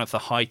films are kind of the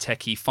high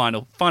techy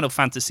Final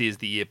Fantasy is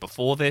the year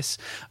before this,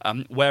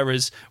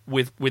 whereas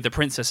with the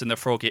Princess and the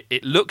Frog,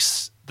 it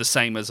looks the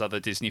same as other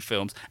Disney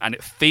films, and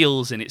it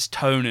feels in its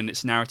tone and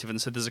its narrative, and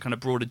so there's a kind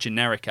of broader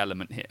generic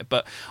element here.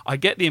 But I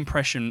get the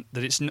impression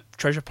that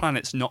Treasure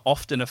Planet's not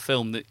often a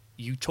film that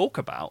you talk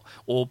about,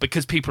 or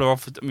because people are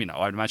often,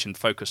 I'd imagine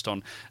focused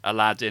on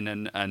Aladdin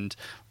and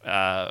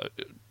I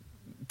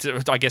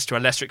guess to a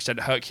lesser extent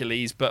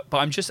Hercules, but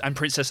and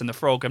Princess and the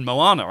Frog and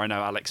Moana. I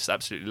know Alex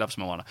absolutely loves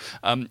Moana,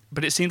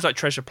 but it seems like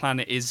Treasure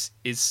Planet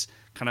is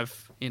kind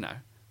of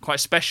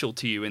quite special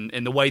to you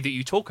in the way that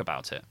you talk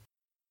about it.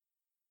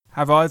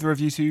 Have either of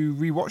you two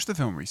rewatched the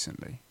film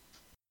recently?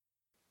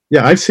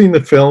 Yeah, I've seen the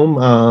film,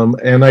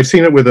 and I've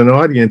seen it with an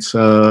audience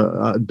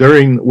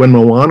during when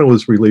Moana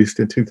was released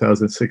in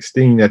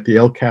 2016 at the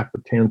El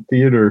Capitan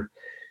Theater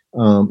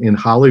in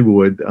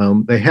Hollywood.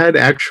 They had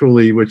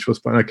actually, which was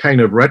a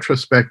kind of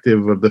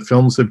retrospective of the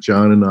films of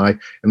John and I,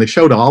 and they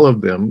showed all of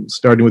them,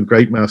 starting with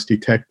Great Mouse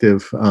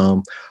Detective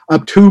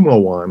up to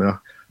Moana.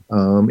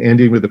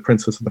 Ending with The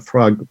Princess and the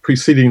Frog,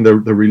 preceding the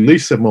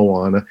release of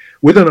Moana,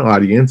 with an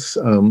audience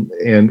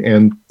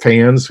and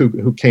fans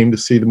who came to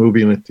see the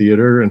movie in a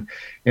theater. And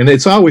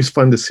it's always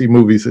fun to see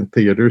movies in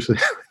theaters.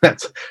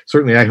 That's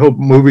certainly, I hope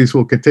movies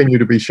will continue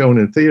to be shown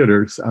in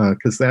theaters,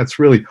 because that's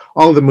really,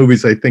 all the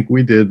movies I think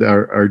we did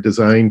are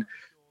designed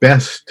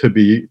best to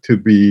be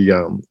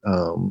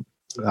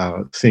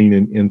seen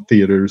in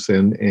theaters.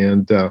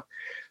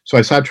 So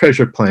I saw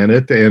Treasure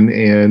Planet, and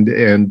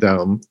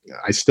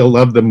I still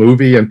love the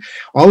movie, and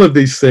all of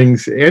these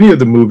things. Any of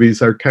the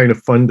movies are kind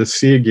of fun to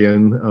see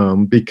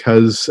again,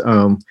 because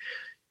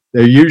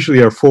they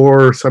usually are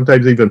 4,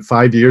 sometimes even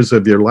 5 years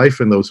of your life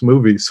in those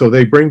movies. So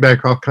they bring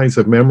back all kinds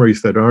of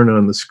memories that aren't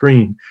on the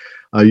screen.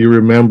 You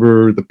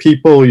remember the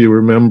people, you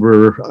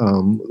remember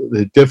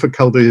the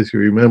difficulties, you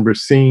remember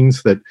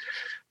scenes that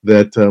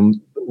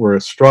were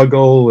a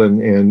struggle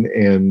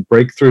and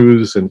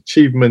breakthroughs and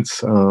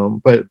achievements.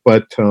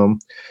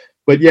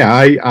 But yeah,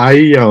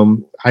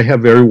 I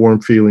have very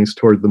warm feelings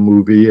toward the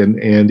movie,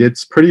 and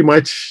it's pretty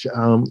much,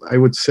 I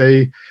would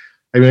say,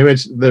 I mean,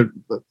 that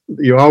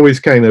you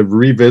always kind of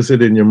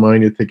revisit in your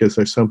mind. You think, is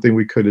there something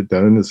we could have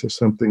done? Is there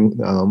something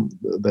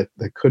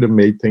that could have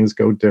made things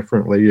go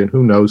differently? And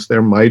who knows?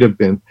 There might have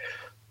been.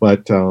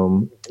 But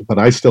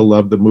I still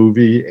love the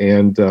movie,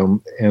 and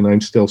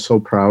I'm still so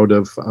proud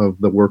of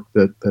the work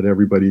that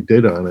everybody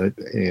did on it,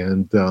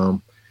 and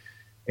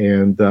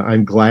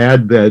I'm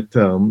glad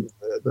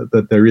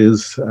that there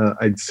is,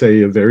 I'd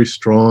say, a very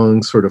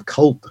strong sort of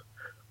cult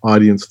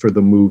audience for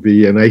the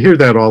movie, and I hear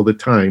that all the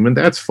time, and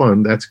that's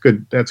fun. That's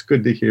good. That's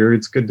good to hear.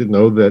 It's good to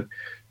know that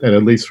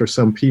at least for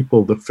some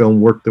people, the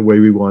film worked the way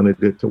we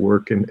wanted it to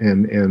work, and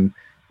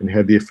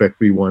had the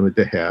effect we wanted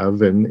to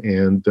have, and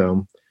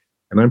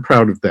I'm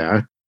proud of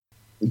that.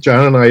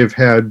 John and I have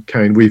had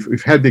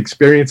we've had the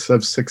experience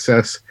of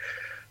success,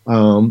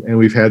 and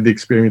we've had the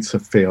experience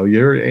of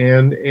failure,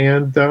 and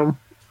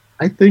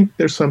I think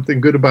there's something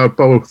good about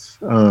both.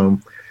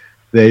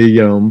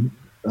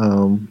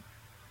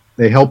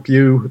 They help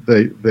you.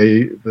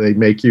 They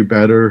make you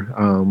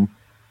better.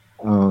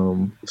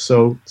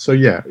 So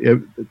yeah.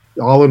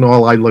 All in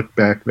all, I look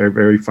back very,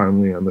 very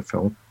fondly on the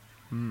film.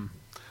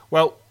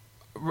 Well,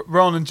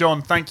 Ron and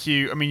John, thank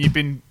you. I mean,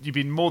 you've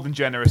been more than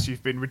generous.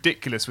 You've been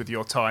ridiculous with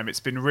your time. It's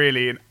been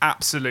really an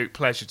absolute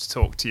pleasure to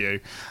talk to you.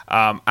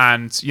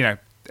 And you know,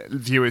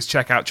 viewers,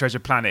 check out Treasure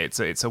Planet.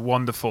 It's a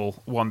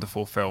wonderful,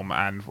 wonderful film,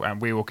 and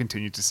we will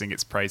continue to sing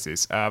its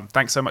praises.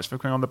 Thanks so much for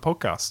coming on the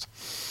podcast.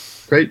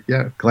 Great,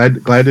 yeah,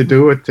 glad to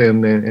do it,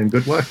 and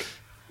good luck.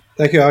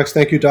 Thank you, Alex.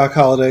 Thank you, Doc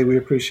Holliday. We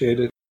appreciate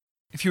it.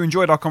 If you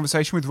enjoyed our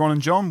conversation with Ron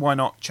and John, why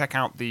not check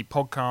out the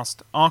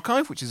podcast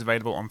archive, which is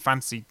available on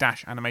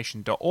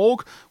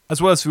fantasy-animation.org,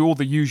 as well as through all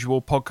the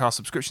usual podcast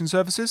subscription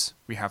services.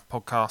 We have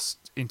podcast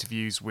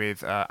interviews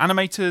with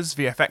animators,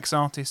 VFX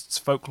artists,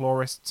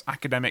 folklorists,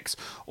 academics,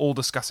 all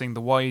discussing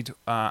the wide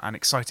and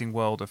exciting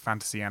world of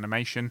fantasy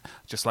animation,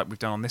 just like we've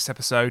done on this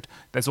episode.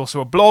 There's also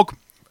a blog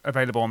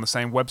available on the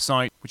same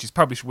website, which is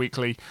published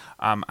weekly,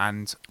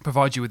 and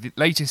provides you with the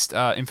latest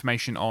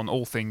information on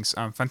all things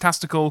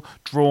fantastical,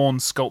 drawn,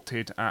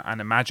 sculpted,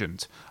 and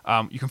imagined.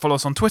 You can follow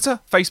us on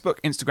Twitter,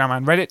 Facebook, Instagram,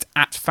 and Reddit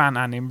at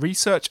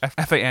FanAnimResearch,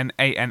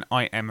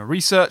 FANANIM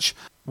Research.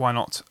 Why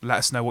not let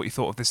us know what you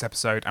thought of this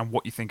episode and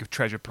what you think of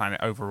Treasure Planet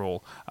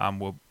overall.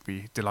 We'll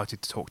be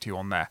delighted to talk to you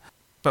on there.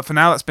 But for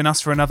now, that's been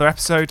us for another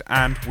episode,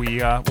 and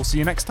we'll see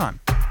you next time.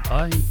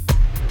 Bye.